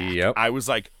Ryback. Yep. I was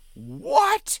like,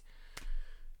 what?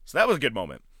 So that was a good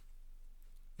moment.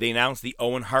 They announced the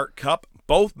Owen Hart Cup.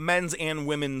 Both men's and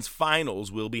women's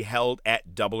finals will be held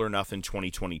at Double or Nothing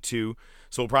 2022.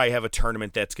 So we'll probably have a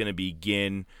tournament that's going to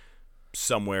begin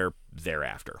somewhere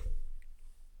thereafter.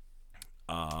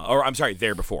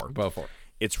 There before.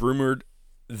 It's rumored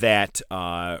that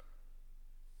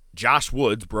Josh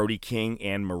Woods, Brody King,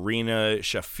 and Marina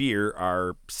Shafir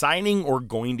are signing or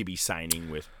going to be signing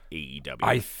with AEW.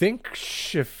 I think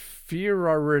Shafir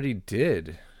already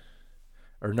did.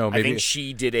 Or no, maybe I think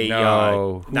she did a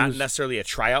not necessarily a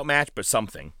tryout match, but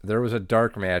something. There was a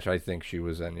dark match I think she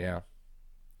was in, yeah.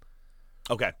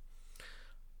 Okay.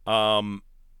 I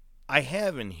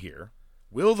have in here,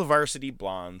 will the Varsity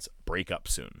Blondes break up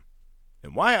soon?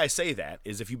 And why I say that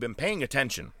is if you've been paying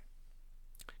attention,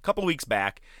 a couple weeks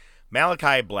back,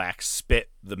 Malachi Black spit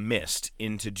the mist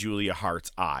into Julia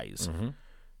Hart's eyes. Mm-hmm.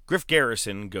 Griff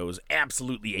Garrison goes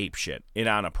absolutely apeshit. And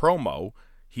on a promo,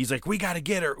 he's like, we got to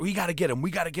get her. We got to get him.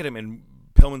 We got to get him. And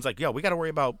Pillman's like, yo, we got to worry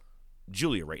about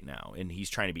Julia right now. And he's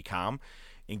trying to be calm.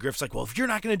 And Griff's like, well, if you're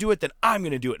not going to do it, then I'm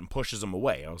going to do it, and pushes him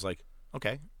away. I was like,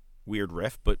 okay, weird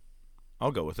riff, but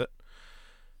I'll go with it.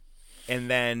 And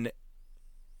then,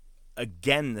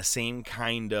 again, the same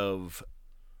kind of...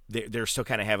 They're still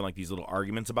kind of having like these little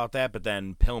arguments about that, but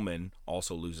then Pillman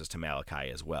also loses to Malachi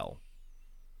as well.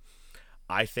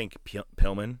 I think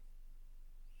Pillman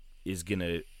is going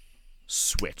to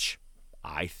switch.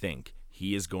 I think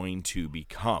he is going to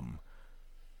become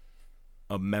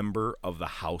a member of the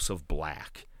House of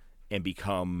Black and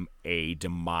become a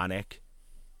demonic,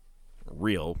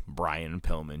 real Brian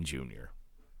Pillman Jr.,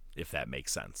 if that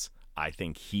makes sense. I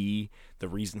think the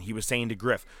reason he was saying to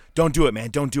Griff, don't do it, man,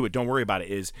 don't do it, don't worry about it,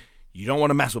 is you don't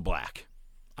want to mess with Black.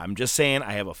 I'm just saying,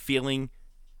 I have a feeling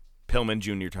Pillman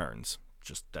Jr. turns.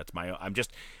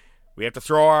 We have to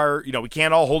throw our, we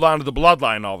can't all hold on to the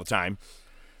bloodline all the time.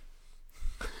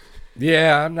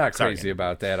 Yeah, I'm not crazy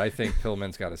about that. I think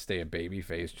Pillman's got to stay a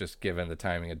babyface, just given the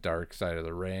timing of Dark Side of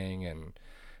the Ring and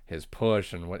his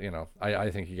push and what, I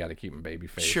think you got to keep him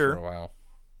babyface for a while.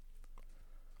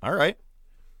 All right.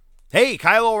 Hey,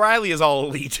 Kyle O'Reilly is all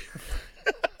elite.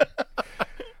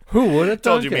 Who would have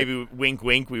told you? Maybe wink,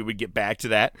 wink. We would get back to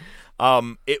that.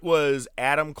 It was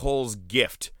Adam Cole's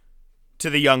gift to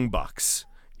the Young Bucks,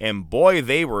 and boy,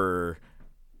 they were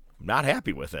not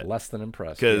happy with it. Less than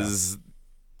impressed, because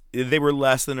they were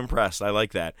less than impressed. I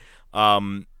like that.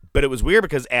 But it was weird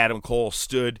because Adam Cole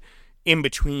stood in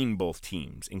between both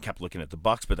teams and kept looking at the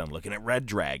Bucks, but then looking at Red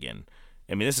Dragon.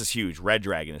 I mean, this is huge. Red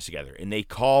Dragon is together, and they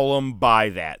call them by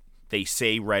that. They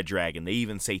say Red Dragon. They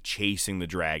even say Chasing the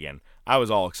Dragon. I was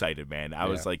all excited, man. I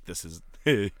was like, this is,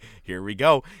 here we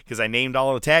go. Because I named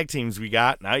all the tag teams we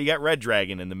got. Now you got Red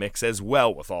Dragon in the mix as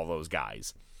well with all those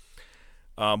guys.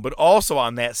 But also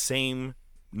on that same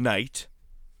night,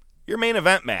 your main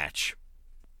event match.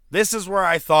 This is where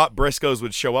I thought Briscoes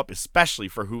would show up, especially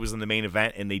for who was in the main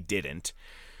event, and they didn't.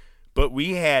 But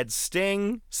we had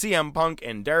Sting, CM Punk,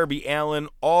 and Darby Allin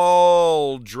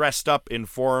all dressed up in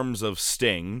forms of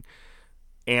Sting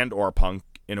and or Punk,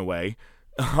 in a way,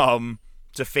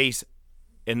 to face,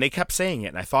 and they kept saying it,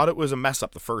 and I thought it was a mess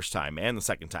up the first time and the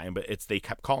second time, but they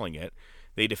kept calling it.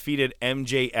 They defeated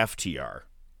MJFTR,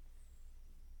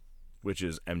 which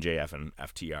is MJF and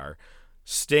FTR.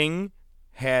 Sting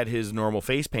had his normal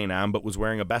face paint on, but was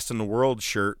wearing a Best in the World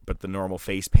shirt, but the normal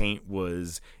face paint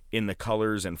was in the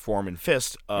colors and form and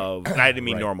fist of, and I didn't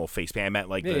mean normal face paint, I meant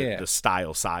like the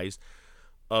style size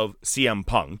of CM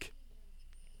Punk.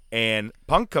 And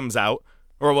Punk comes out,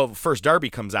 first Darby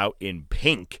comes out in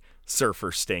pink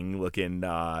Surfer Sting looking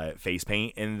face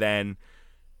paint, and then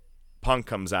Punk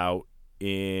comes out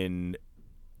in,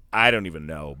 I don't even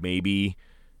know, maybe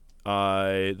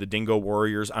the Dingo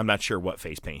Warriors. I'm not sure what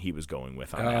face paint he was going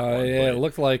with on that one. Yeah, it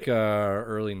looked like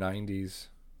early 90s.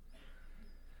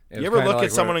 You ever look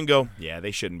at someone and go, yeah,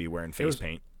 they shouldn't be wearing face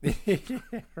paint?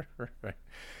 Right.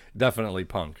 Definitely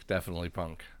Punk.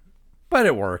 But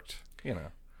it worked,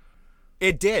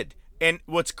 It did. And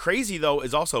what's crazy, though,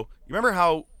 is also, you remember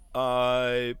how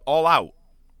All Out,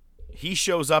 he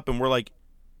shows up and we're like,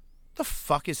 the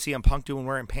fuck is CM Punk doing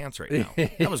wearing pants right now?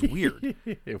 That was weird.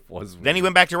 It was weird. Then he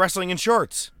went back to wrestling in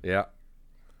shorts. Yeah.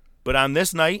 But on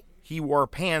this night, he wore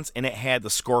pants and it had the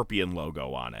Scorpion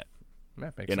logo on it.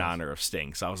 That makes in sense. honor of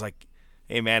Sting. So I was like,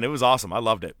 hey, man, it was awesome. I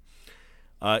loved it.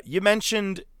 You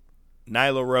mentioned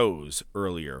Nyla Rose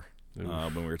earlier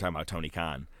when we were talking about Tony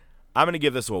Khan. I'm going to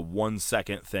give this a 1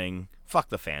 second thing. Fuck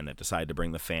the fan that decided to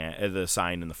bring the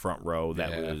sign in the front row.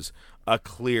 That was a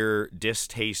clear,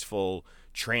 distasteful,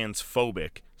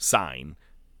 transphobic sign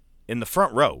in the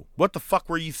front row. What the fuck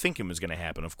were you thinking was going to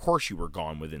happen? Of course you were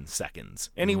gone within seconds.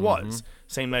 And he was.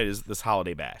 Same night as this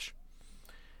holiday bash.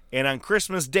 And on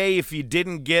Christmas Day, if you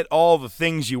didn't get all the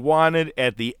things you wanted,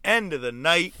 at the end of the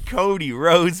night, Cody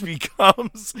Rhodes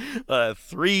becomes a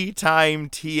 3-time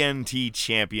TNT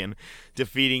champion,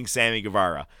 defeating Sammy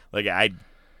Guevara. Like,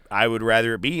 I would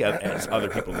rather it be as other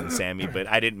people than Sammy, but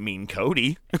I didn't mean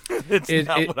Cody. It's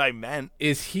not what I meant.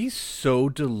 Is he so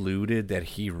deluded that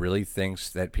he really thinks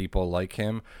that people like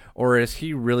him? Or is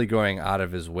he really going out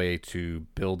of his way to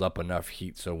build up enough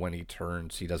heat so when he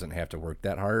turns, he doesn't have to work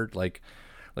that hard? Like,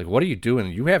 what are you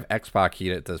doing? You have X-Pac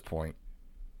heat at this point.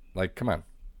 Like, come on.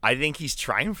 I think he's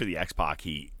trying for the X-Pac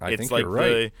heat. I think you're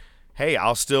right. Hey,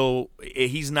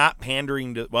 he's not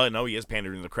pandering to, well, no, he is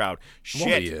pandering to the crowd. Shit,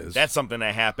 well, he is. That's something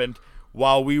that happened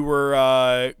while we were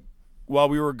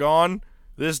gone.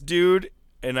 This dude,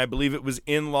 and I believe it was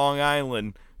in Long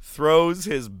Island, throws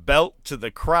his belt to the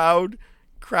crowd.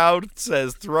 Crowd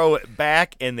says throw it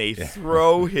back, and they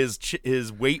throw his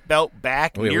weight belt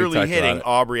back, nearly hitting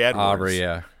Aubrey Edwards. Aubrey,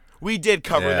 yeah. We did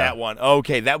cover that one.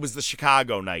 Okay, that was the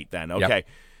Chicago night then. Okay.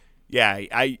 Yep.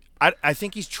 Yeah, I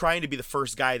think he's trying to be the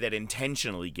first guy that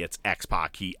intentionally gets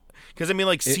X-Pac heat. Because, I mean,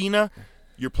 like Cena,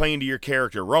 you're playing to your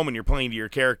character. Roman, you're playing to your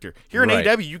character. Here in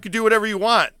AEW, you could do whatever you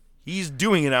want. He's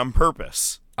doing it on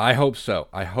purpose. I hope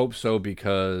so.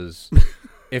 Because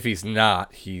if he's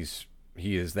not, he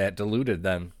is that deluded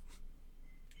then.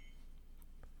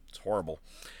 It's horrible.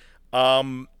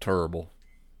 Terrible.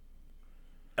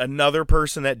 Another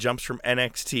person that jumps from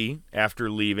NXT after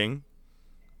leaving,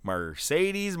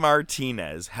 Mercedes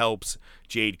Martinez, helps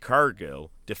Jade Cargill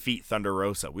defeat Thunder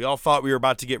Rosa. We all thought we were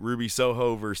about to get Ruby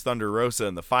Soho versus Thunder Rosa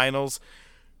in the finals.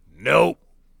 Nope.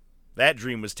 That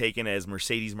dream was taken as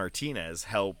Mercedes Martinez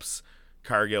helps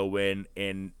Cargill win,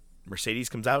 and Mercedes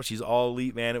comes out. She's all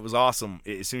elite, man. It was awesome.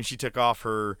 As soon as she took off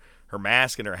her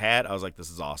mask and her hat, I was like,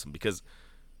 this is awesome. Because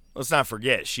let's not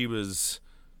forget,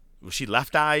 was she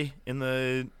Left Eye in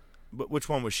the, which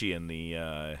one was she in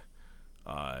the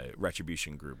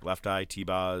Retribution group? Left Eye,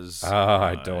 T-Boz?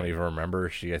 I don't even remember. I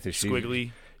think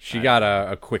Squiggly. She got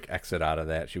a quick exit out of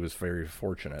that. She was very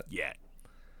fortunate. Yeah.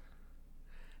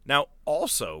 Now,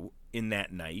 also in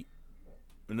that night,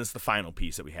 and this is the final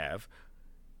piece that we have,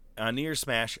 New Year's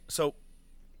Smash. So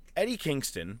Eddie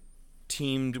Kingston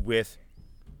teamed with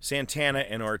Santana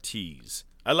and Ortiz.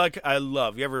 I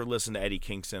love, you ever listen to Eddie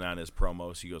Kingston on his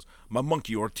promos? He goes, my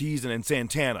monkey Ortiz and then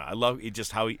Santana. I love it,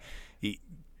 just how he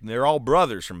they're all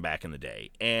brothers from back in the day.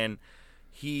 And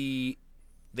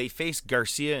they faced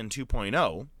Garcia in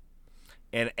 2.0,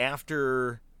 and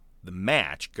after the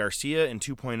match, Garcia and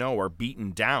 2.0 are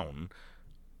beaten down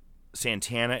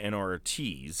Santana and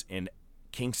Ortiz, and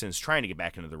Kingston's trying to get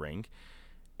back into the ring.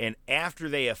 And after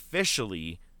they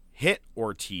officially hit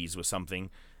Ortiz with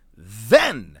something,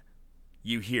 then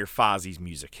you hear Fozzie's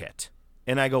music hit.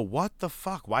 And I go, what the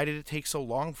fuck? Why did it take so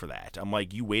long for that? I'm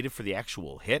like, you waited for the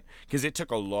actual hit? Because it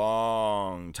took a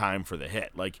long time for the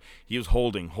hit. Like, he was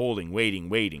holding,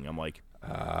 waiting. I'm like,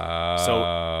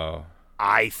 so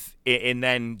and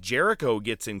then Jericho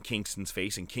gets in Kingston's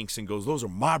face, and Kingston goes, those are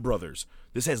my brothers.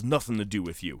 This has nothing to do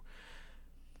with you.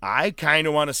 I kind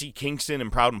of want to see Kingston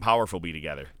and Proud and Powerful be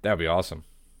together. That would be awesome.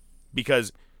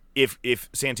 Because if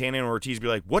Santana and Ortiz be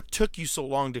like, what took you so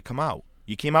long to come out?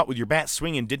 You came out with your bat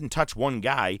swinging, didn't touch one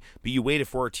guy, but you waited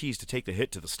for Ortiz to take the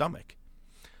hit to the stomach.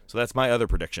 So that's my other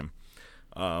prediction.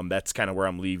 That's kind of where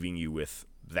I'm leaving you with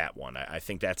that one. I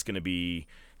think that's going to be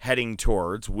heading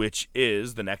towards, which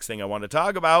is the next thing I want to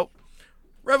talk about,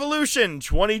 Revolution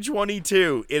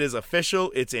 2022. It is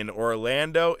official. It's in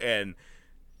Orlando, and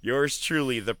yours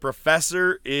truly, the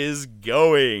Professor, is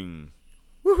going.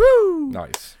 Woohoo!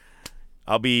 Nice.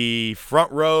 I'll be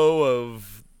front row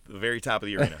of the very top of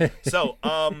the arena. So,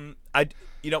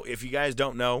 if you guys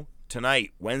don't know,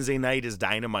 tonight, Wednesday night, is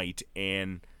Dynamite,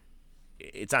 and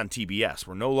it's on TBS.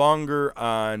 We're no longer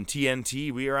on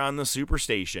TNT. We are on the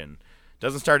Superstation.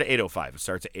 Doesn't start at 8:05. It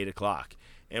starts at 8 o'clock.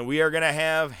 And we are going to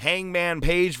have Hangman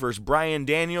Page versus Bryan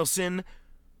Danielson.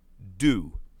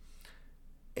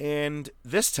 And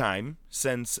this time,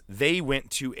 since they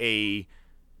went to a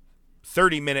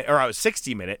 30-minute or a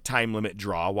 60-minute time limit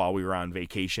draw while we were on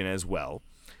vacation as well,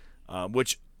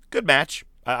 which, good match.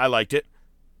 I liked it.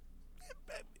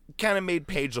 Kind of made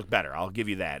Page look better. I'll give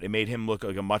you that. It made him look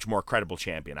like a much more credible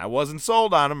champion. I wasn't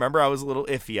sold on him. Remember, I was a little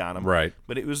iffy on him. Right.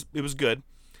 But it was good.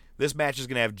 this match is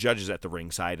going to have judges at the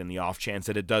ringside in the off chance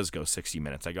that it does go 60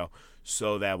 minutes. I go,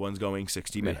 so that one's going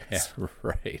 60 minutes. Yeah,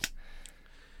 right.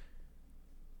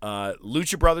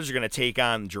 Lucha Brothers are going to take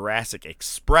on Jurassic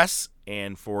Express,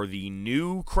 and for the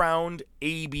new crowned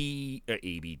AB,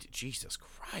 Jesus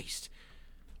Christ.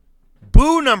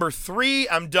 Boo number 3,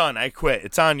 I'm done. I quit.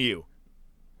 It's on you.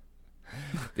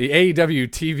 The AEW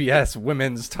TBS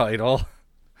women's title.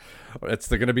 It's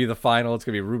going to be the final. It's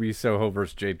going to be Ruby Soho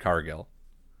versus Jade Cargill.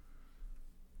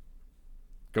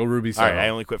 Go Ruby Soho. All right, I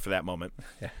only quit for that moment.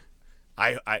 Yeah.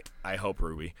 I hope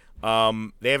Ruby.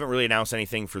 They haven't really announced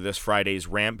anything for this Friday's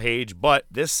Rampage, but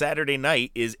this Saturday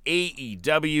night is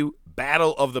AEW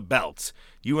Battle of the Belts.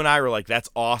 You and I were like, that's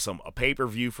awesome. A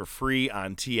pay-per-view for free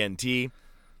on TNT. Seriously?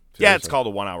 Yeah, it's called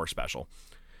a 1 hour special.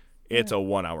 It's a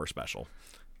 1 hour special.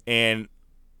 And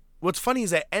what's funny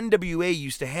is that NWA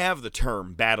used to have the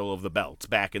term Battle of the Belts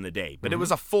back in the day, but it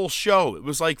was a full show. It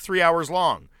was like 3 hours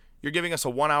long. You're giving us a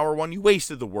 1 hour one. You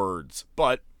wasted the words,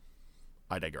 but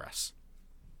I digress.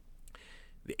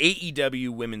 The AEW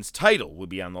women's title will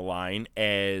be on the line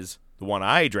as the one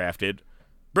I drafted,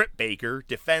 Britt Baker,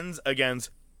 defends against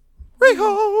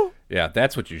Riho. Yeah,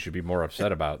 that's what you should be more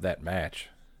upset about, that match.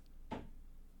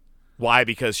 Why?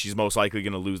 Because she's most likely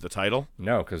going to lose the title?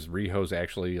 No, because Riho's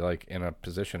actually like in a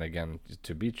position again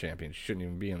to be champion. She shouldn't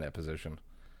even be in that position.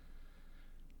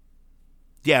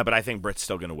 Yeah, but I think Britt's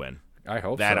still going to win. I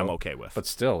hope that so. I'm okay with. But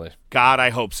still. God, I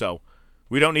hope so.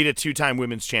 We don't need a 2-time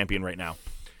women's champion right now.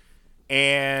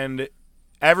 And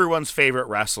everyone's favorite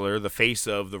wrestler, the face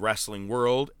of the wrestling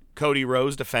world, Cody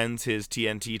Rhodes, defends his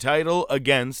TNT title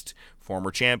against former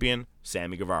champion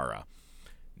Sammy Guevara.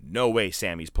 No way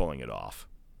Sammy's pulling it off.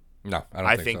 No, I don't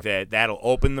I think think so. That'll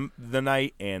open the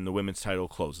night, and the women's title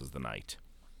closes the night.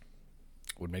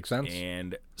 Would make sense.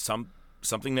 And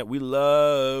something that we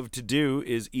love to do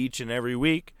is each and every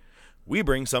week, we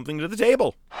bring something to the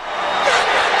table.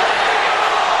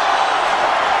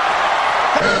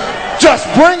 Just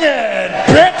bring it,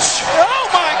 bitch! Oh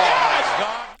my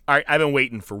God! All right, I've been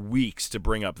waiting for weeks to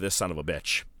bring up this son of a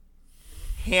bitch.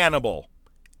 Hannibal,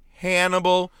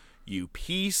 you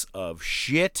piece of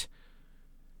shit.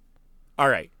 All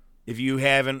right, if you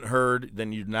haven't heard,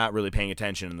 then you're not really paying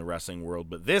attention in the wrestling world.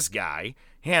 But this guy,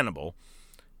 Hannibal,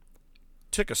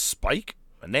 took a spike,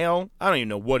 a nail, I don't even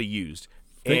know what he used.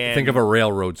 Think of a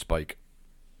railroad spike.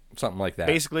 Something like that.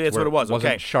 Basically, that's what it was. It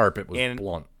wasn't sharp, it was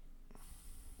blunt.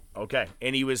 Okay,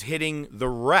 and he was hitting the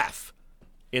ref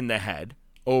in the head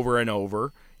over and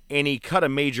over, and he cut a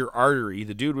major artery.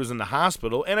 The dude was in the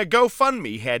hospital, and a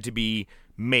GoFundMe had to be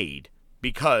made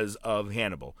because of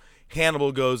Hannibal.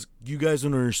 Hannibal goes, you guys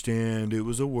don't understand, it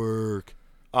was a work.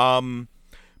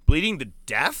 Bleeding to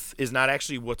death is not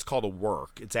actually what's called a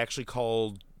work. It's actually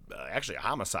called a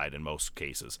homicide in most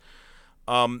cases.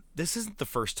 This isn't the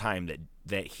first time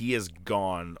that he has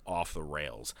gone off the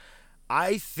rails.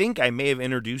 I think I may have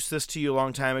introduced this to you a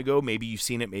long time ago. Maybe you've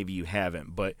seen it, maybe you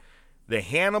haven't. But the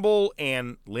Hannibal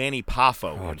and Lanny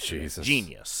Poffo, Jesus.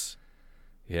 Genius.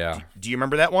 Yeah. Do you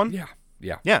remember that one? Yeah.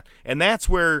 Yeah. And that's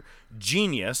where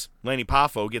Genius, Lanny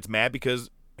Poffo, gets mad because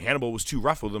Hannibal was too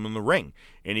rough with him in the ring.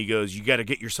 And he goes, you got to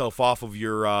get yourself off of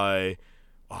your,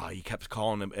 he kept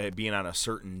calling him being on a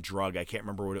certain drug. I can't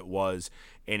remember what it was.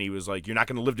 And he was like, you're not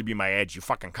going to live to be my age, you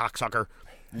fucking cocksucker.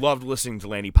 Loved listening to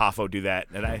Lanny Poffo do that.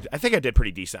 And I think I did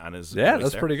pretty decent on his Yeah, voice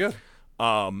that's there. pretty good.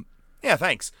 Yeah,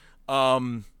 thanks.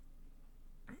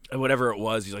 Whatever it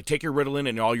was, he's like, take your Ritalin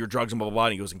and all your drugs and blah, blah, blah.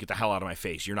 And he goes, and get the hell out of my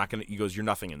face. He goes, you're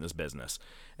nothing in this business.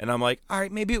 And I'm like, all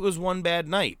right, maybe it was one bad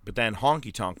night. But then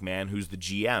Honky Tonk Man, who's the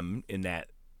GM in that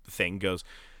thing, goes,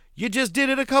 you just did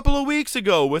it a couple of weeks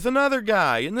ago with another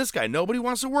guy. And this guy, nobody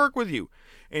wants to work with you.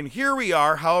 And here we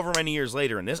are, however many years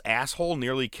later, and this asshole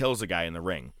nearly kills a guy in the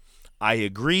ring. I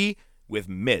agree with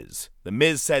Miz. The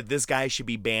Miz said this guy should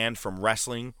be banned from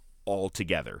wrestling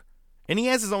altogether. And he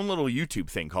has his own little YouTube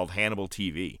thing called Hannibal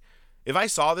TV. If I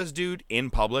saw this dude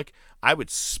in public, I would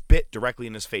spit directly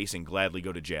in his face and gladly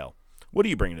go to jail. What are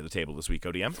you bringing to the table this week,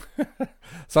 ODM?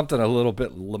 Something a little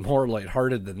bit more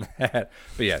lighthearted than that.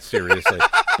 But yeah, seriously.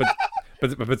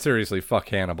 but seriously, fuck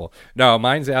Hannibal. No,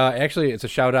 mine's actually, it's a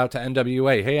shout out to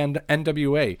NWA. Hey,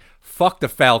 NWA, fuck the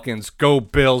Falcons, go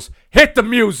Bills, hit the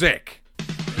music.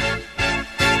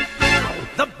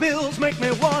 The Bills make me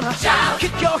wanna shout.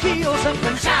 Kick your heels up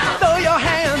and shout. Throw your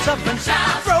hands up and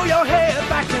shout. Throw your head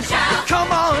back and shout.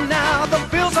 Come on now, the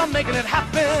Bills are making it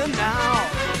happen now.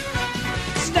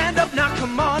 Stand up now,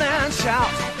 come on and shout.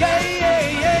 Yeah, yeah,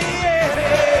 yeah, yeah.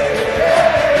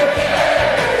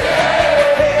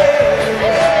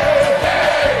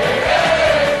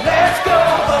 Let's go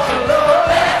Buffalo.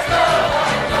 Let's go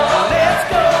Buffalo. Let's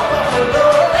go Buffalo.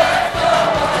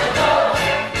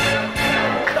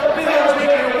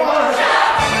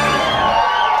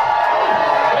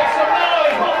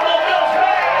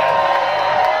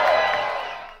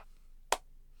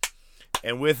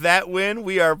 with that win,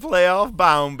 we are playoff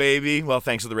bound, baby. Well,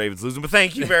 thanks to the Ravens losing, but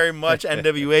thank you very much,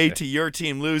 NWA, to your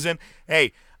team losing.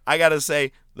 Hey, I got to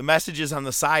say, the messages on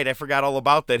the side, I forgot all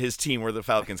about that his team were the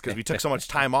Falcons because we took so much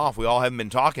time off. We all haven't been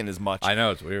talking as much. I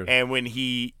know, it's weird. And when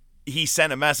he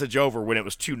sent a message over when it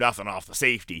was 2-0 off the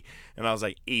safety, and I was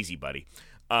like, easy, buddy.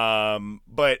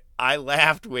 But I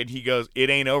laughed when he goes, it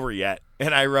ain't over yet.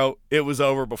 And I wrote, it was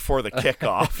over before the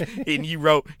kickoff. And you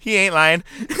wrote, he ain't lying.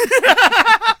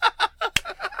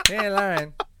 He ain't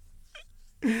lying.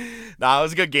 Nah, it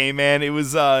was a good game, man. It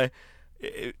was,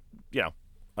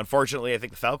 unfortunately, I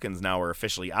think the Falcons now are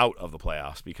officially out of the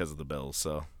playoffs because of the Bills.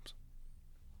 So,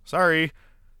 sorry.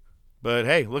 But,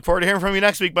 hey, look forward to hearing from you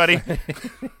next week, buddy.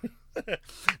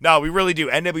 No, we really do.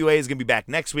 NWA is going to be back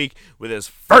next week with his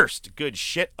first good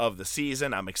shit of the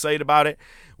season. I'm excited about it.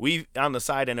 On the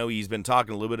side, I know he's been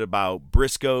talking a little bit about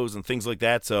Briscoes and things like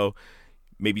that, so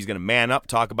maybe he's going to man up,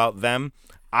 talk about them.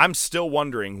 I'm still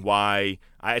wondering why.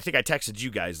 I think I texted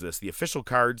you guys this. The official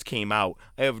cards came out.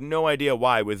 I have no idea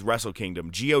why with Wrestle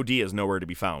Kingdom. GOD is nowhere to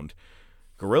be found.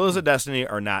 Gorillas of Destiny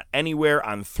are not anywhere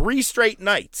on 3 straight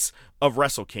nights of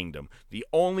Wrestle Kingdom. The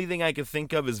only thing I could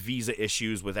think of is visa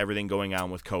issues with everything going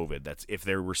on with COVID. That's if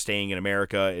they were staying in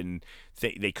America and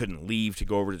they couldn't leave to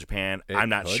go over to Japan. I'm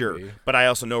not sure. But I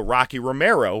also know Rocky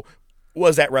Romero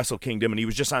was at Wrestle Kingdom, and he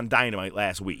was just on Dynamite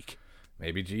last week.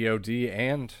 Maybe GOD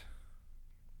and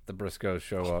the Briscoes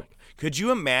show up. Could you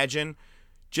imagine,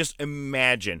 just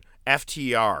imagine,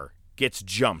 FTR gets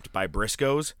jumped by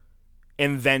Briscoes,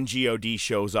 and then GOD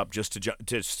shows up just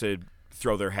to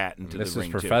throw their hat into the ring,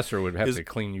 Professor too. would have to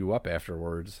clean you up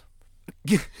afterwards.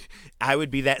 I would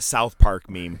be that South Park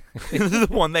meme, the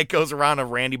one that goes around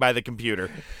of Randy by the computer.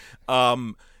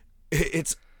 What's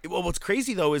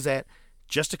crazy, though, is that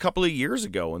just a couple of years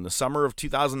ago, in the summer of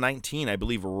 2019, I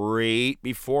believe right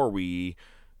before we,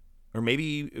 or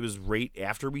maybe it was right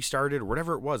after we started, or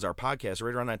whatever it was, our podcast,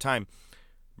 right around that time,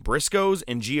 Briscoes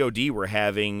and GOD were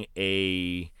having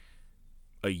a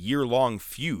year-long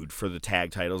feud for the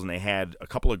tag titles, and they had a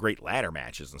couple of great ladder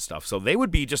matches and stuff. So they would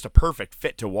be just a perfect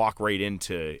fit to walk right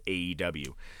into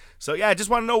AEW. So, yeah, I just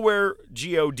want to know where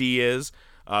GOD is.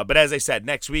 But as I said,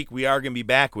 next week we are going to be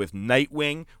back with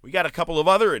Nightwing. We got a couple of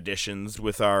other additions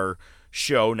with our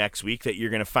show next week that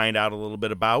you're going to find out a little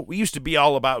bit about. We used to be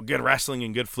all about good wrestling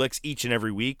and good flicks each and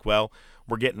every week. Well,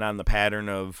 we're getting on the pattern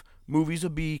of movies will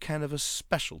be kind of a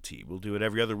specialty. We'll do it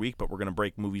every other week, but we're going to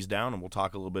break movies down, and we'll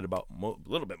talk a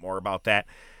little bit more about that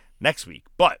next week.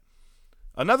 But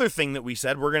another thing that we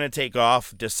said we're going to take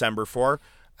off December for,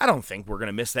 I don't think we're going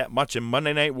to miss that much in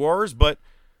Monday Night Wars, but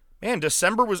man,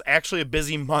 December was actually a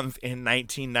busy month in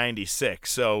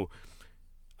 1996, so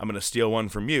I'm going to steal one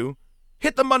from you.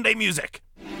 Hit the Monday music.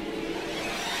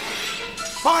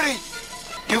 Marty,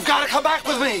 you've got to come back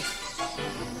with me.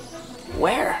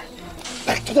 Where?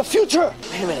 Back to the future.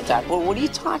 Wait a minute, Doc. What are you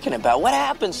talking about? What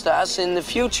happens to us in the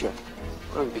future?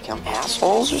 What, do we become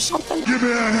assholes or something? Give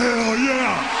me a hell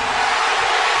yeah!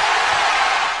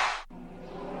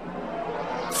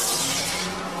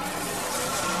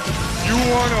 You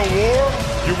want a war?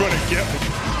 You're gonna get me.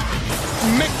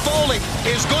 Mick Foley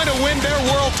is going to win their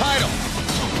world title.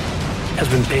 Has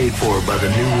been paid for by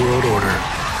the New World Order.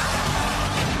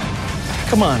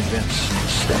 Come on, Vince.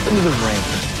 Step into the ring.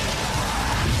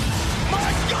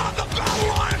 My God, the battle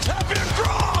lines have been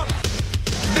drawn!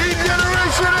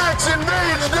 D-Generation X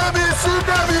invades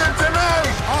WCW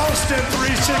tonight! Austin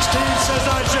 316 says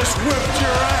I just whipped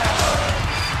your ass.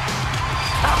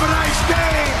 Have a nice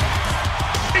day!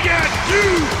 We got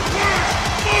you work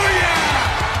for ya!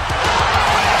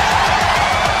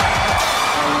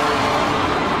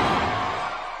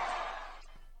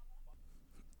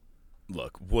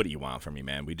 Look, what do you want from me,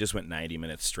 man? We just went 90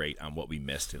 minutes straight on what we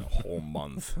missed in a whole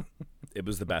month. It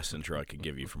was the best intro I could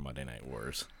give you for Monday Night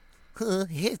Wars.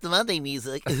 Here's the Monday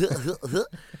music.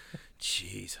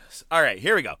 Jesus. All right,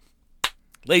 here we go.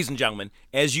 Ladies and gentlemen,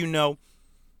 as you know,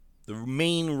 the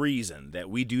main reason that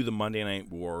we do the Monday Night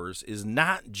Wars is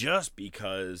not just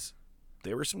because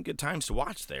there were some good times to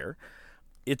watch there.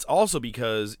 It's also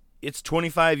because it's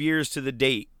 25 years to the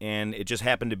date, and it just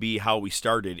happened to be how we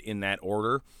started in that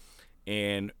order.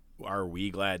 And are we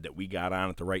glad that we got on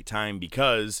at the right time?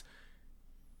 Because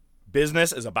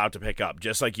business is about to pick up,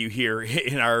 just like you hear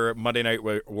in our Monday Night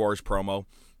Wars promo.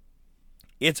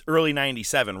 It's early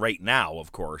 97 right now,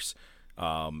 of course.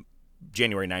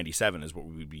 January 97 is what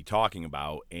we would be talking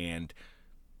about. And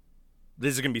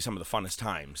this is going to be some of the funnest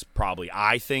times, probably,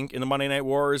 I think, in the Monday Night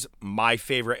Wars. My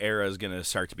favorite era is going to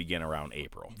start to begin around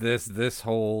April. This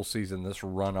whole season, this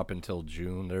run up until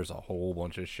June, there's a whole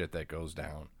bunch of shit that goes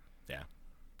down. Yeah.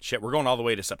 Shit, we're going all the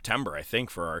way to September, I think,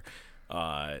 for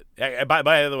By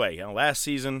the way, last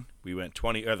season we went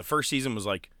 20. Or the first season was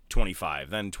like 25,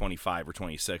 then 25 or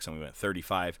 26, and we went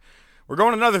 35. We're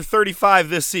going another 35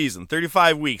 this season.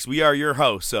 35 weeks. We are your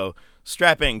hosts, so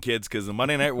strap in, kids, because the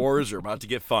Monday Night Wars are about to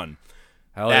get fun.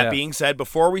 That being said,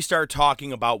 before we start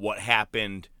talking about what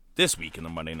happened this week in the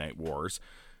Monday Night Wars,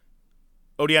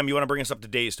 ODM, you want to bring us up to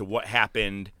date as to what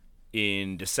happened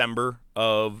in December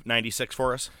of 96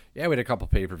 for us? Yeah, we had a couple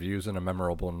pay-per-views and a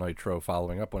memorable Nitro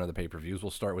following up one of the pay-per-views.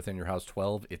 We'll start with In Your House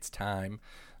 12, It's Time.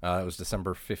 It was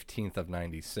December 15th of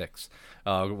 96.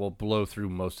 We'll blow through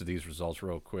most of these results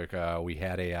real quick. We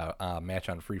had a match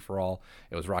on Free For All.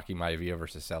 It was Rocky Maivia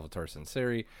versus Salvatore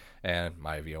Sinceri, and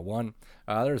Maivia won.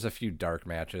 There was a few dark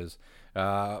matches,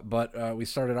 but we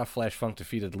started off. Flash Funk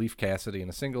defeated Leaf Cassidy in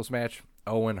a singles match.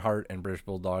 Owen Hart and British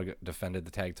Bulldog defended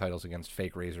the tag titles against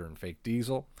Fake Razor and Fake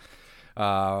Diesel.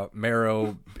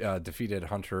 Mero defeated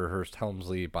Hunter Hearst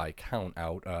Helmsley by count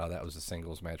out. That was a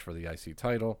singles match for the IC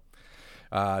title.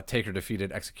 Taker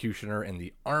defeated Executioner in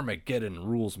the Armageddon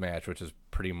Rules match, which is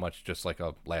pretty much just like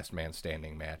a last man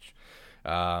standing match.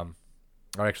 Or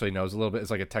actually, no,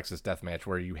 it's like a Texas death match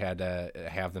where you had to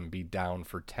have them be down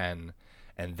for 10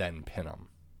 and then pin them.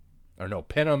 Or no,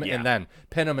 pin them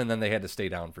and then they had to stay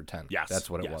down for 10. Yes. That's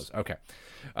what it was. Okay.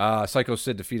 Psycho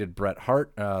Sid defeated Bret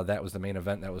Hart. That was the main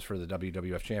event. That was for the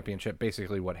WWF Championship.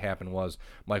 Basically what happened was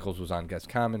Michaels was on guest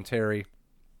commentary.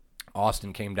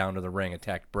 Austin came down to the ring,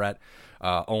 attacked Bret.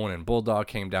 Owen and Bulldog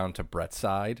came down to Bret's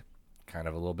side. Kind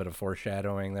of a little bit of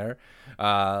foreshadowing there.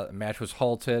 The match was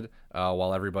halted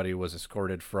while everybody was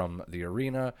escorted from the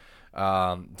arena.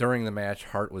 During the match,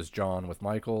 Hart was jawing with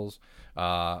Michaels.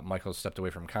 Michaels stepped away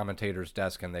from commentator's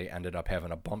desk, and they ended up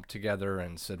having a bump together,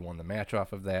 and Sid won the match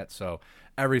off of that. So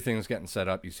everything's getting set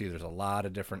up. You see there's a lot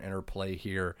of different interplay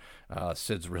here.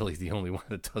 Sid's really the only one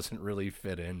that doesn't really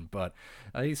fit in, but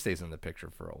he stays in the picture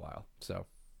for a while. So,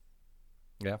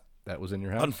 yeah. That was In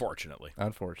Your House. Unfortunately.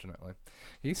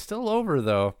 He's still over,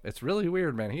 though. It's really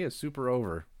weird, man. He is super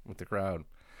over with the crowd.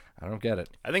 I don't get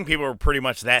it. I think people were pretty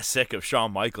much that sick of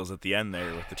Shawn Michaels at the end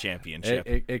there with the championship.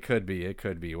 It could be. It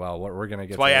could be. Well, we're going to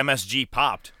get That's why MSG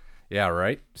popped. Yeah,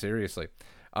 right? Seriously.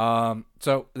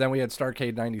 So then we had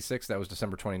Starrcade 96. That was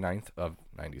December 29th of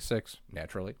 96,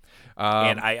 naturally.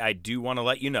 And I do want to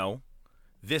let you know,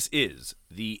 this is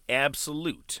the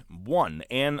absolute one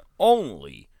and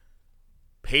only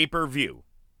pay-per-view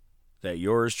that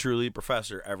yours truly,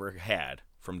 Professor, ever had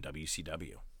from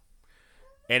WCW.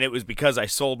 And it was because I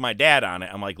sold my dad on it.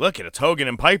 I'm like, look, it's Hogan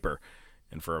and Piper.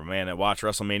 And for a man that watched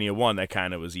WrestleMania 1, that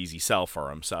kind of was easy sell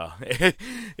for him. So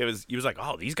he was like,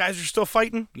 oh, these guys are still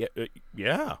fighting?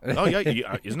 Yeah. Oh,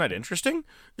 yeah. Isn't that interesting?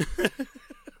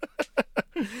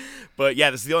 But,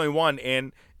 yeah, this is the only one.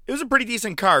 And it was a pretty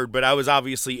decent card, but I was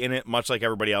obviously in it, much like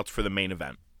everybody else, for the main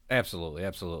event.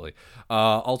 Absolutely.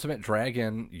 Ultimate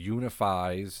Dragon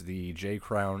unifies the J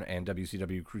Crown and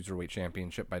WCW Cruiserweight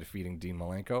Championship by defeating Dean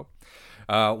Malenko.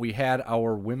 We had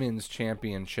our Women's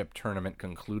Championship tournament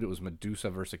conclude. It was Medusa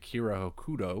versus Akira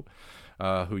Hokuto,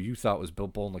 who you thought was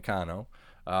Bull Nakano.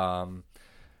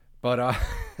 But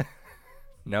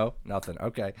no, nothing.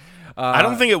 Okay. I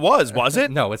don't think it was it?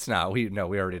 No, it's not. We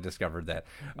already discovered that.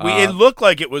 It looked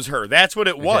like it was her. That's what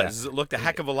it was. Yeah. It looked a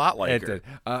heck of a lot like it her. Did.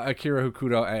 Akira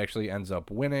Hokuto actually ends up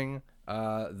winning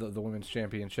the Women's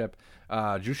Championship.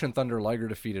 Jushin Thunder Liger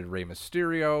defeated Rey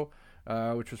Mysterio,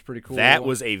 which was pretty cool. That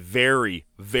was a very,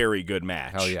 very good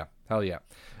match. Hell yeah.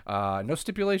 No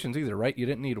stipulations either, right? You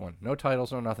didn't need one. No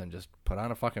titles, no nothing. Just put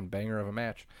on a fucking banger of a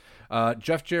match.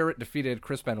 Jeff Jarrett defeated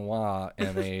Chris Benoit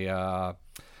in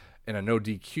a no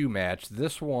DQ match.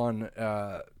 This one,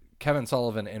 Kevin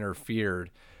Sullivan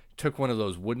interfered, took one of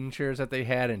those wooden chairs that they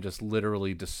had, and just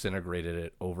literally disintegrated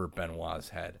it over Benoit's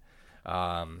head.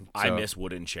 I miss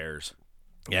wooden chairs.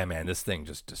 Yeah, man, this thing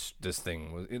was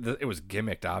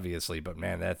gimmicked, obviously, but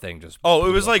man, that thing just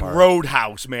it was like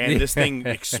Roadhouse, man. This thing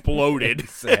exploded.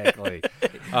 Exactly.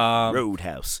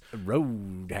 Roadhouse.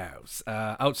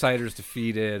 Outsiders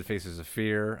defeated Faces of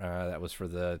Fear. That was for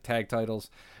the tag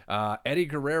titles. Eddie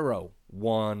Guerrero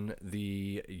won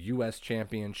the U.S.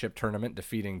 Championship tournament,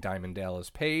 defeating Diamond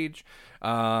Dallas Page.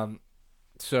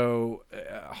 So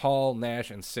Hall,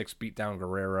 Nash, and Syxx beat down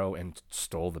Guerrero and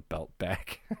stole the belt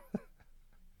back.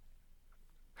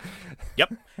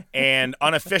 Yep. And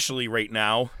unofficially right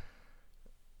now,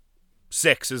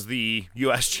 Syxx is the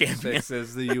U.S. champion. Syxx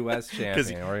is the U.S.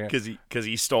 champion. Because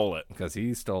he stole it. Because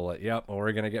he stole it. Yep. Well,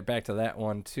 we're going to get back to that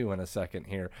one, too, in a second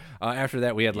here. After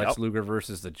that, we had Lex Luger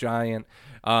versus the Giant.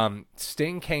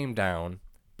 Sting came down,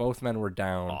 Both men were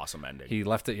down. Awesome ending. He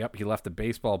left it. Yep, he left the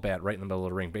baseball bat right in the middle of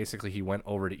the ring. Basically, he went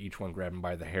over to each one, grabbed him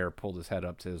by the hair, pulled his head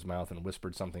up to his mouth, and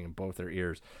whispered something in both their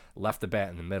ears. Left the bat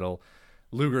in the middle.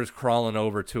 Luger's crawling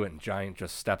over to it, and Giant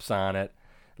just steps on it.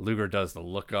 Luger does the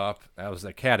look up. That was the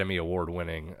Academy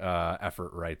Award-winning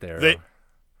effort right there.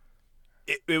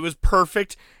 It was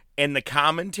perfect, and the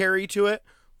commentary to it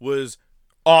was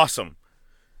awesome.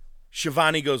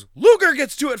 Shivani goes, Luger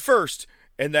gets to it first.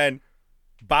 And then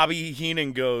Bobby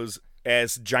Heenan goes,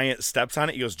 as Giant steps on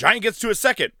it, he goes, Giant gets to it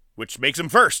second, which makes him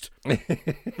first. It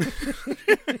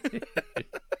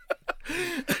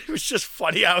was just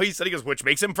funny how he said, he goes, which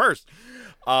makes him first.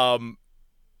 And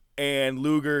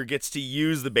Luger gets to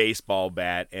use the baseball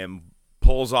bat and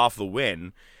pulls off the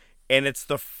win. And it's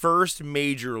the first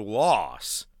major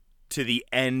loss to the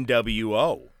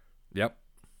NWO. Yep.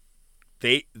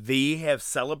 They have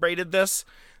celebrated this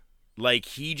like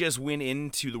he just went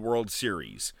into the World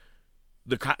Series.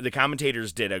 The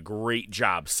commentators did a great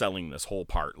job selling this whole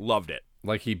part. Loved it.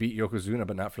 Like he beat Yokozuna,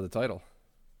 but not for the title.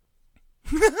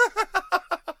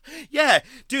 Yeah,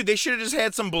 dude, they should have just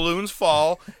had some balloons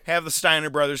fall, have the Steiner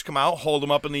brothers come out, hold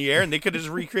them up in the air, and they could have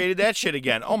just recreated that shit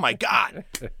again. Oh my God.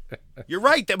 You're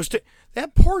right.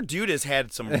 That poor dude has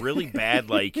had some really bad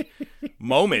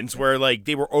moments where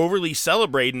they were overly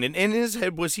celebrating, and in his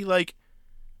head was he like,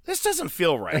 this doesn't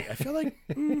feel right. I feel like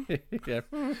yeah.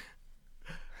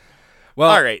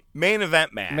 Well, all right, main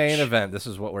event match. Main event. This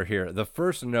is what we're here. The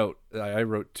first note, I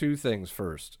wrote two things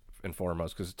first and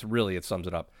foremost because really it sums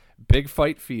it up. Big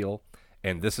fight feel,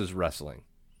 and this is wrestling.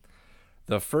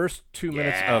 The first 2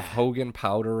 minutes of Hogan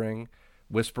powdering,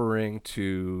 whispering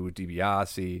to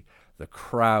DiBiase, the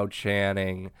crowd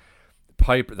chanting,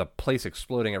 Piper, the place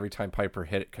exploding every time Piper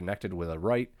hit it, connected with a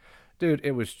right. Dude,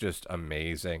 it was just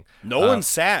amazing. No one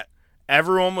sat.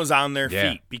 Everyone was on their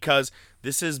feet because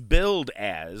this is billed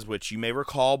as, which you may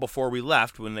recall before we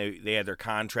left when they had their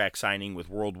contract signing with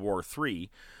World War III,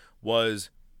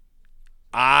 was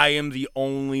I am the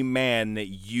only man that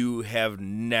you have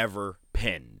never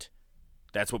pinned.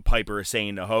 That's what Piper is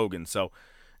saying to Hogan. So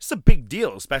it's a big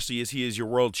deal, especially as he is your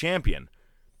world champion.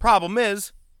 Problem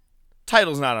is,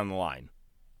 title's not on the line.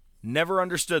 Never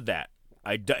understood that.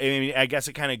 I guess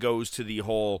it kind of goes to the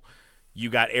whole you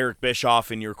got Eric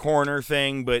Bischoff in your corner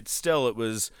thing, but still it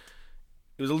was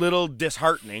a little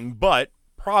disheartening, but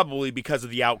probably because of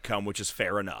the outcome, which is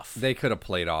fair enough. They could have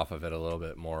played off of it a little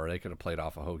bit more. They could have played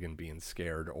off of Hogan being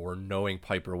scared or knowing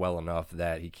Piper well enough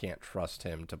that he can't trust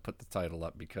him to put the title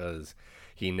up because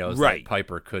he knows that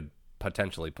Piper could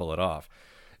potentially pull it off.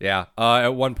 Yeah. At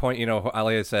one point,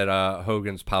 Elliot said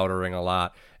Hogan's powdering a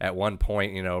lot. At one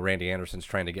point, Randy Anderson's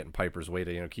trying to get in Piper's way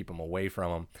to, keep him away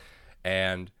from him.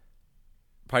 And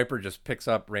Piper just picks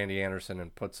up Randy Anderson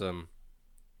and puts him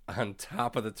on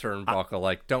top of the turnbuckle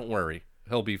like, don't worry.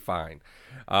 He'll be fine.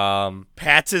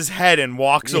 Pats his head and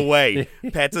walks away.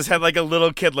 Pats his head like a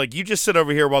little kid, like, you just sit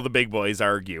over here while the big boys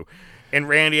argue. And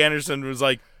Randy Anderson was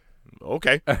like,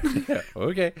 okay.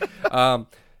 Okay.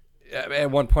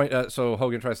 At one point, so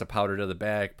Hogan tries to powder to the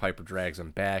back. Piper drags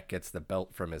him back, gets the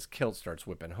belt from his kilt, starts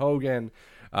whipping Hogan.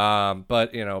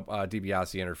 But,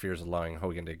 DiBiase interferes, allowing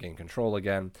Hogan to gain control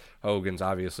again. Hogan's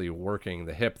obviously working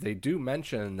the hip. They do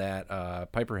mention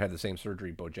that Piper had the same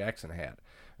surgery Bo Jackson had,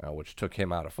 which took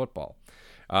him out of football.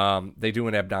 They do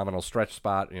an abdominal stretch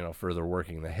spot, further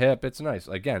working the hip. It's nice.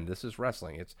 Again, this is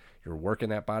wrestling. You're working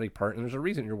that body part, and there's a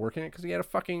reason you're working it because he had a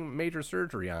fucking major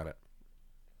surgery on it.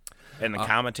 And the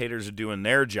commentators are doing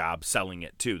their job selling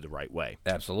it, too, the right way.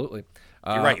 Absolutely.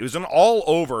 You're right. It was an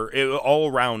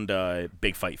all-around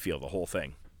big fight feel, the whole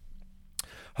thing.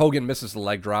 Hogan misses the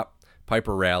leg drop.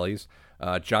 Piper rallies.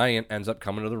 Giant ends up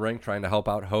coming to the ring trying to help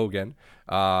out Hogan.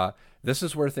 This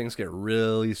is where things get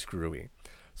really screwy.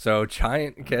 So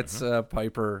Giant gets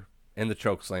Piper in the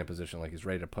chokeslam position like he's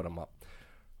ready to put him up.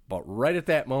 But right at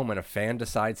that moment, a fan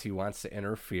decides he wants to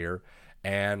interfere,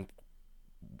 and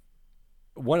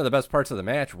one of the best parts of the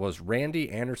match was Randy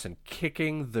Anderson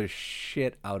kicking the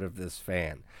shit out of this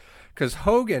fan. Because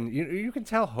Hogan, you can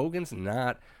tell Hogan's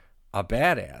not a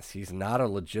badass. He's not a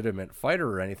legitimate fighter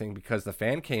or anything because the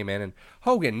fan came in and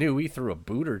Hogan knew he threw a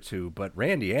boot or two, but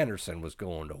Randy Anderson was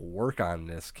going to work on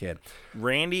this kid.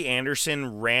 Randy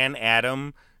Anderson ran at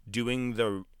him doing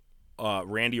the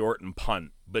Randy Orton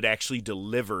punt, but actually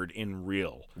delivered in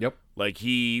real. Yep. Like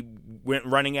he went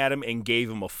running at him and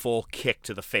gave him a full kick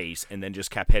to the face and then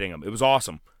just kept hitting him. It was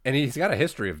awesome. And he's got a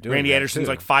history of doing it. Randy Anderson's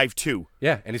like 5'2".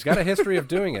 Yeah, and he's got a history of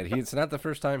doing it. It's not the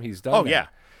first time he's done it. Yeah.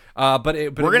 But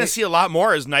we're going to see a lot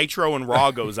more as Nitro and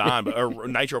Raw goes on, or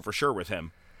Nitro for sure with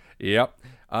him. Yep.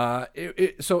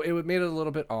 So it made it a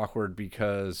little bit awkward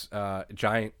because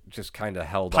Giant just kind of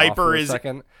held off Piper for a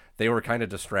second. They were kind of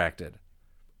distracted.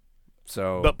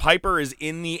 But Piper is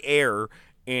in the air,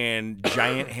 and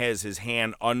Giant has his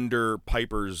hand under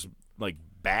Piper's like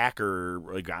back or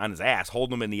like on his ass,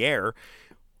 holding him in the air,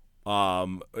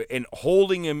 and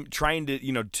holding him, trying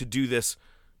to to do this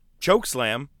choke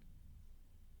slam,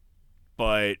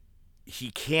 but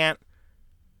he can't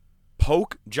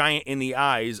poke Giant in the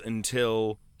eyes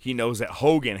until he knows that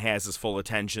Hogan has his full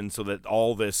attention, so that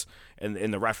all this and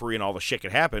the referee and all the shit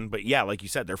could happen. But yeah, like you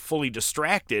said, they're fully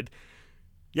distracted.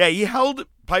 Yeah, he held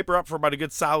Piper up for about a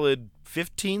good solid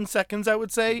 15 seconds, I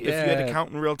would say, if you had to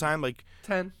count in real time, like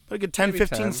 10. Like a 10,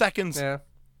 15 seconds. Yeah.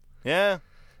 Yeah.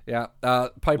 Yeah.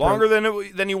 Piper, longer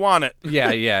than you want it.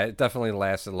 yeah, it definitely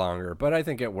lasted longer. But I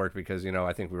think it worked because,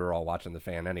 I think we were all watching the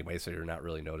fan anyway, so you're not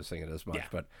really noticing it as much.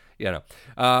 Yeah.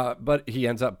 But, but he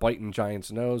ends up biting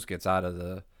Giant's nose, gets out of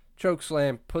the choke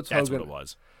slam, puts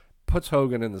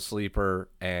Hogan in the sleeper,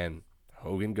 and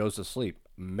Hogan goes to sleep.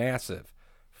 Massive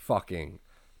fucking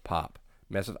pop.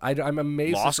 Massive. I'm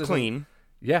amazed. Lost clean.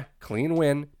 Yeah, clean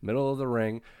win, middle of the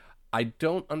ring. I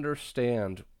don't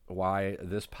understand why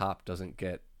this pop doesn't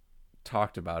get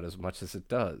talked about as much as it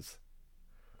does.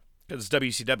 Because it's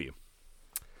WCW.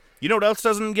 You know what else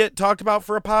doesn't get talked about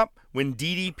for a pop? When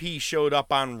DDP showed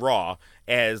up on Raw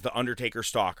as the Undertaker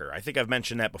Stalker. I think I've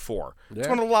mentioned that before. Yeah. It's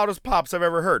one of the loudest pops I've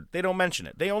ever heard. They don't mention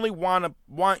it. They only want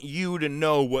you to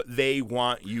know what they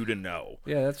want you to know.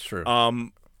 Yeah, that's true.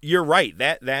 You're right.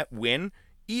 That win,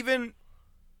 even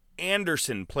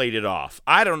Anderson played it off.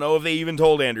 I don't know if they even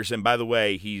told Anderson, by the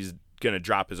way, he's going to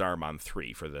drop his arm on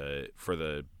 3 for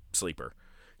the sleeper.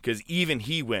 Because even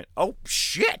he went, oh,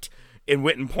 shit, and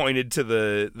went and pointed to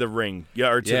the ring.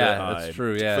 That's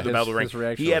true. Yeah, for the bell of the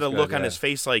ring. He had a look on his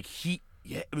face like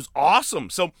it was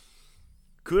awesome. So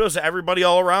kudos to everybody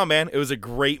all around, man. It was a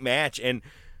great match, and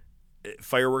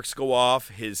fireworks go off.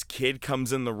 His kid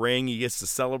comes in the ring. He gets to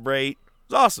celebrate.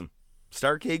 It was awesome.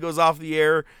 Starrcade goes off the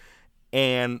air,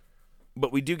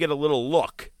 but we do get a little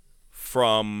look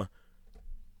from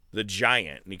the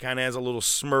Giant, and he kind of has a little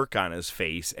smirk on his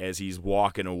face as he's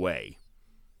walking away.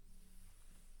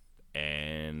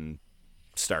 And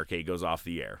Starrcade goes off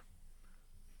the air.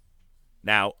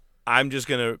 Now, I'm just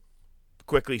going to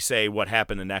quickly say what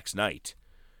happened the next night.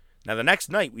 Now, the next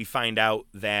night, we find out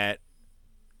that,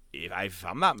 if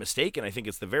I'm not mistaken, I think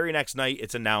it's the very next night,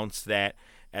 it's announced that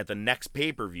at the next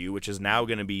pay-per-view, which is now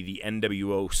going to be the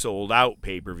NWO sold-out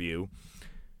pay-per-view,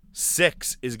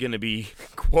 Syxx is going to be,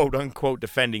 quote-unquote,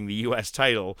 defending the U.S.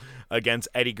 title against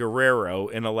Eddie Guerrero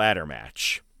in a ladder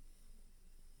match.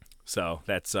 So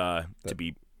that's to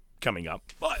be coming up.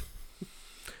 But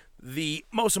the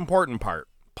most important part,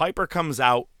 Piper comes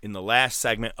out in the last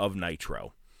segment of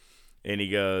Nitro, and he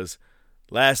goes,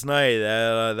 last night,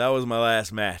 that was my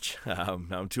last match.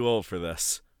 I'm too old for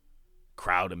this.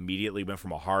 Crowd immediately went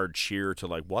from a hard cheer to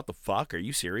like, what the fuck? Are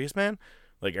you serious, man?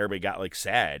 Like, everybody got like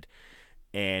sad.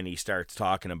 And he starts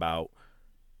talking about,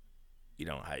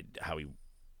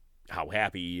 how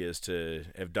happy he is to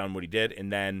have done what he did.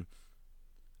 And then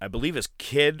I believe his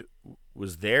kid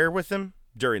was there with him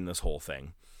during this whole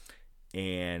thing.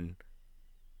 And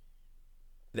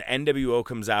the NWO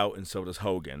comes out, and so does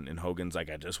Hogan. And Hogan's like,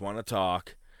 I just want to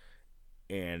talk.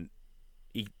 And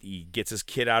he gets his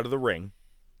kid out of the ring.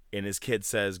 And his kid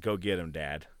says, go get him,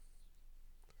 Dad.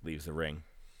 Leaves the ring.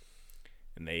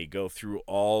 And they go through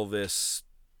all this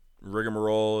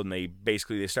rigmarole, and they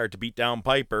start to beat down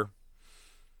Piper.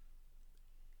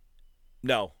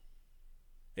 No.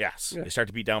 Yes. Yeah. They start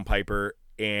to beat down Piper,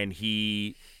 and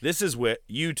this is what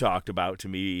you talked about to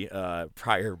me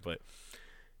prior, but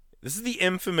this is the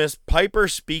infamous Piper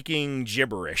speaking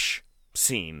gibberish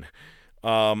scene.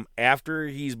 After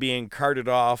he's being carted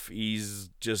off, he's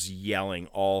just yelling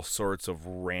all sorts of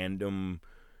random...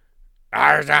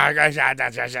 It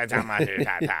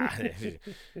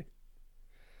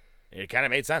kind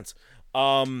of made sense.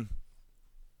 So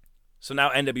now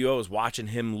NWO is watching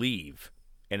him leave,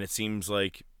 and it seems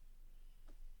like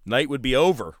night would be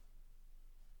over.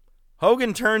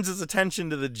 Hogan turns his attention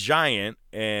to the Giant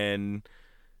and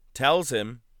tells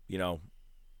him,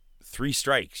 3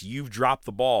 strikes. You've dropped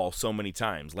the ball so many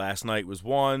times. Last night was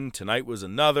one. Tonight was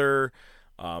another.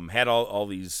 Had all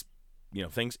these...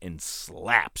 things, and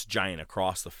slaps Giant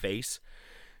across the face.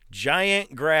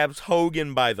 Giant grabs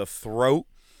Hogan by the throat,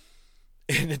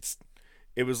 and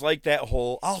it was like that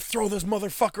whole, I'll throw this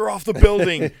motherfucker off the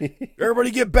building. Everybody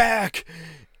get back.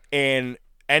 And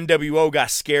NWO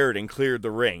got scared and cleared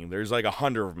the ring. There's like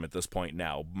 100 of them at this point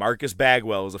now. Marcus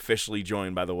Bagwell is officially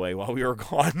joined, by the way, while we were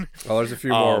gone. Oh, there's a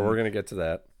few more. We're going to get to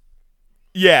that.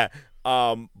 Yeah.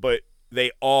 But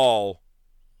they all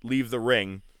leave the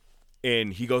ring,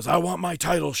 and he goes, I want my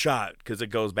title shot, because it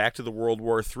goes back to the World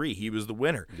War III. He was the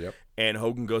winner. Yep. And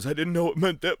Hogan goes, I didn't know it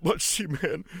meant that much to you,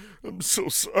 man. I'm so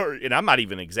sorry. And I'm not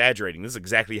even exaggerating. This is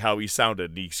exactly how he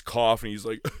sounded. And he's coughing. He's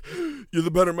like, you're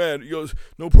the better man. He goes,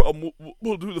 no problem.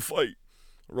 We'll do the fight.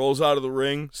 Rolls out of the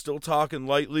ring, still talking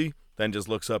lightly, then just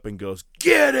looks up and goes,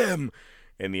 get him!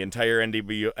 And the entire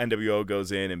NWO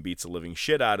goes in and beats the living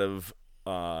shit out of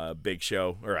Big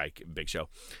Show,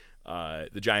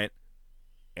 the Giant,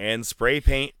 and spray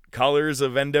paint colors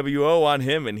of NWO on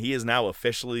him, and he is now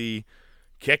officially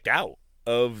kicked out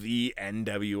of the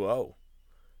NWO.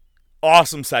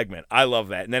 Awesome segment. I love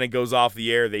that. And then it goes off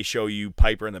the air. They show you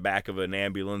Piper in the back of an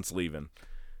ambulance leaving.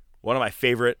 One of my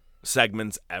favorite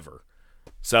segments ever.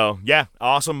 So, yeah,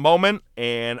 awesome moment.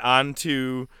 And on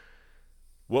to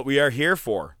what we are here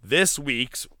for. This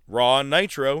week's Raw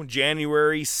Nitro,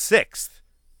 January 6th,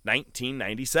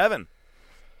 1997.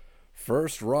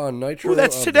 First Raw Nitro. Ooh,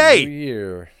 that's of today. The new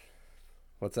year.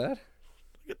 What's that?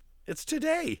 It's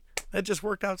today. That just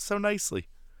worked out so nicely.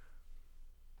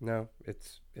 No,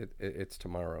 it's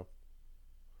tomorrow.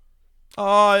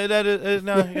 Oh, that is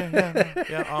no,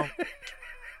 yeah.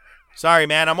 Sorry,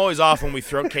 man. I'm always off when we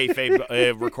throw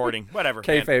kayfabe recording. Whatever.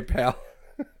 Kayfabe, pal.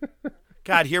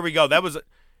 God, here we go. That was.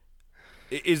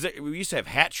 We used to have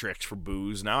hat tricks for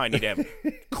booze. Now I need to have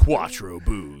Quattro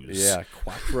booze. Yeah,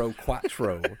 Quattro.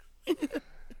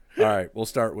 All right, we'll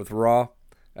start with Raw.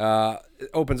 It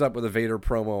opens up with a Vader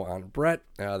promo on Brett.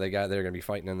 They're going to be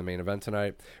fighting in the main event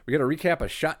tonight. We got to recap a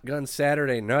Shotgun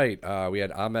Saturday Night. We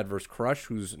had Ahmed versus Crush,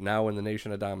 who's now in the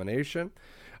Nation of Domination,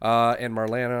 and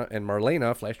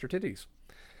Marlena flashed her titties.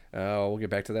 We'll get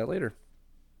back to that later.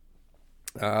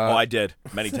 I did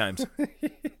many times.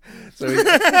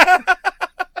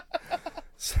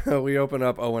 So we open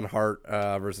up Owen Hart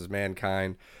versus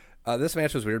Mankind. This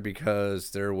match was weird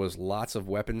because there was lots of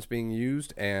weapons being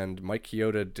used, and Mike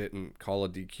Chioda didn't call a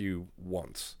DQ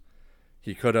once.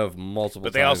 He could have multiple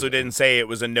times. But they also didn't say it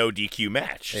was a no DQ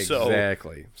match.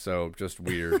 Exactly. So just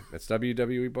weird. It's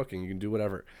WWE booking. You can do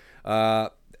whatever.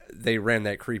 They ran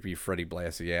that creepy Freddie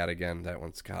Blassie ad again. That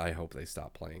one's. I hope they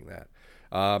stop playing that.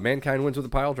 Mankind wins with a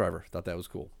pile driver. Thought that was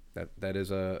cool. That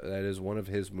is one of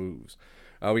his moves.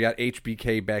 We got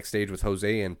HBK backstage with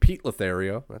Jose and Pete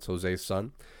Lothario. That's Jose's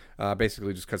son.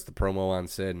 Basically just cuts the promo on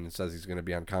Sid and says he's going to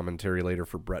be on commentary later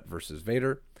for Brett versus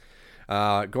Vader.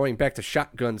 Going back to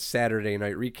Shotgun Saturday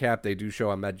Night recap, they do show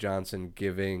Ahmed Johnson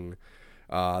giving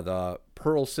the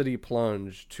Pearl City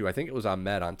plunge to, I think it was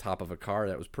Ahmed on top of a car.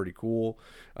 That was pretty cool.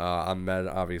 Ahmed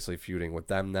obviously feuding with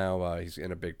them now. He's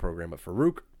in a big program with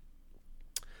Farouk.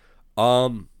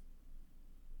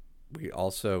 We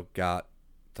also got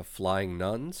the Flying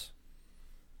Nuns,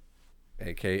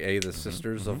 a.k.a. the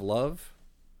Sisters of Love,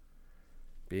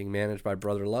 being managed by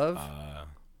Brother Love.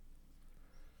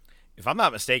 If I'm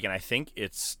not mistaken, I think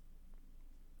it's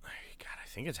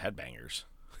Headbangers.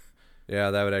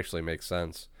 Yeah, that would actually make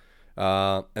sense.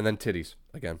 And then titties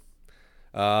again.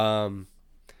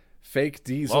 Fake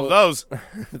Diesel. Love those.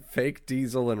 Fake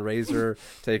Diesel and Razor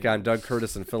take on Doug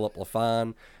Curtis and Philip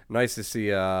LaFon. Nice to see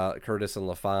Curtis and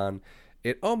LaFon.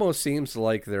 It almost seems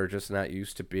like they're just not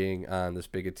used to being on this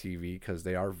big a TV because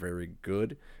they are very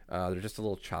good. They're just a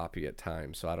little choppy at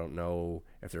times, so I don't know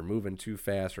if they're moving too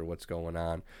fast or what's going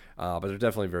on. But they're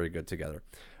definitely very good together.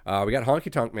 We got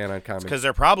Honky Tonk Man on commentary. Because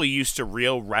they're probably used to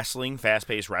real wrestling,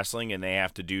 fast-paced wrestling, and they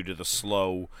have to do to the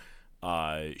slow,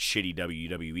 shitty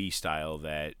WWE style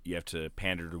that you have to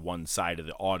pander to one side of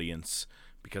the audience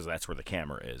because that's where the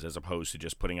camera is, as opposed to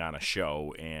just putting on a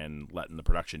show and letting the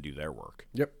production do their work.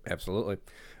 Yep, absolutely.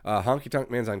 Honky Tonk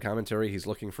Man's on commentary. He's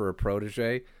looking for a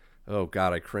protege. Oh,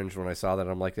 God, I cringed when I saw that.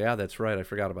 I'm like, yeah, that's right. I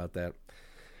forgot about that.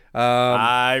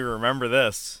 I remember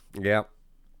this. Yeah.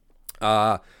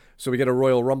 So we get a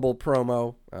Royal Rumble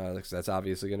promo. That's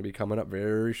obviously going to be coming up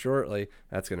very shortly.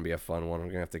 That's going to be a fun one.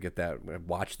 We're going to have to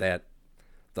watch that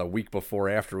the week before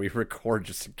after we record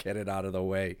just to get it out of the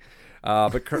way.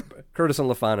 But Curtis and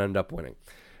LaFon end up winning.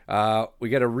 We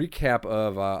get a recap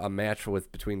of a match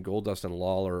between Goldust and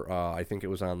Lawler. I think it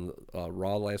was on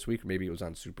Raw last week, or maybe it was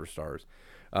on Superstars.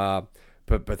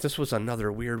 But this was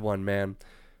another weird one, man.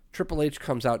 Triple H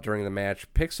comes out during the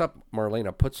match, picks up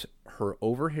Marlena, puts her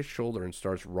over his shoulder, and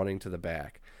starts running to the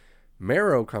back.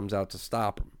 Mero comes out to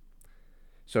stop him.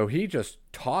 So he just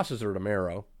tosses her to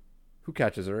Mero, who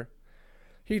catches her.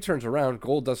 He turns around.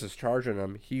 Goldust is charging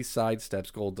him. He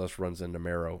sidesteps. Goldust runs into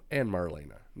Mero and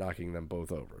Marlena, knocking them both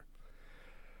over.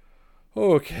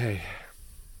 Okay.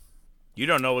 You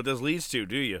don't know what this leads to,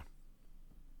 do you?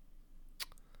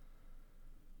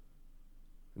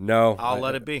 No. I'll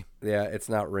let it be. Yeah, it's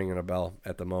not ringing a bell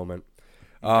at the moment.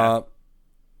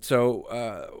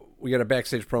 So we got a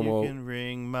backstage promo. You can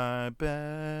ring my bell.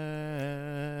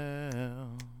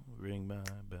 Ring my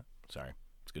bell. Sorry.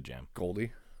 It's a good jam.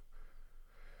 Goldie.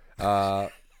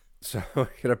 So we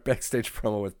got a backstage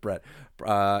promo with Brett.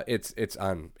 It's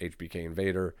on HBK and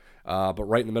Vader. But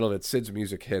right in the middle of it, Sid's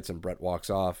music hits and Brett walks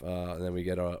off. And then we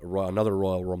get another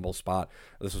Royal Rumble spot.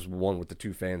 This is one with the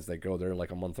two fans that go there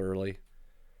like a month early.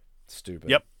 Stupid.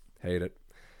 Yep. Hate it.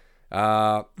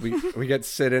 We get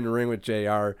Sid in the ring with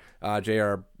JR.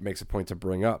 JR makes a point to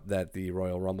bring up that the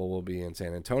Royal Rumble will be in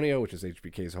San Antonio, which is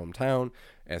HBK's hometown,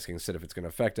 asking Sid if it's going to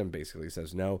affect him. Basically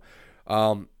says no.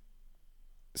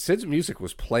 Sid's music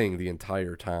was playing the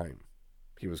entire time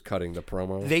he was cutting the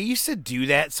promo. They used to do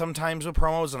that sometimes with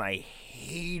promos, and I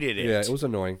hated it. Yeah, it was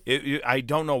annoying. I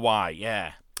don't know why,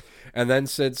 yeah. And then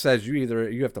Sid says,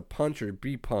 you have to punch or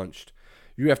be punched.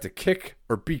 You have to kick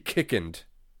or be kickened.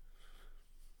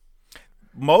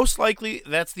 Most likely,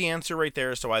 that's the answer right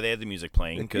there as to why they had the music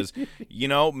playing, because,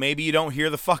 maybe you don't hear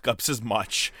the fuck-ups as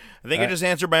much. I think I just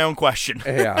answered my own question.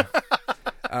 Yeah.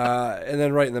 And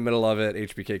then right in the middle of it,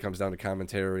 HBK comes down to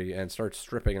commentary and starts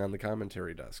stripping on the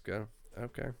commentary desk.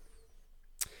 Okay.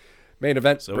 Main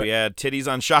event. So we had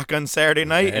titties on Shotgun Saturday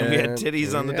night, and we had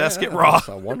titties on the desk at Raw.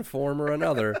 One form or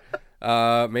another.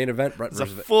 Main event. Brett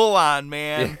versus a full-on,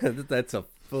 man. Yeah, that's a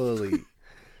fully...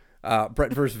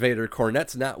 Brett versus Vader.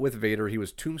 Cornette's not with Vader. He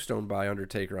was tombstoned by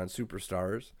Undertaker on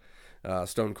Superstars.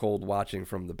 Stone Cold watching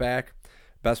from the back.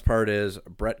 Best part is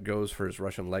Brett goes for his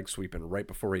Russian leg sweep, and right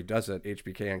before he does it,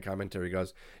 HBK on commentary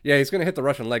goes, yeah, he's going to hit the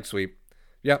Russian leg sweep.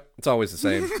 Yep, it's always the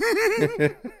same.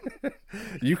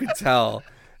 You can tell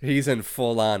he's in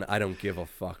full-on I don't give a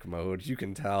fuck mode. You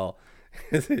can tell.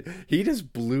 He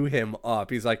just blew him up.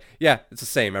 He's like, yeah, it's the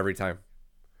same every time.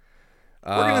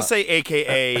 We're going to say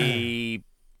AKA...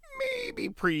 maybe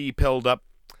pre-pilled up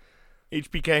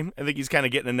HBK. I think he's kind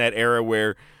of getting in that era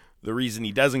where the reason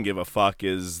he doesn't give a fuck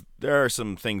is there are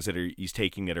some things that he's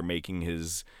taking that are making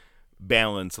his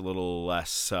balance a little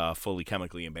less fully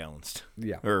chemically imbalanced.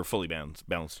 Yeah. Or fully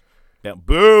balanced. Yeah.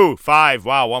 Boo! 5.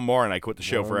 Wow, one more and I quit the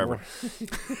show forever.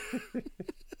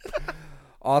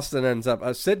 Austin ends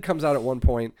up... Sid comes out at one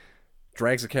point,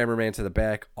 drags the cameraman to the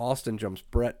back. Austin jumps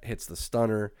Brett, hits the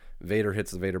stunner. Vader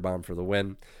hits the Vader bomb for the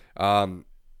win.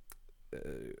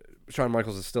 Shawn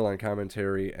Michaels is still on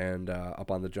commentary, and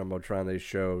up on the Jumbotron they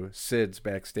show Sid's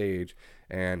backstage,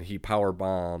 and he power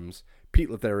bombs Pete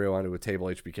Lothario onto a table.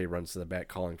 HBK runs to the back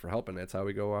calling for help, and that's how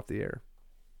we go off the air.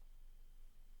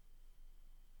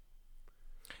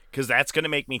 Because that's going to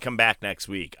make me come back next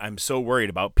week. I'm so worried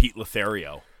about Pete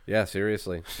Lothario. Yeah,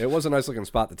 seriously. It was a nice looking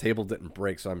spot. The table didn't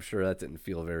break, so I'm sure that didn't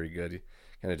feel very good. He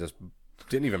kind of just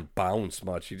didn't even bounce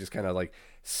much. He just kind of like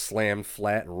slammed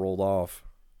flat and rolled off.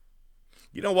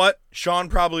 You know what? Sean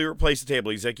probably replaced the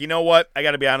table. He's like, you know what? I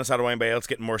got to be honest, I don't want anybody else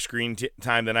getting more screen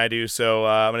time than I do, so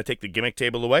I'm going to take the gimmick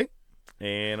table away,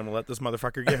 and I'm going to let this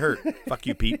motherfucker get hurt. Fuck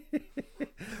you, Pete.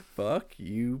 Fuck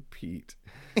you, Pete.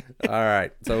 All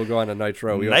right, so we'll go on to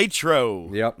Nitro. Nitro.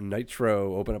 Yep,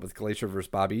 Nitro. Open up with Glacier versus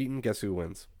Bobby Eaton. Guess who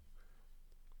wins?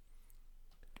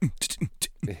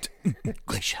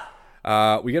 Glacier.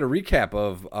 We get a recap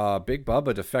of Big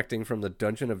Bubba defecting from the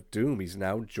Dungeon of Doom. He's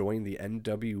now joined the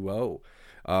NWO.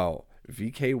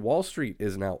 VK Wall Street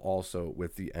is now also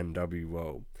with the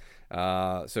NWO.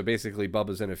 So basically,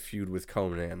 Bubba's in a feud with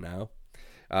Conan now,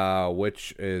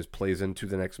 which plays into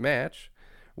the next match,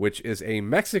 which is a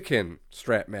Mexican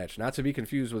strap match, not to be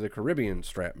confused with a Caribbean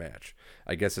strap match.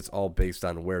 I guess it's all based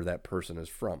on where that person is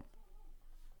from.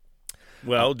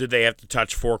 Well, did they have to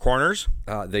touch four corners?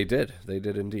 They did. They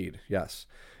did indeed, yes.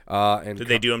 And did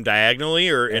they do them diagonally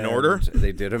or in order?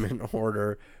 They did them in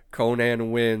order.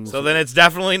 Conan wins. So then it's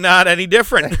definitely not any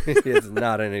different. It's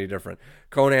not any different.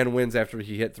 Conan wins after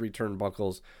he hit 3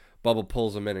 turnbuckles. Bubba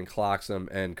pulls him in and clocks him,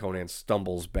 and Conan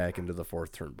stumbles back into the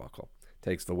 4th turnbuckle.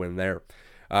 Takes the win there.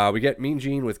 We get Mean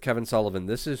Gene with Kevin Sullivan.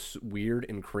 This is weird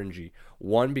and cringy.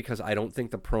 1, because I don't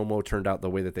think the promo turned out the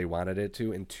way that they wanted it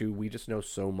to. And 2, we just know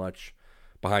so much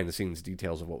behind-the-scenes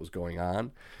details of what was going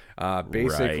on.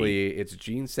 Basically, It's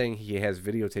Gene saying he has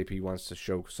videotape he wants to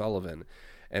show Sullivan.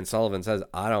 And Sullivan says,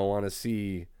 I don't want to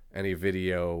see any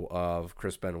video of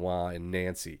Chris Benoit and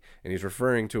Nancy. And he's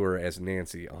referring to her as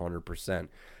Nancy 100%.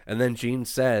 And then Gene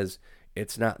says,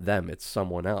 it's not them, it's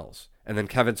someone else. And then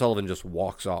Kevin Sullivan just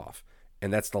walks off.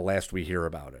 And that's the last we hear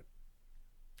about it.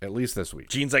 At least this week.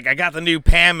 Gene's like, I got the new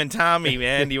Pam and Tommy,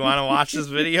 man. Do you want to watch this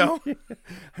video?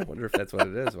 I wonder if that's what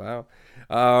it is. Wow.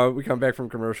 We come back from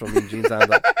commercial. Mean Gene's on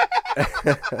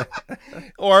the...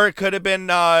 Or it could have been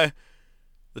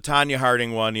the Tanya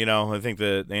Harding one, I think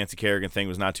the Nancy Kerrigan thing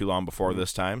was not too long before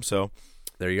this time. So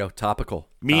there you go. Topical.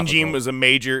 Mean Gene was a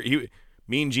major.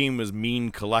 Mean Gene was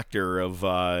mean collector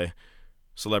of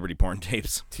celebrity porn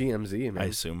tapes. TMZ, man. I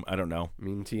assume. I don't know.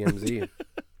 Mean TMZ.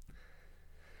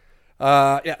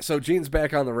 So Gene's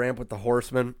back on the ramp with the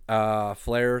Horsemen.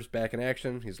 Flair's back in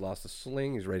action. He's lost the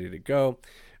sling. He's ready to go.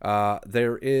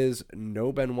 There is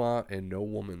no Benoit and no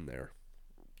woman there.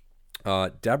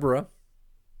 Deborah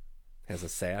has a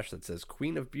sash that says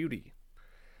Queen of Beauty.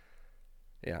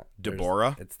 Yeah.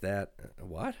 Deborah? It's that.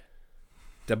 What?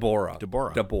 Deborah.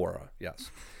 Yes.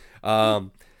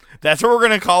 That's what we're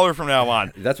going to call her from now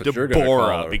on. That's what you're going to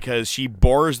call her. Because she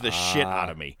bores the shit out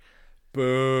of me.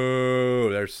 Boo.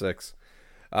 There's 6.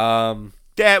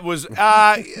 That was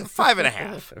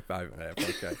 5.5.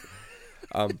 5.5.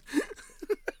 Okay.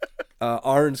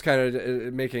 Arn's kind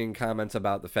of making comments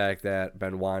about the fact that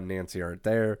Benoit and Nancy aren't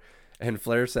there. And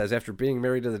Flair says, after being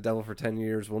married to the devil for 10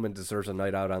 years, woman deserves a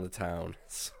night out on the town.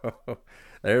 So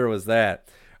there was that.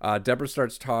 Deborah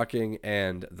starts talking,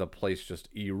 and the place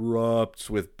just erupts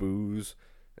with booze.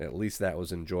 At least that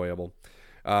was enjoyable.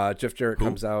 Jeff Jarrett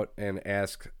comes out and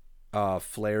asks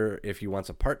Flair if he wants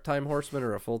a part-time horseman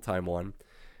or a full-time one.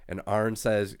 And Arn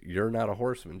says, "You're not a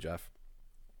horseman, Jeff."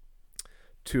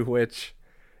 To which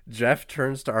Jeff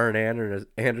turns to Arn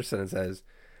Anderson and says,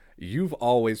 "You've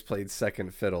always played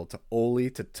second fiddle to Ole,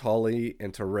 to Tully,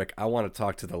 and to Rick. I want to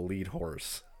talk to the lead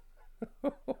horse."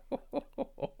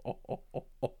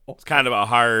 It's kind of a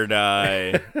hard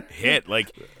hit.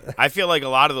 Like, I feel like a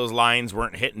lot of those lines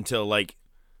weren't hit until like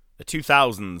the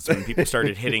 2000s when people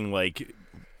started hitting like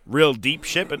real deep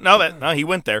shit. But no, he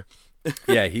went there.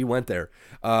 Yeah, he went there.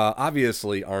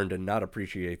 Obviously, Arn did not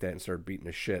appreciate that and started beating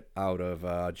the shit out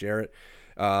of Jarrett.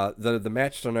 The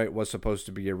match tonight was supposed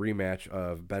to be a rematch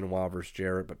of Benoit versus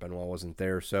Jarrett, but Benoit wasn't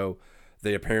there, so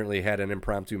they apparently had an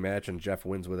impromptu match, and Jeff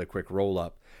wins with a quick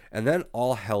roll-up. And then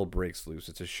all hell breaks loose.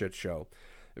 It's a shit show.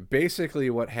 Basically,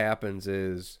 what happens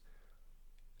is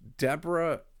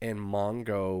Deborah and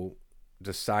Mongo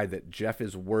decide that Jeff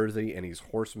is worthy and he's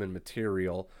horseman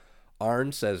material.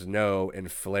 Arn says no,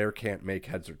 and Flair can't make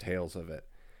heads or tails of it.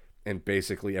 And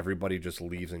basically everybody just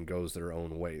leaves and goes their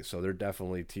own way. So they're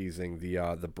definitely teasing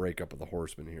the breakup of the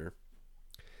Horsemen here.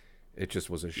 It just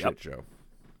was a shit show.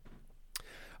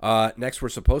 Next, we're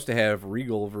supposed to have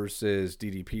Regal versus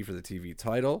DDP for the TV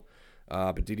title.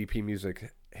 But DDP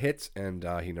music hits, and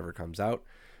he never comes out.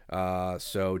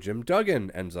 So Jim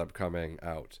Duggan ends up coming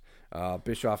out.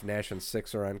 Bischoff, Nash, and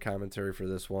Syxx are on commentary for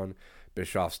this one.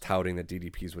 Bischoff's touting that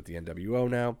DDP's with the NWO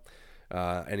now.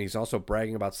 And he's also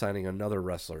bragging about signing another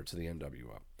wrestler to the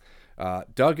NWO.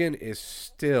 Duggan is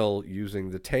still using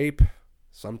the tape.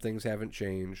 Some things haven't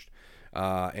changed.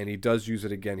 And he does use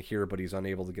it again here, but he's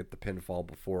unable to get the pinfall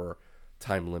before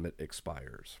time limit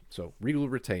expires. So Regal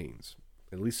retains.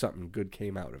 At least something good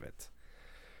came out of it.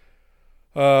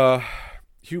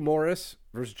 Hugh Morris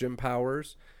versus Jim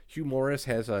Powers. Hugh Morris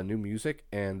has new music,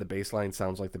 and the bass line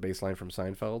sounds like the bass line from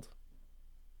Seinfeld.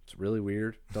 It's really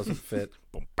weird. Doesn't fit.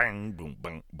 Boom, bang, boom,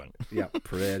 bang, bang. Yeah,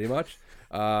 pretty much.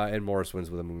 And Morris wins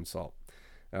with a moonsault.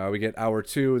 We get hour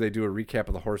 2. They do a recap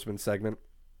of the Horseman segment.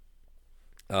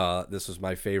 This was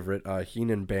my favorite.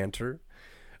 Heenan banter.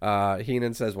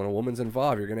 Heenan says, when a woman's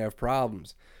involved, you're going to have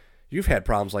problems. You've had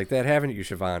problems like that, haven't you,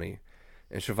 Shivani?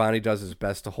 And Shivani does his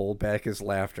best to hold back his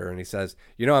laughter, and he says,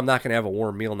 I'm not going to have a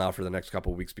warm meal now for the next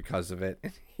couple of weeks because of it.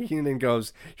 And Heenan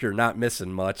goes, you're not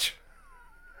missing much.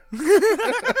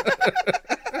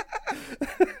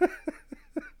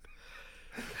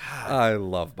 I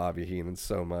love Bobby Heenan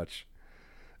so much.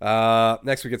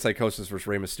 Next, we get Psychosis versus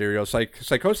Rey Mysterio.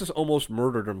 Psychosis almost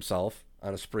murdered himself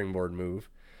on a springboard move.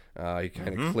 He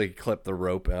kind of clipped the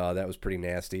rope. That was pretty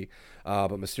nasty. But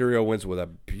Mysterio wins with a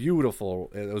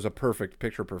beautiful, it was a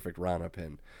picture-perfect Rana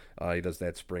pin. He does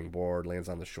that springboard, lands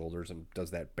on the shoulders, and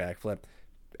does that backflip.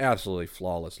 Absolutely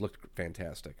flawless. Looked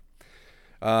fantastic.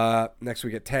 Next, we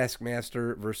get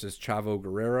Taskmaster versus Chavo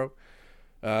Guerrero.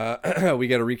 We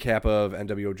get a recap of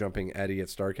NWO jumping Eddie at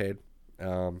Starrcade.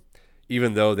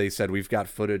 Even though they said we've got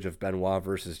footage of Benoit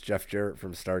versus Jeff Jarrett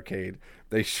from Starrcade,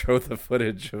 they show the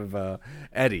footage of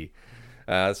Eddie.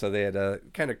 So they had to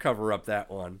kind of cover up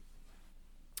that one.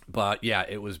 But, yeah,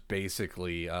 it was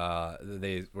basically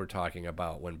they were talking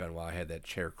about when Benoit had that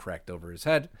chair cracked over his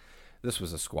head. This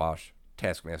was a squash.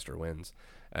 Taskmaster wins.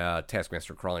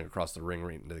 Taskmaster crawling across the ring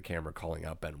right into the camera, calling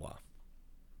out Benoit.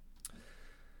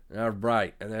 All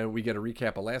right, and then we get a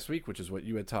recap of last week, which is what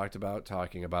you had talked about,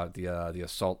 talking about the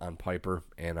assault on Piper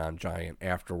and on Giant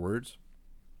afterwards.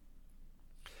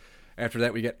 After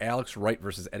that, we get Alex Wright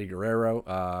versus Eddie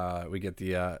Guerrero. We get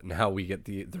the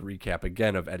recap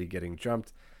again of Eddie getting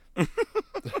jumped.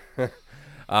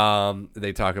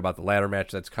 They talk about the ladder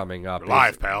match that's coming up.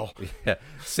 Live, pal. Yeah.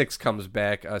 Six comes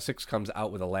back. Six comes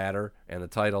out with a ladder and the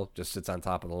title. Just sits on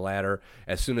top of the ladder.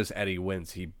 As soon as Eddie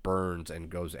wins, he burns and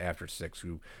goes after Six,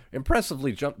 who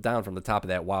impressively jumped down from the top of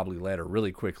that wobbly ladder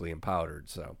really quickly and powdered.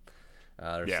 So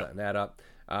they're setting that up.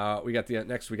 We got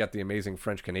the Amazing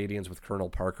French Canadians with Colonel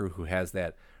Parker, who has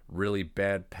that really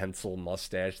bad pencil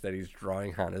mustache that he's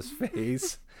drawing on his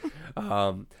face.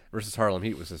 Versus Harlem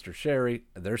Heat with Sister Sherry.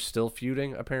 They're still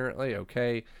feuding, apparently.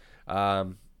 Okay.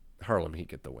 Harlem Heat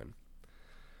get the win.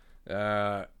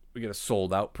 We get a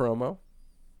sold out promo.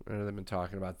 They've been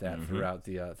talking about that throughout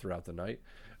the night.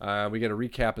 We get a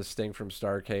recap of Sting from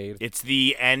Starrcade. It's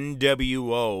the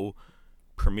NWO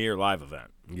Premier Live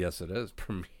event. Yes, it is.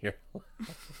 Premier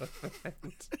Live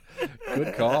event.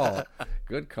 Good call.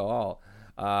 Good call.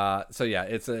 So yeah,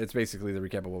 it's basically the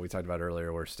recap of what we talked about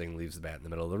earlier, where Sting leaves the bat in the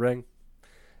middle of the ring.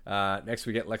 Next,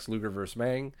 we get Lex Luger versus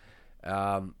Mang.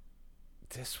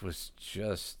 This was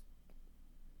just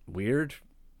weird.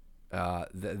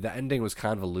 The ending was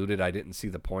convoluted. I didn't see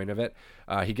the point of it.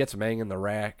 He gets Mang in the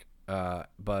rack,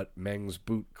 but Mang's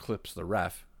boot clips the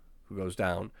ref, who goes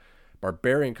down.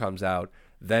 Barbarian comes out.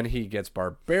 Then he gets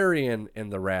Barbarian in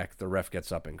the rack. The ref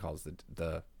gets up and calls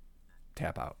the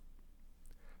tap out.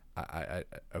 I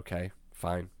okay,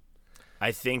 fine.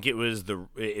 I think it was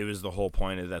the whole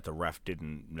point of that the ref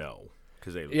didn't know,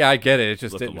 because I get it. It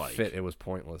just didn't fit. It was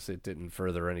pointless. It didn't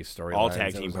further any story. All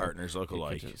tag team partners look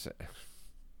alike. Isn't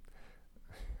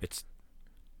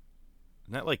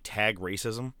that like tag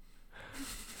racism?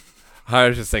 I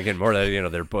was just thinking more that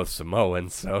they're both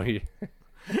Samoans, so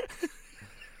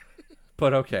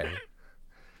but okay.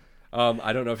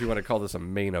 I don't know if you want to call this a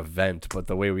main event, but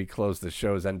the way we close the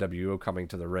show is NWO coming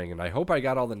to the ring, and I hope I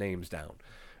got all the names down.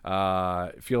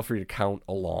 Feel free to count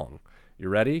along. You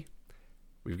ready?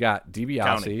 We've got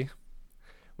DiBiase.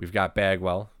 We've got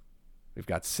Bagwell. We've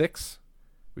got Six.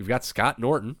 We've got Scott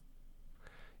Norton.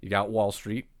 You got Wall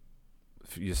Street.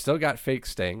 You still got Fake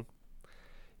Sting.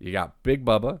 You got Big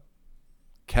Bubba,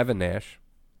 Kevin Nash,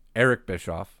 Eric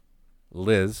Bischoff,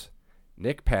 Liz,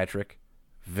 Nick Patrick,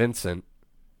 Vincent,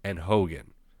 and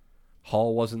Hogan.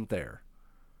 Hall wasn't there.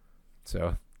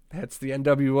 So that's the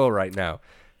NWO right now.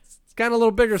 It's gotten a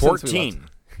little bigger 14.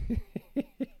 since we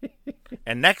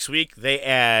And next week they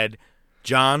add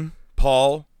John,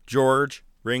 Paul, George,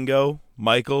 Ringo,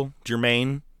 Michael,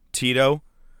 Jermaine, Tito.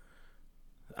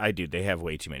 They have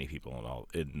way too many people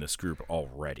in this group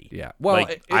already. Yeah. Well,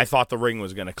 I thought the ring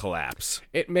was going to collapse.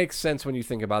 It makes sense when you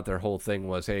think about their whole thing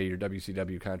was, hey, your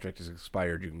WCW contract is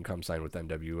expired. You can come sign with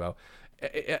NWO.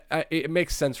 It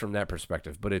makes sense from that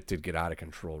perspective, but it did get out of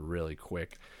control really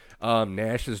quick.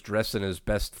 Nash is dressed in his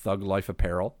best Thug Life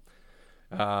apparel.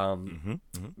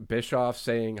 Bischoff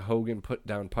saying Hogan put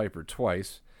down Piper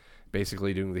twice,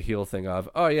 basically doing the heel thing of,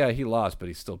 oh yeah, he lost, but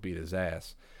he still beat his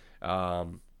ass.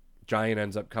 Giant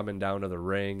ends up coming down to the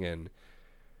ring, and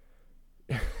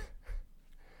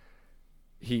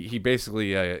he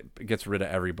basically gets rid of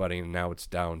everybody, and now it's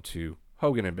down to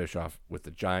Hogan and Bischoff with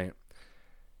the Giant.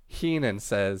 Heenan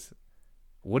says,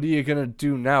 what are you going to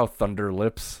do now, Thunder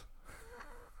Lips?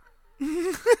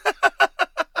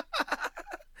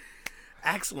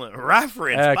 Excellent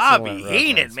reference. Bobby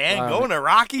Heenan, man. Going to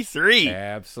Rocky 3.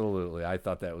 Absolutely. I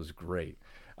thought that was great.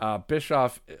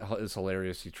 Bischoff is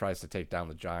hilarious. He tries to take down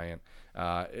the Giant.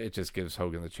 It just gives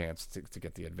Hogan the chance to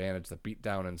get the advantage. The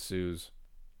beatdown ensues.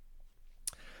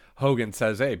 Hogan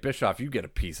says, hey, Bischoff, you get a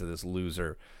piece of this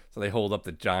loser. So they hold up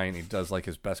the Giant. He does like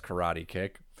his best karate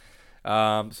kick.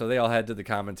 So they all head to the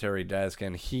commentary desk,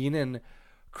 and Heenan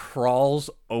crawls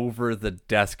over the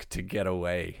desk to get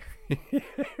away.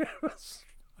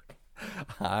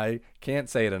 I can't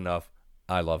say it enough.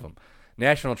 I love him.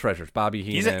 National treasures, Bobby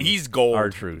Heenan. He's gold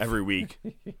R-Truth. every week.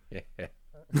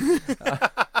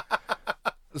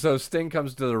 So Sting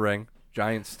comes to the ring.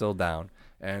 Giant's still down.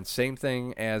 And same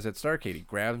thing as at Starrcade. He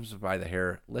grabs him by the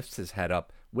hair, lifts his head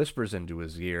up, whispers into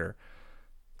his ear,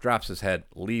 drops his head,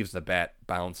 leaves the bat,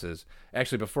 bounces.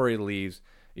 Actually, before he leaves,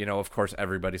 of course,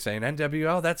 everybody's saying,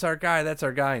 NWO, that's our guy, that's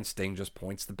our guy. And Sting just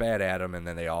points the bat at him, and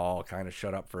then they all kind of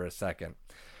shut up for a second.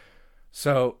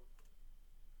 So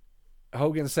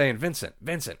Hogan's saying, Vincent,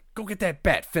 go get that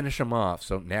bat, finish him off.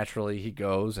 So naturally he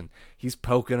goes, and he's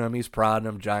poking him, he's prodding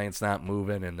him, Giant's not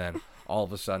moving, and then all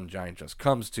of a sudden Giant just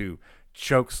comes to,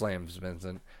 choke slams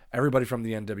Vincent. Everybody from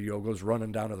the NWO goes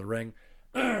running down to the ring.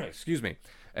 Excuse me.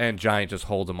 And Giant just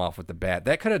holds him off with the bat.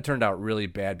 That could have turned out really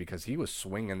bad because he was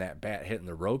swinging that bat, hitting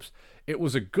the ropes. It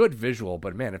was a good visual,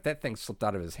 but man, if that thing slipped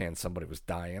out of his hand, somebody was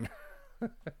dying.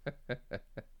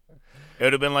 It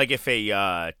would have been like if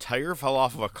a tire fell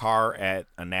off of a car at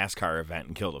a NASCAR event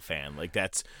and killed a fan. Like,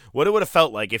 that's what it would have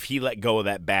felt like if he let go of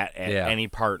that bat at any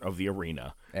part of the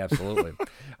arena. Absolutely.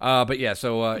 But yeah,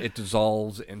 so it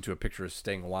dissolves into a picture of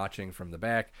Sting watching from the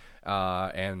back,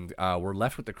 and we're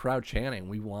left with the crowd chanting,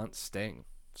 "We want Sting."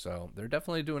 So they're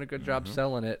definitely doing a good job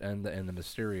selling it and the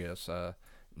mysterious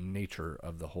nature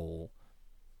of the whole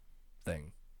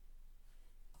thing.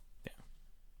 Yeah.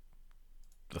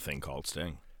 The thing called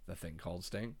Sting. The thing called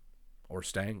Sting. Or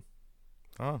Stang.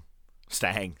 Oh.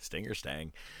 Stang. Sting or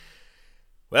Stang.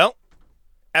 Well,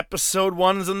 episode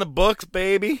 1 is in the books,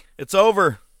 baby. It's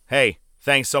over. Hey,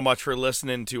 thanks so much for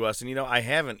listening to us. And, you know, I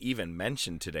haven't even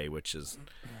mentioned today, which is,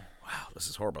 wow, this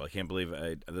is horrible. I can't believe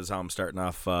this is how I'm starting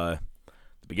off the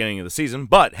beginning of the season.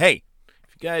 But, hey,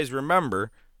 if you guys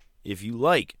remember, if you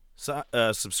like,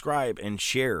 subscribe, and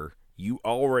share, you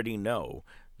already know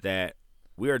that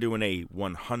we are doing a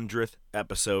 100th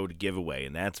episode giveaway,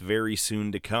 and that's very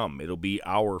soon to come. It'll be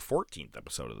our 14th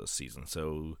episode of this season.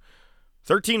 So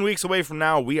 13 weeks away from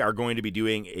now, we are going to be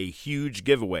doing a huge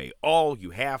giveaway. All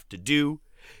you have to do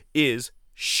is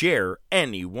share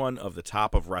any one of the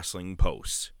Top of Wrestling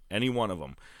posts. Any one of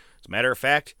them. As a matter of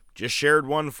fact, just shared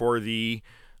one for the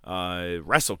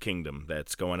Wrestle Kingdom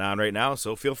that's going on right now,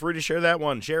 so feel free to share that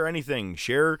one. Share anything.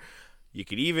 You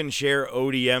could even share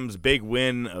ODM's big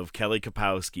win of Kelly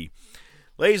Kapowski.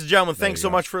 Ladies and gentlemen, thanks so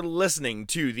much for listening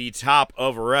to the Top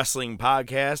of Wrestling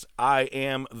podcast. I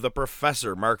am the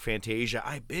Professor, Mark Fantasia.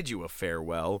 I bid you a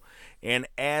farewell. And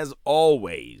as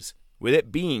always, with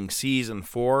it being season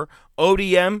 4,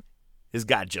 ODM has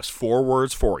got just 4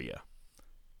 words for you.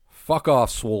 Fuck off,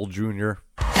 Swole Jr.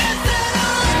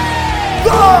 The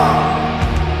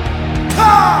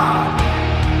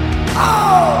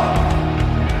Top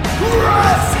of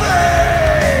Wrestling!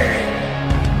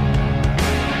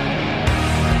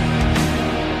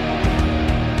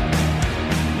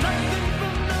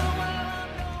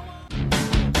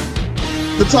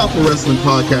 The Top of Wrestling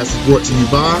podcast is brought to you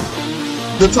by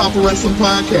The Top of Wrestling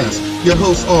podcast. Your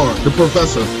hosts are the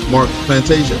Professor, Mark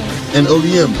Fantasia, and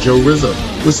ODM, Joe Rizzo,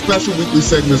 with special weekly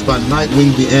segments by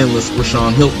Nightwing the Analyst,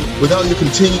 Rashawn Hilton. Without your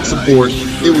continued support,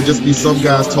 it would just be some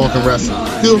guys talking wrestling.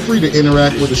 Feel free to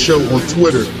interact with the show on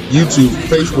Twitter, YouTube,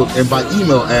 Facebook, and by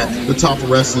email at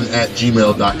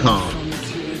thetopofwrestling@gmail.com.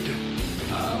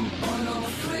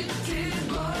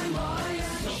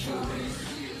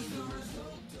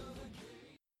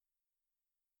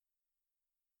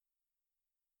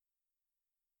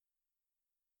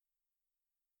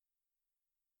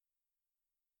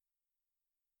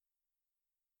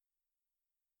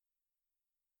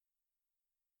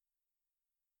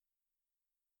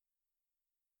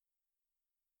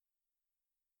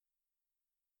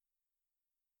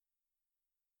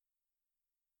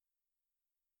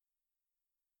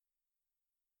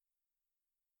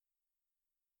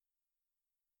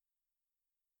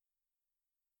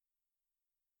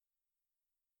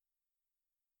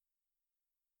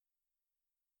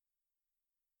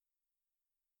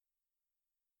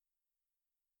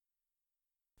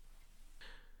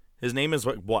 His name is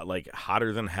what, like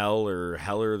Hotter Than Hell or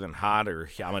Heller Than Hot, or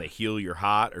I'm going to heal your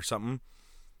hot or something?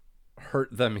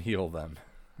 Hurt them, heal them.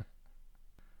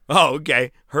 Oh,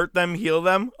 okay. Hurt them, heal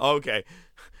them? Okay.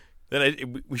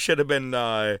 Then we should have been,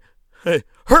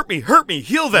 hurt me,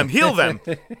 heal them, heal them.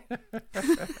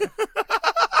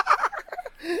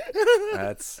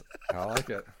 I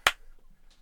like it.